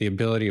the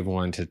ability of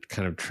one to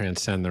kind of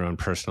transcend their own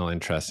personal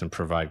interests and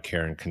provide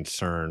care and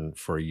concern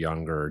for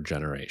younger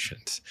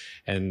generations.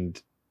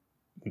 And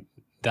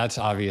that's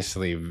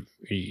obviously,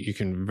 you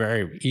can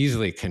very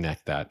easily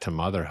connect that to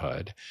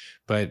motherhood.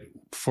 But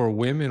for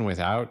women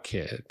without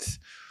kids,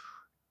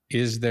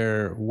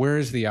 where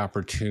is the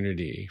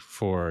opportunity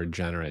for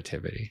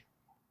generativity?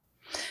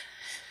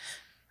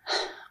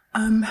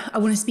 I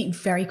want to speak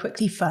very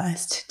quickly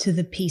first to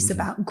the piece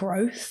about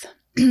growth.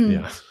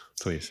 Yeah,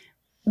 please.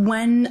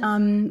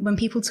 When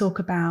people talk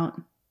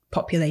about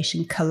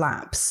population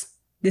collapse,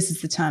 this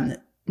is the term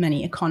that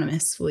many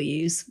economists will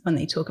use when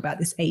they talk about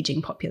this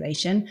aging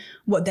population.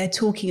 What they're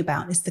talking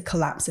about is the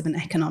collapse of an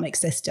economic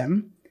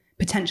system,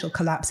 potential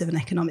collapse of an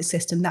economic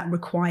system that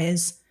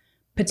requires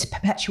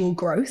perpetual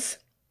growth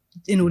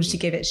in order to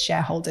give its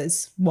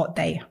shareholders what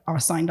they are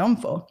signed on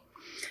for.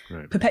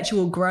 Right.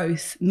 Perpetual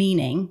growth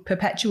meaning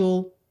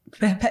perpetual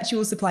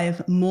supply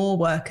of more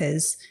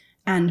workers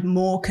and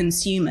more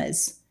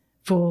consumers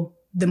for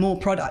the more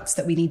products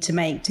that we need to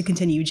make to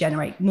continue to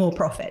generate more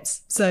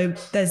profits. So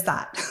there's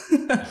that.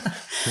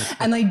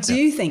 And I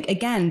do think,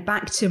 again,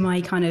 back to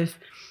my kind of,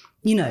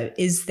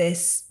 is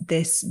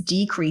this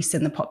decrease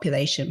in the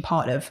population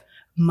part of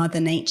Mother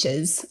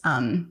Nature's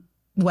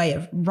way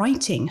of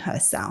righting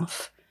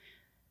herself?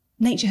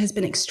 Nature has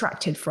been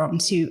extracted from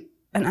to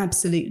an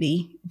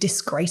absolutely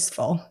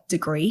disgraceful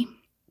degree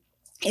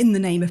in the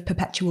name of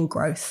perpetual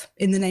growth,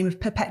 in the name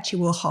of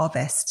perpetual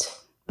harvest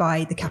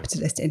by the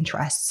capitalist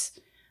interests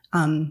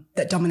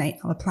that dominate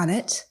our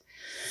planet.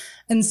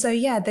 And so,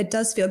 yeah, there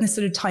does feel, and this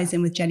sort of ties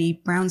in with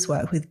Jenny Brown's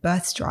work with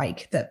birth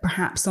strike, that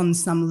perhaps on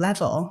some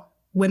level,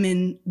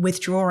 women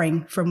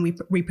withdrawing from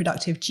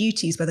reproductive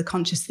duties, whether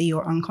consciously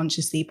or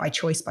unconsciously, by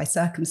choice, by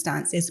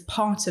circumstance, is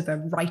part of a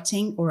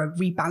righting or a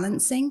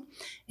rebalancing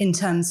in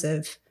terms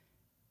of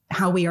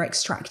how we are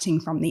extracting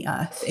from the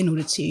earth in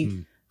order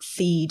to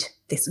feed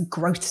this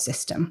growth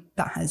system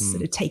that has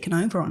sort of taken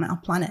over on our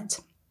planet.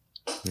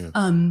 Yeah.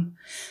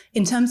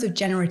 In terms of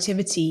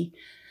generativity,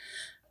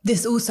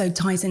 this also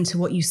ties into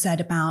what you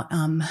said about,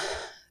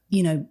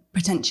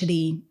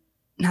 potentially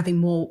having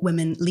more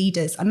women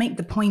leaders. I make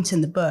the point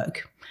in the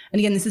book, and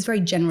again, this is very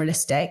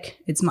generalistic.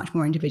 It's much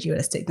more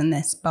individualistic than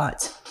this,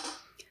 but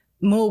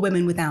more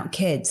women without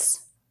kids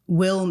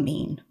will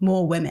mean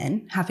more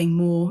women having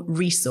more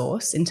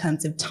resource in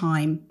terms of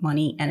time,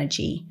 money,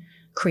 energy,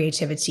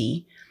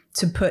 creativity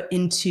to put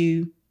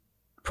into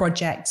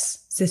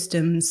projects,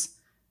 systems,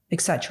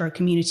 etc.,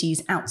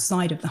 communities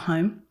outside of the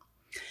home,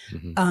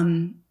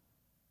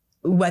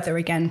 whether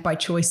again by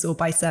choice or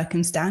by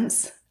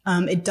circumstance.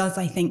 It does,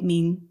 I think,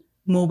 mean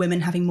more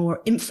women having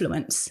more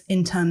influence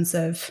in terms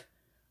of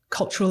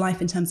cultural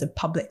life, in terms of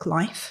public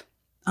life,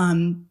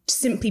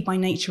 simply by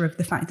nature of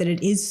the fact that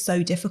it is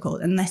so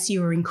difficult, unless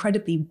you are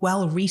incredibly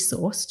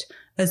well-resourced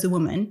as a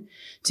woman,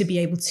 to be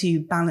able to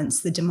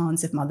balance the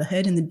demands of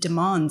motherhood and the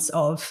demands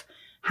of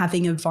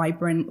having a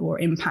vibrant or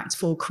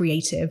impactful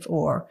creative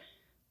or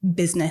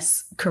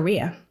business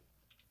career,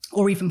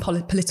 or even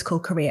political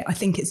career. I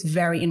think it's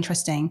very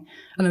interesting.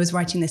 And I was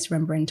writing this,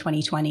 remember, in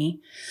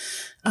 2020,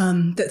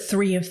 that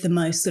three of the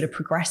most sort of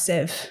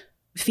progressive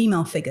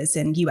female figures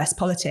in US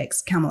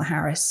politics, Kamala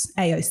Harris,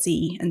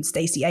 AOC, and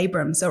Stacey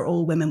Abrams, are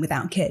all women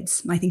without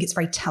kids. And I think it's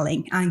very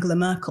telling. Angela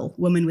Merkel,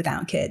 woman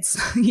without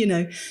kids.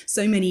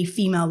 So many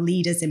female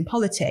leaders in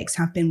politics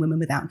have been women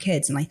without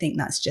kids. And I think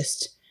that's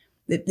just,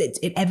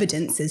 it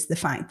evidences the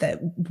fact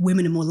that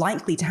women are more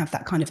likely to have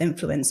that kind of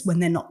influence when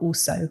they're not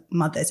also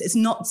mothers. It's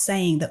not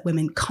saying that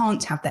women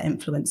can't have that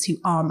influence who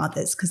are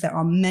mothers, because there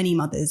are many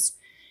mothers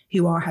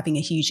who are having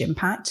a huge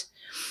impact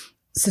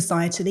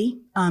societally.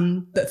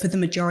 But for the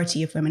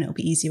majority of women, it'll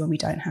be easier when we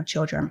don't have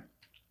children.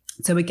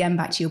 So again,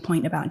 back to your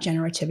point about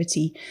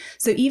generativity.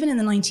 So even in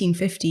the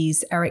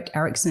 1950s, Erik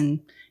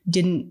Erikson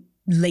didn't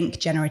link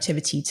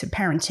generativity to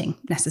parenting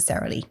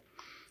necessarily.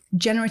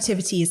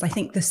 Generativity is, I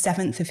think, the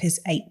seventh of his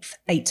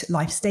eight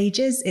life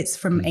stages. It's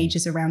from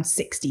ages around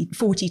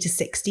 40 to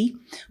 60,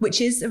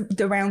 which is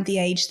around the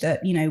age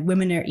that,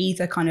 women are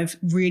either kind of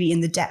really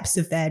in the depths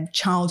of their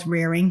child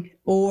rearing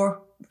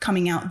or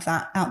coming out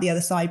the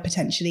other side,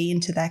 potentially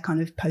into their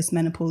kind of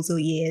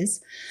postmenopausal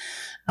years.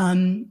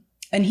 And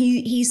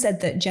he said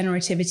that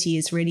generativity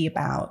is really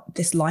about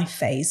this life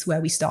phase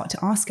where we start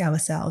to ask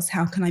ourselves,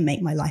 how can I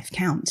make my life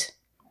count?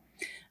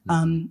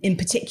 In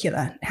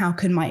particular, how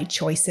can my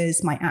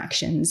choices, my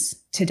actions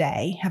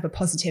today have a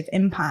positive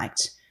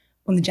impact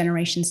on the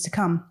generations to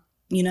come,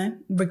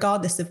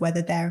 regardless of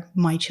whether they're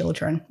my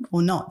children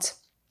or not.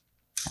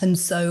 And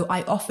so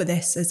I offer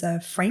this as a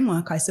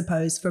framework, I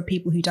suppose, for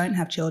people who don't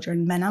have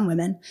children, men and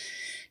women,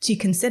 to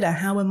consider,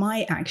 how are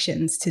my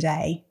actions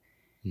today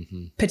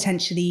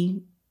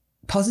potentially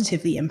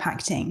positively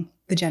impacting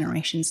the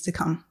generations to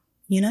come?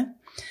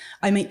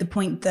 I make the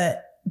point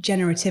that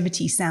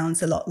generativity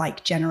sounds a lot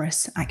like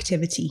generous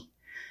activity.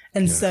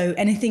 And so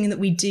anything that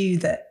we do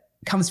that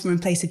comes from a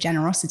place of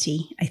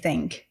generosity, I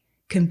think,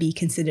 can be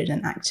considered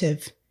an act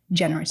of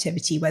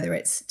generativity, whether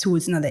it's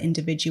towards another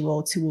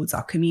individual, towards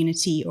our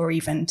community, or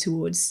even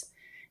towards,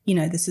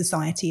 the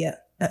society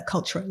at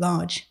culture at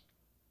large.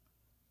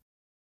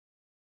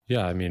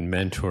 Yeah, I mean,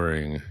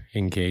 mentoring,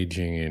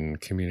 engaging in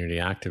community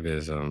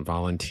activism,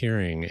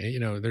 volunteering,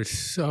 there's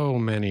so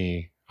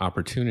many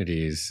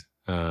opportunities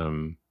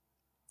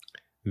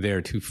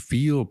there to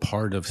feel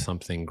part of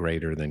something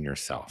greater than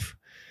yourself.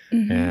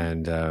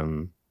 And,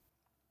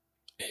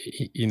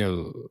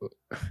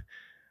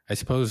 I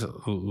suppose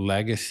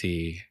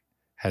legacy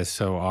has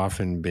so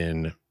often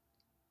been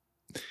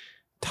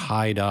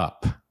tied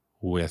up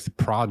with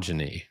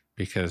progeny,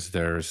 because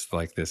there's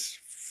like this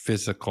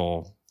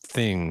physical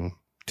thing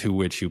to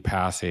which you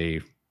pass a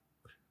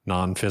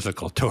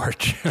non-physical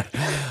torch.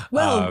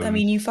 Well, I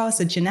mean, you pass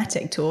a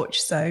genetic torch,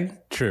 so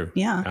true.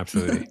 Yeah,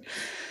 Absolutely.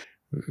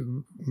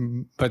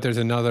 But there's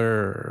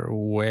another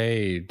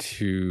way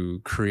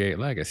to create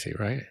legacy,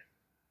 right?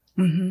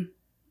 Mm-hmm.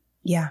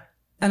 Yeah.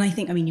 And I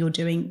think, I mean,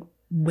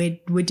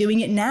 we're doing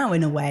it now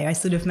in a way. I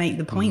sort of make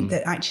the point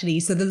that actually,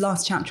 so the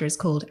last chapter is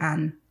called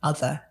An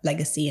Other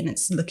Legacy, and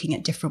it's looking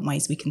at different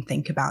ways we can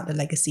think about the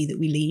legacy that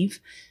we leave,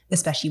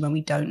 especially when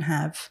we don't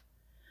have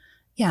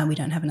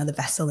another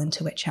vessel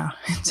into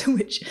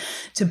which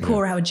to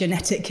pour our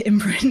genetic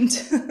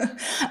imprint.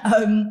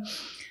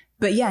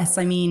 But yes,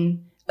 I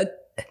mean,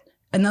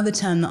 another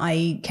term that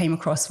I came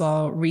across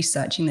while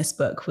researching this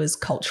book was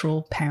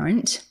cultural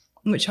parent,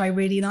 which I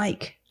really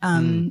like,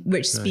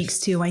 which speaks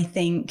to, I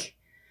think,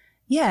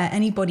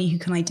 anybody who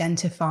can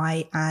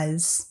identify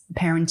as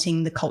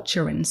parenting the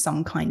culture in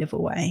some kind of a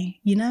way,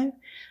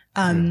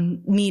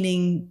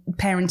 meaning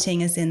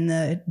parenting as in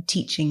the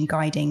teaching,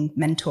 guiding,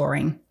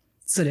 mentoring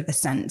sort of a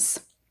sense.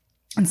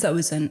 And so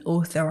as an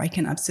author, I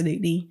can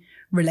absolutely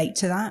relate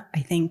to that. I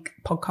think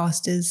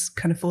podcasters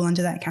kind of fall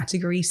under that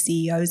category.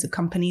 CEOs of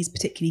companies,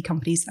 particularly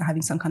companies that are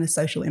having some kind of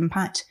social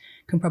impact,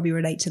 can probably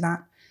relate to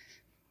that.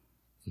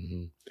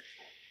 Mm-hmm.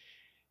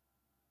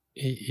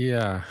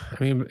 Yeah.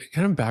 I mean,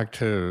 kind of back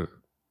to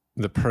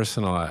the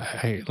personal,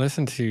 I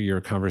listened to your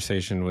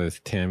conversation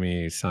with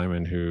Tammy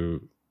Simon,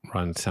 who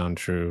runs Sound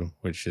True,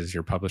 which is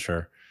your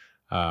publisher,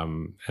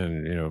 and,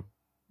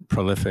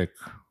 prolific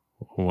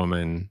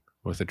woman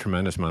with a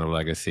tremendous amount of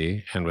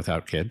legacy and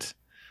without kids,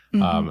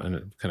 and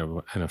kind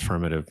of an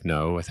affirmative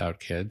no without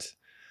kids.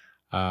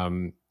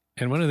 And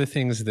one of the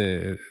things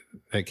that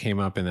came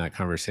up in that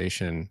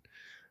conversation,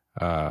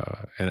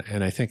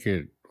 and I think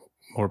it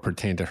more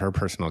pertained to her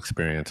personal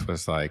experience,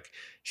 was like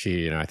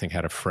she, I think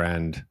had a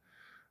friend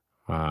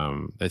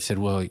that said,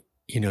 well,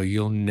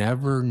 you'll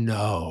never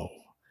know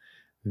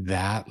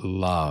that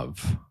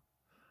love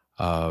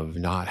of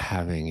not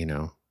having,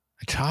 a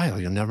child.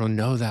 You'll never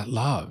know that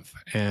love.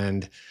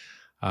 And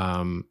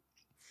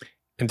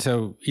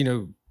so,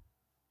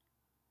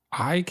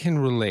 I can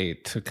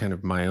relate to kind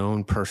of my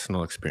own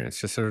personal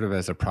experience, just sort of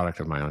as a product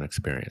of my own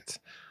experience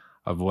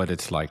of what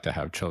it's like to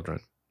have children.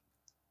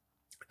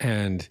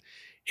 And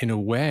in a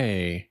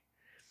way,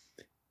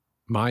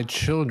 my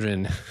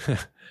children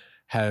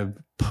have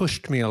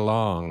pushed me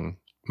along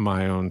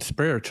my own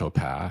spiritual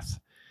path,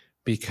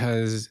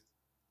 because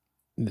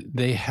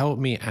they help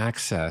me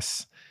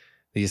access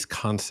these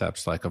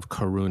concepts like of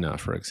karuna,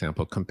 for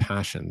example,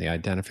 compassion, the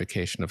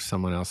identification of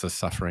someone else's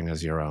suffering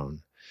as your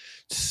own.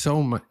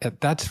 So much,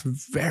 that's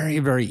very,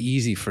 very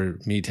easy for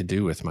me to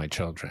do with my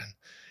children.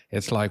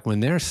 It's like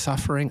when they're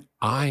suffering,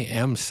 I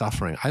am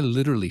suffering. I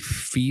literally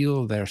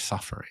feel their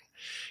suffering.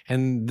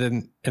 And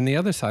the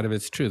other side of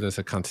it's true. There's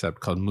a concept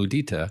called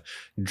mudita,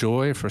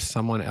 joy for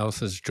someone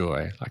else's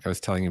joy. Like I was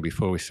telling you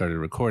before we started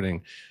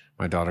recording,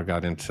 my daughter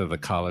got into the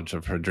college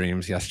of her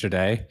dreams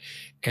yesterday,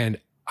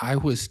 and I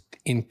was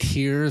in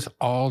tears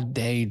all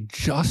day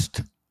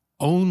just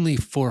only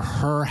for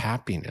her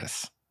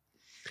happiness,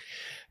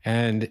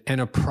 and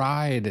a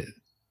pride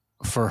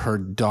for her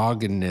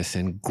doggedness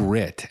and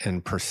grit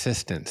and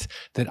persistence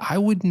that I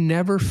would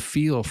never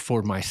feel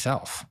for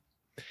myself.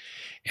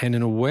 And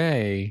in a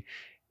way,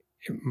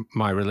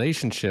 my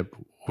relationship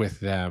with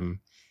them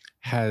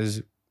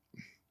has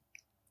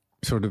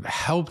sort of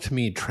helped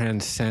me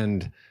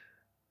transcend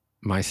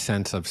my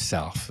sense of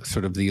self,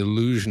 sort of the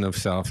illusion of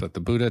self that the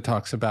Buddha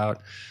talks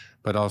about,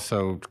 but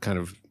also kind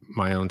of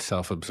my own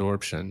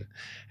self-absorption.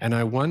 And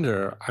I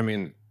wonder,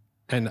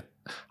 and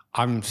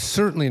I'm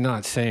certainly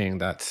not saying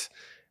that's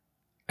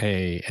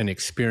an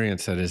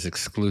experience that is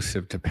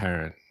exclusive to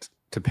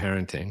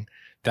parenting.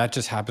 That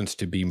just happens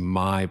to be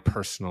my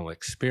personal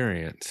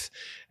experience.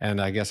 And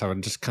I guess I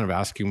would just kind of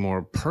ask you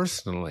more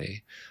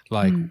personally,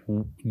 like,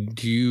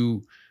 do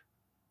you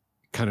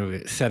kind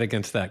of set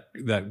against that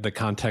the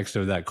context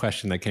of that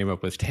question that came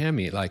up with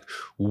Tammy, like,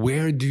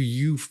 where do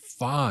you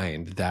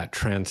find that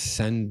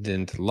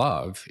transcendent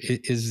love?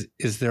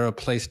 Is there a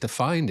place to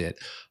find it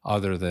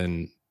other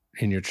than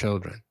in your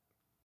children?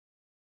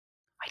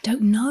 I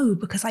don't know,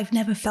 because I've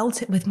never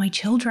felt it with my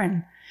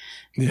children.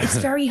 Yeah. It's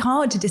very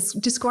hard to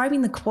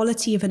describing the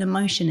quality of an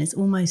emotion is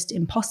almost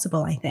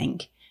impossible, I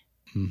think.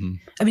 Mm-hmm.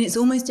 I mean, it's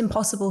almost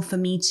impossible for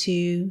me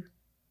to,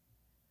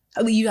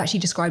 you actually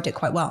described it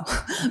quite well,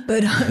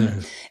 but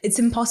it's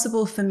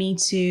impossible for me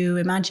to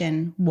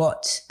imagine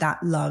what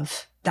that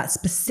love, that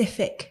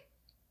specific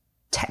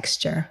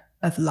texture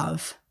of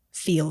love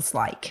feels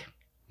like.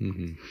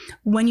 Mm-hmm.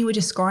 When you were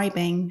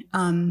describing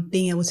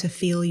being able to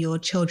feel your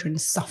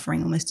children's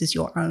suffering almost as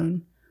your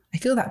own, I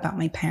feel that about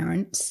my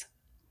parents,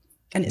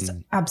 and it's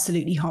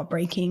absolutely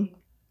heartbreaking.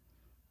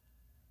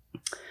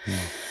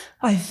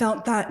 I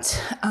felt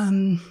that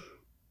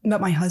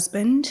about my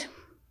husband.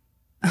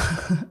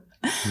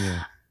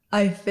 Yeah.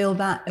 I feel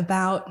that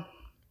about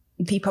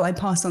people I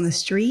pass on the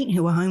street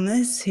who are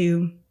homeless,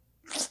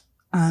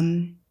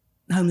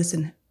 homeless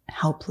and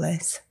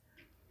helpless.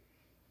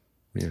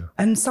 Yeah.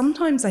 And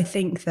sometimes I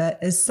think that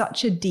as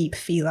such a deep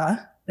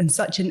feeler and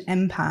such an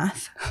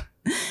empath,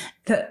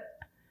 that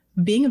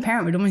being a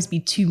parent would almost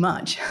be too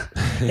much.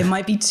 It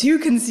might be too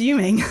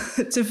consuming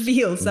to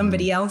feel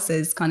somebody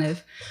else's kind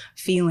of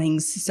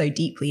feelings so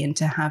deeply and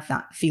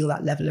to feel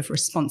that level of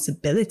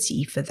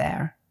responsibility for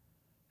their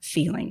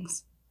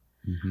feelings.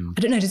 I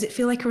don't know, does it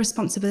feel like a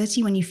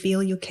responsibility when you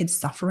feel your kids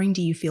suffering?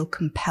 Do you feel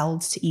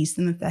compelled to ease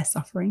them of their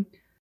suffering?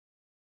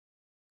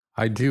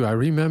 I do. I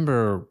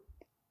remember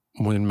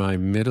when my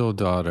middle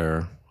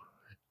daughter,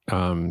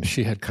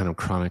 she had kind of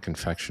chronic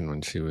infection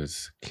when she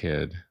was a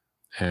kid.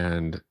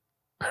 And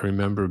I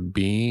remember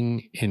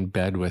being in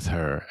bed with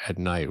her at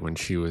night when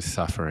she was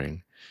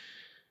suffering.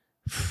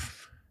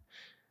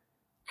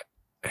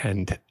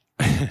 And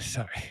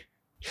sorry.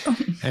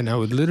 And I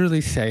would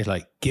literally say,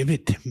 like, give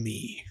it to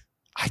me.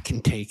 I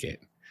can take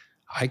it.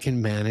 I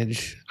can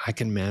manage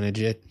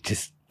it.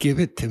 Just give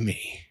it to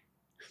me.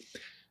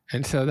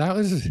 And so that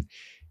was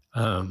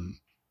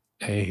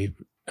a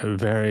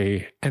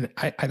very, and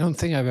I don't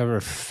think I've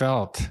ever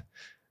felt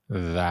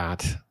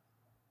that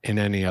in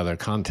any other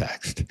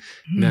context.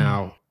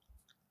 Now,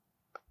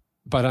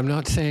 but I'm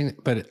not saying,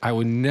 but I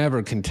would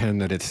never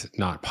contend that it's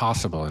not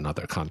possible in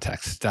other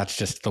contexts. That's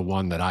just the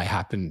one that I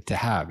happen to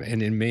have.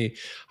 And in me,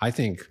 I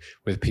think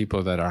with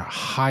people that are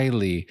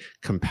highly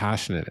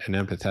compassionate and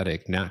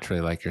empathetic,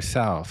 naturally like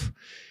yourself,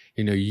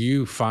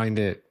 you find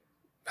it,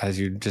 as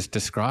you just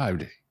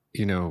described,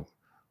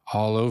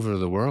 all over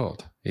the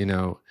world,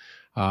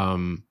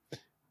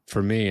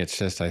 for me, it's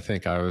just, I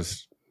think I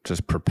was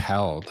just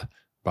propelled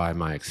by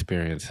my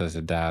experience as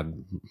a dad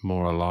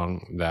more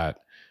along that,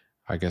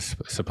 I guess,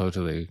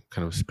 supposedly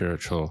kind of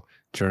spiritual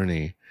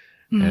journey.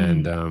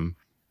 And,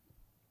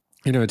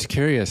 it's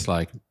curious,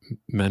 like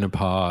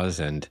menopause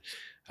and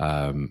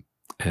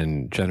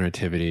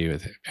generativity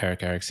with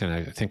Erik Erikson.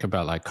 I think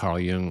about like Carl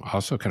Jung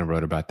also kind of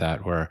wrote about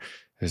that, where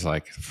it's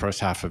like the first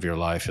half of your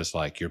life is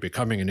like you're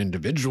becoming an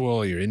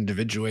individual, you're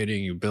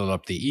individuating, you build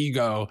up the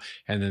ego.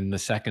 And then the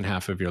second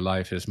half of your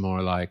life is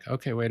more like,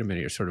 okay, wait a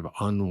minute, you're sort of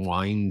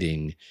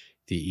unwinding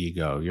the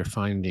ego. You're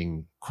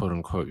finding, quote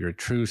unquote, your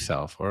true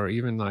self. Or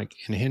even like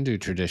in Hindu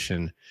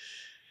tradition,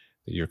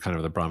 you're kind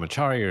of the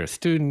brahmachari, you're a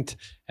student,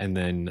 and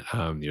then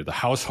you're the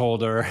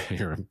householder,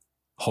 you're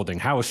holding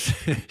house,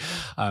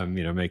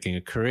 making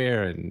a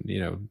career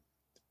and,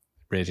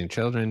 raising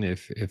children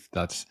if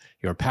that's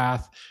your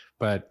path.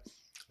 But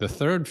the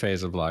third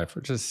phase of life,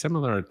 which is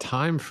similar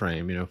time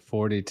frame,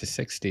 40 to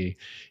 60,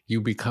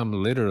 you become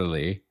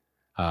literally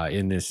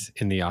in the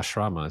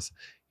ashramas,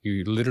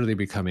 you literally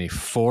become a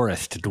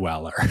forest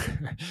dweller.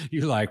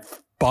 You like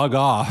bug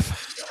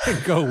off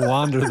and go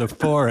wander the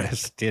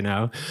forest,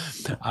 And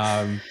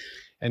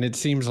it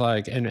seems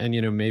like,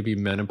 and maybe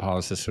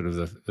menopause is sort of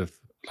the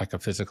like a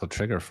physical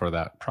trigger for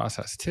that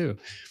process too.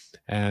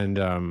 And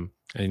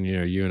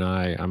you and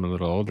I'm a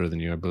little older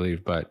than you, I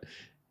believe, but,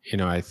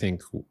 I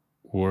think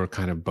we're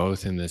kind of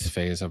both in this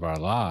phase of our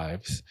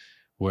lives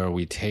where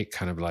we take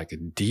kind of like a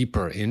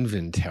deeper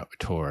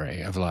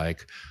inventory of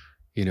like,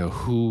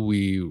 who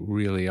we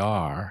really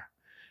are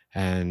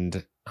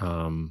and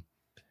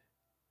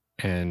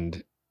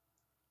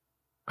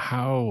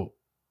how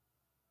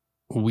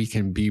we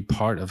can be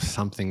part of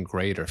something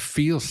greater,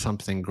 feel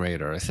something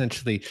greater,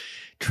 essentially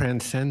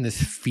transcend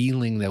this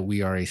feeling that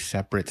we are a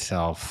separate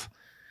self,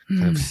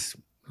 kind of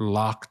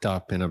locked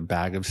up in a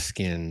bag of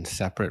skin,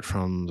 separate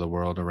from the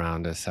world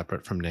around us,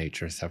 separate from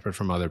nature, separate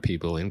from other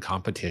people, in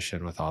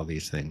competition with all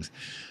these things.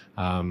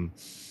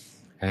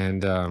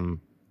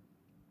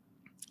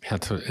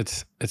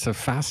 It's a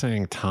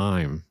fascinating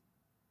time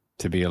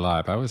to be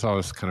alive. I was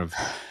always kind of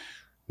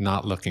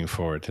not looking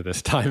forward to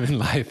this time in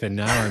life, and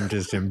now I'm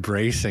just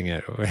embracing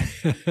it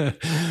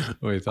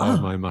with all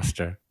my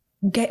muster.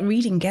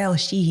 Reading Gail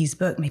Sheehy's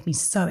book made me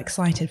so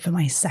excited for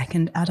my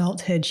second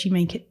adulthood. She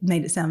made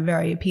it sound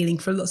very appealing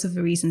for lots of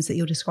the reasons that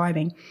you're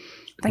describing.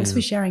 Thanks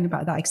for sharing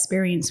about that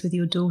experience with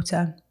your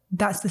daughter.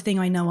 That's the thing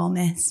I know I'll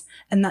miss.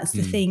 And that's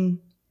the thing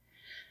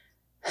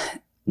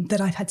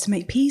that I've had to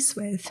make peace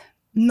with,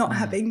 not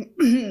having,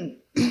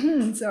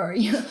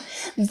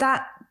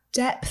 that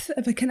depth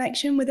of a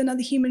connection with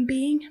another human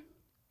being.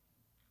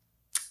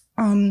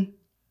 In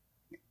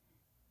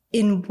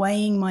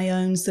weighing my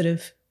own sort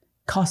of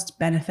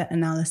cost-benefit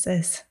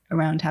analysis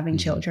around having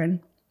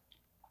children.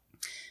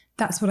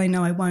 That's what I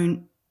know I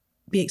won't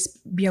be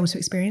able to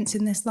experience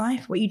in this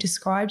life. What you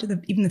described,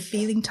 even the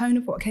feeling tone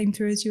of what came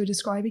through as you were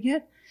describing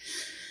it.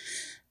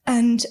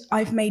 And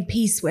I've made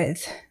peace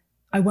with,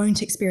 I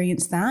won't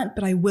experience that,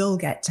 but I will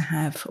get to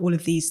have all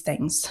of these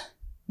things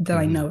that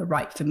I know are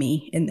right for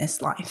me in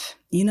this life,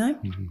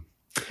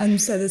 And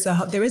so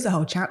there is a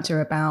whole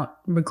chapter about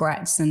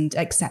regrets and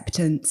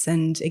acceptance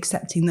and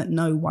accepting that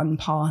no one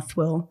path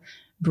will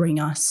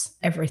bring us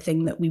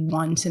everything that we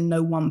want, and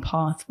no one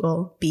path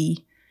will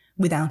be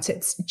without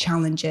its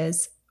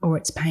challenges or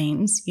its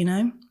pains,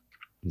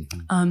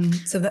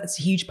 So that's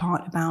a huge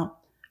part about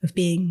of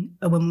being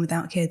a woman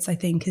without kids, I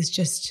think, is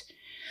just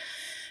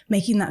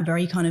making that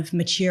very kind of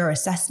mature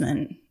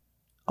assessment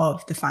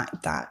of the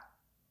fact that,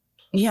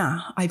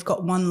 yeah, I've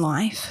got one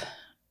life.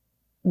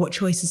 What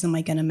choices am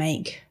I going to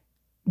make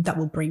that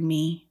will bring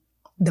me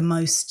the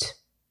most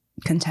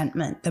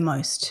contentment, the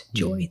most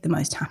joy, the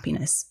most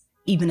happiness,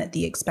 even at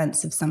the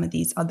expense of some of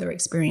these other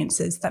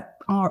experiences that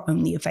are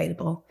only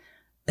available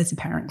as a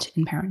parent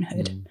in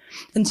parenthood.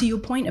 And to your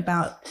point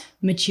about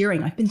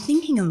maturing, I've been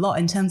thinking a lot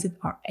in terms of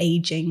our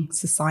aging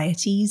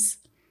societies,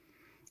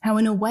 how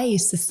in a way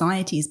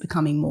society is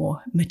becoming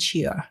more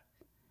mature.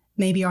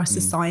 Maybe our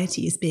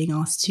society is being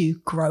asked to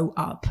grow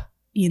up,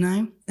 you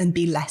know, and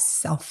be less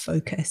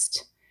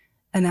self-focused.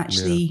 And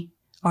actually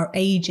our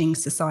aging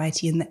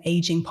society and the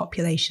aging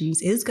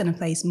populations is going to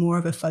place more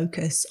of a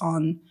focus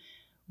on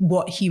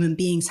what human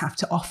beings have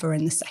to offer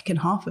in the second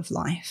half of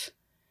life.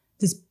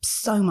 There's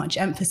so much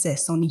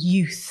emphasis on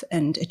youth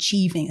and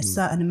achieving a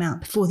certain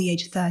amount before the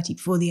age of 30,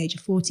 before the age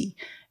of 40.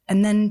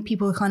 And then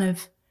people are kind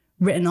of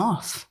written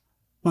off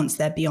once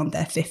they're beyond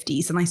their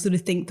 50s. And I sort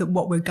of think that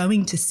what we're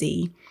going to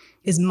see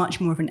is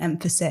much more of an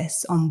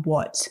emphasis on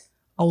what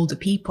older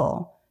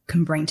people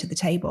can bring to the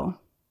table.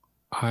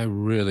 I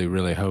really,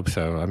 really hope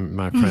so.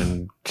 My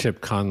friend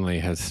Chip Conley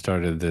has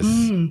started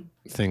this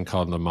thing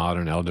called the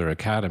Modern Elder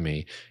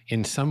Academy,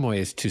 in some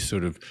ways to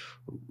sort of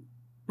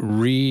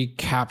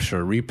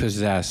recapture,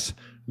 repossess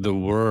the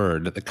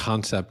word, the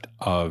concept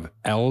of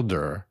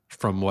elder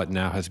from what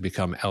now has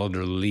become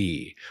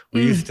elderly.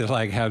 We used to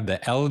like have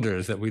the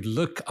elders that we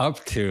look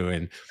up to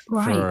and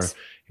for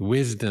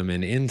wisdom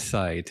and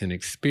insight and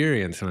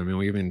experience. I mean,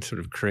 we even sort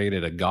of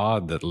created a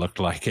god that looked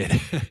like it.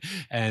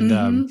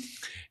 And,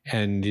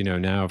 you know,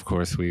 now, of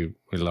course, we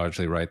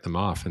largely write them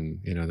off and,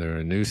 you know, they're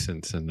a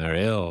nuisance and they're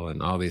ill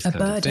and all these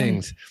kinds of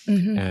things.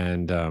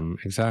 And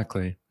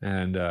exactly.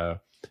 And,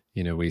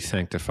 you know, we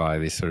sanctify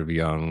these sort of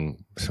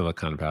young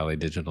Silicon Valley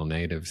digital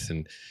natives.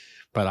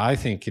 But I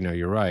think, you know,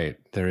 you're right.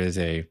 There is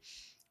an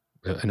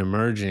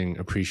emerging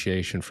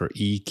appreciation for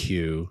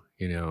EQ,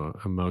 you know,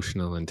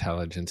 emotional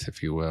intelligence,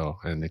 if you will,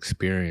 and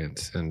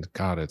experience. And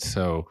God, it's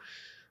so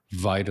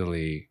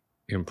vitally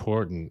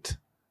important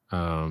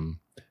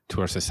to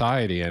our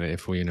society. And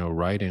if we, you know,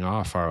 writing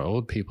off our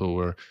old people,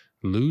 we're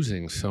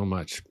losing so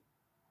much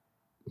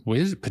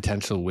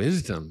potential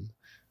wisdom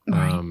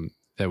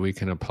that we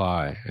can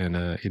apply.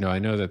 And, you know, I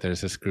know that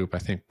there's this group, I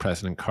think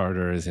President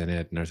Carter is in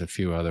it, and there's a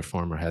few other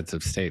former heads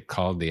of state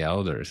called the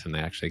Elders, and they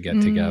actually get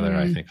together,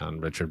 I think, on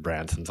Richard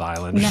Branson's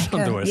island or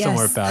somewhere,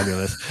 somewhere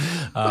fabulous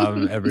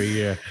every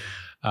year.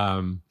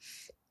 But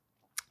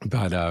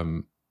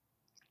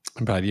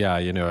yeah,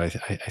 you know, I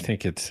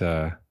think it's,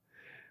 I'm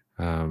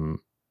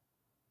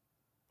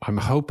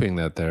hoping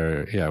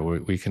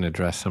that we can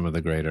address some of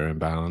the greater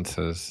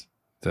imbalances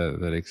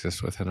that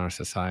exist within our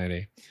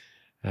society.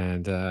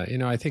 And, you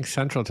know, I think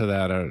central to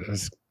that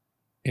is,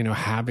 you know,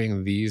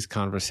 having these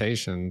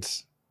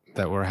conversations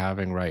that we're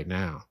having right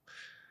now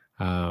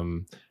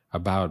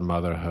about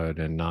motherhood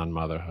and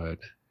non-motherhood.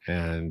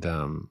 And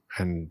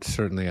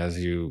certainly,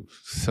 as you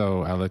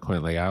so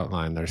eloquently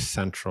outlined, they're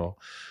central,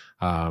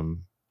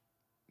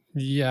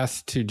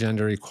 yes, to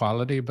gender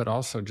equality, but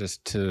also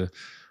just to,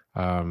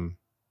 to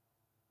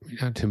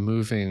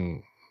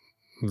moving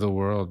the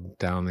world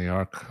down the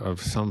arc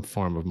of some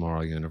form of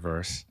moral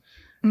universe.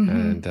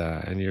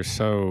 And you're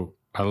so,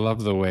 I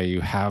love the way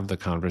you have the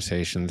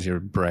conversations.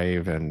 You're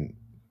brave and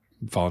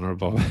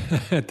vulnerable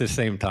at the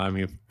same time.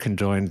 You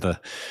conjoined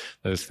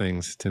those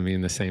things to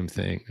mean the same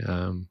thing.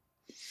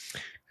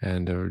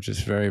 And we're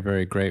just very,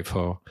 very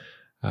grateful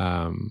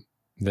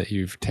that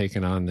you've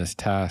taken on this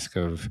task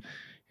of,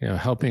 you know,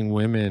 helping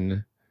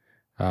women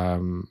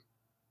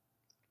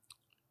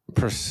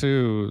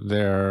pursue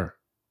their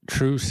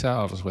true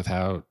selves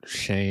without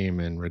shame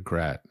and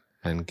regret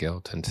and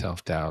guilt and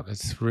self-doubt.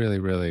 It's really,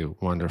 really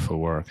wonderful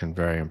work and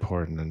very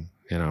important. And,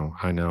 you know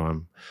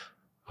I'm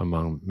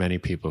among many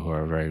people who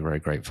are very, very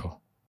grateful.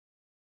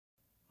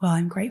 Well,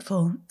 I'm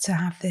grateful to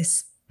have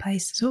this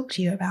place to talk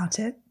to you about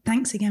it.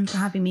 Thanks again for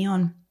having me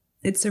on.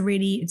 It's a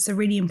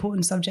really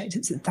important subject.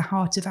 It's at the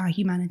heart of our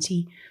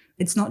humanity.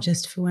 It's not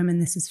just for women.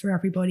 This is for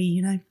everybody,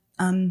 you know.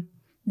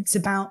 It's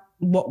about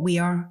what we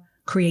are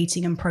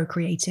creating and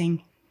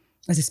procreating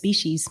as a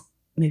species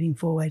moving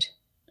forward.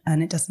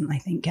 And it doesn't, I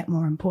think, get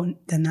more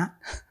important than that.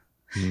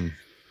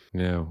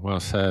 Yeah, well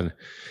said.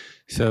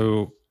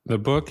 So the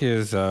book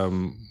is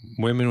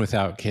Women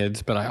Without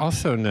Kids, but I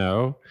also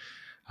know,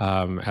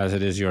 as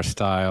it is your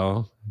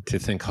style to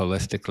think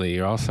holistically,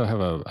 you also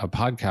have a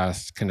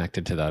podcast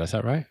connected to that. Is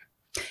that right?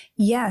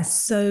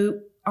 Yes.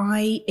 So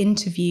I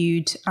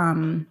interviewed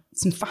some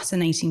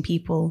fascinating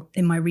people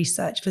in my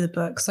research for the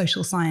book,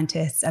 social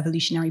scientists,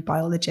 evolutionary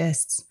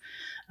biologists,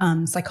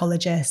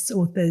 psychologists,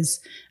 authors,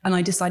 and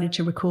I decided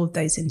to record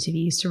those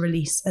interviews to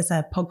release as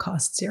a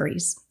podcast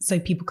series so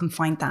people can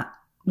find that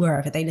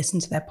wherever they listen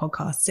to their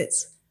podcasts.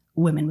 It's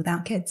Women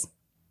Without Kids.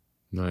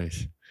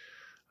 Nice.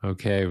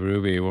 Okay,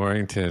 Ruby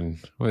Warrington,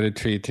 what a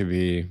treat to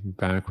be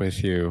back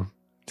with you.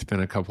 It's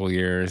been a couple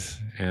years,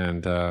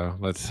 and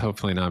let's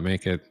hopefully not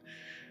make it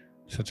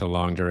such a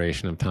long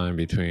duration of time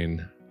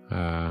between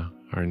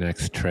our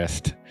next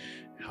tryst,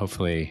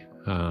 hopefully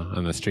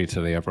on the streets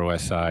of the Upper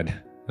West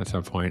Side at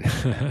some point.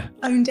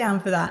 I'm down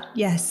for that.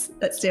 Yes,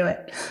 let's do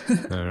it.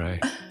 All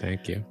right.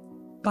 Thank you.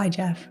 Bye,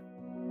 Jeff.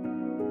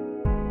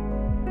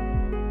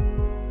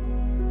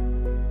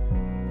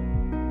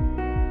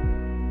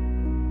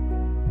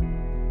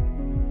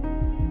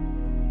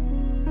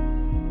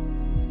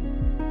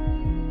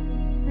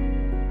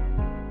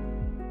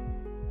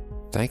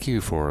 Thank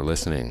you for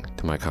listening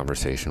to my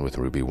conversation with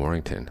Ruby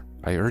Warrington.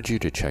 I urge you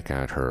to check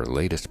out her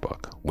latest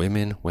book,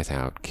 Women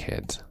Without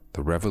Kids: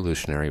 The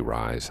Revolutionary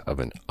Rise of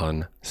an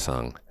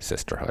Unsung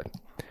Sisterhood.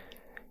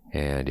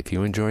 And if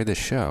you enjoy this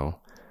show,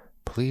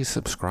 please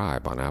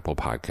subscribe on Apple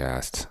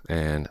Podcasts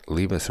and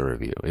leave us a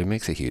review. It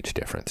makes a huge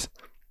difference.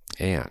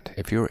 And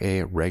if you're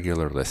a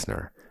regular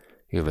listener,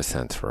 you have a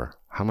sense for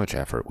how much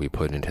effort we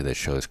put into this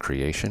show's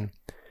creation,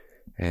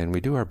 and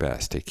we do our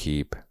best to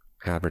keep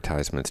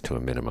advertisements to a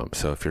minimum.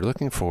 So if you're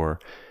looking for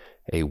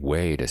a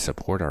way to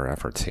support our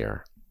efforts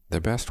here,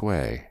 the best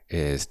way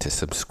is to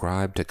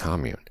subscribe to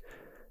Commune.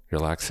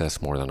 You'll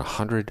access more than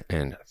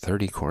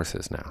 130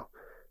 courses now,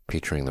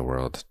 featuring the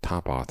world's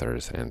top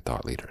authors and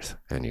thought leaders.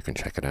 And you can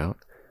check it out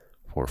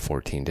for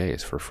 14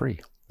 days for free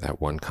at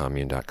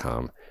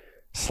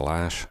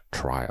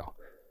onecommune.com/trial.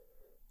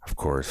 Of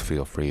course,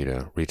 feel free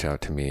to reach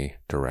out to me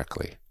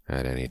directly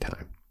at any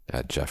time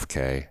at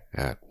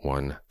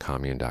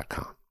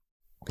jeffk@onecommune.com.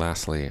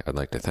 Lastly, I'd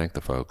like to thank the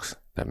folks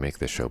that make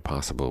this show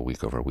possible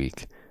week over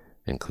week,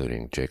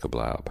 including Jacob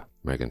Laub,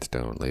 Megan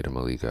Stone, Leda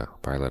Maliga,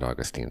 Violet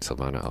Augustine,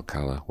 Silvana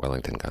Alcala,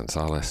 Wellington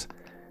Gonzalez,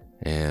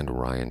 and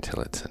Ryan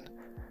Tillotson.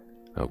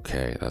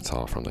 Okay, that's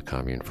all from the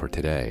Commune for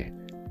today.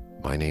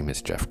 My name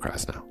is Jeff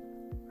Krasnow,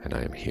 and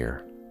I am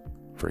here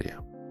for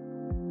you.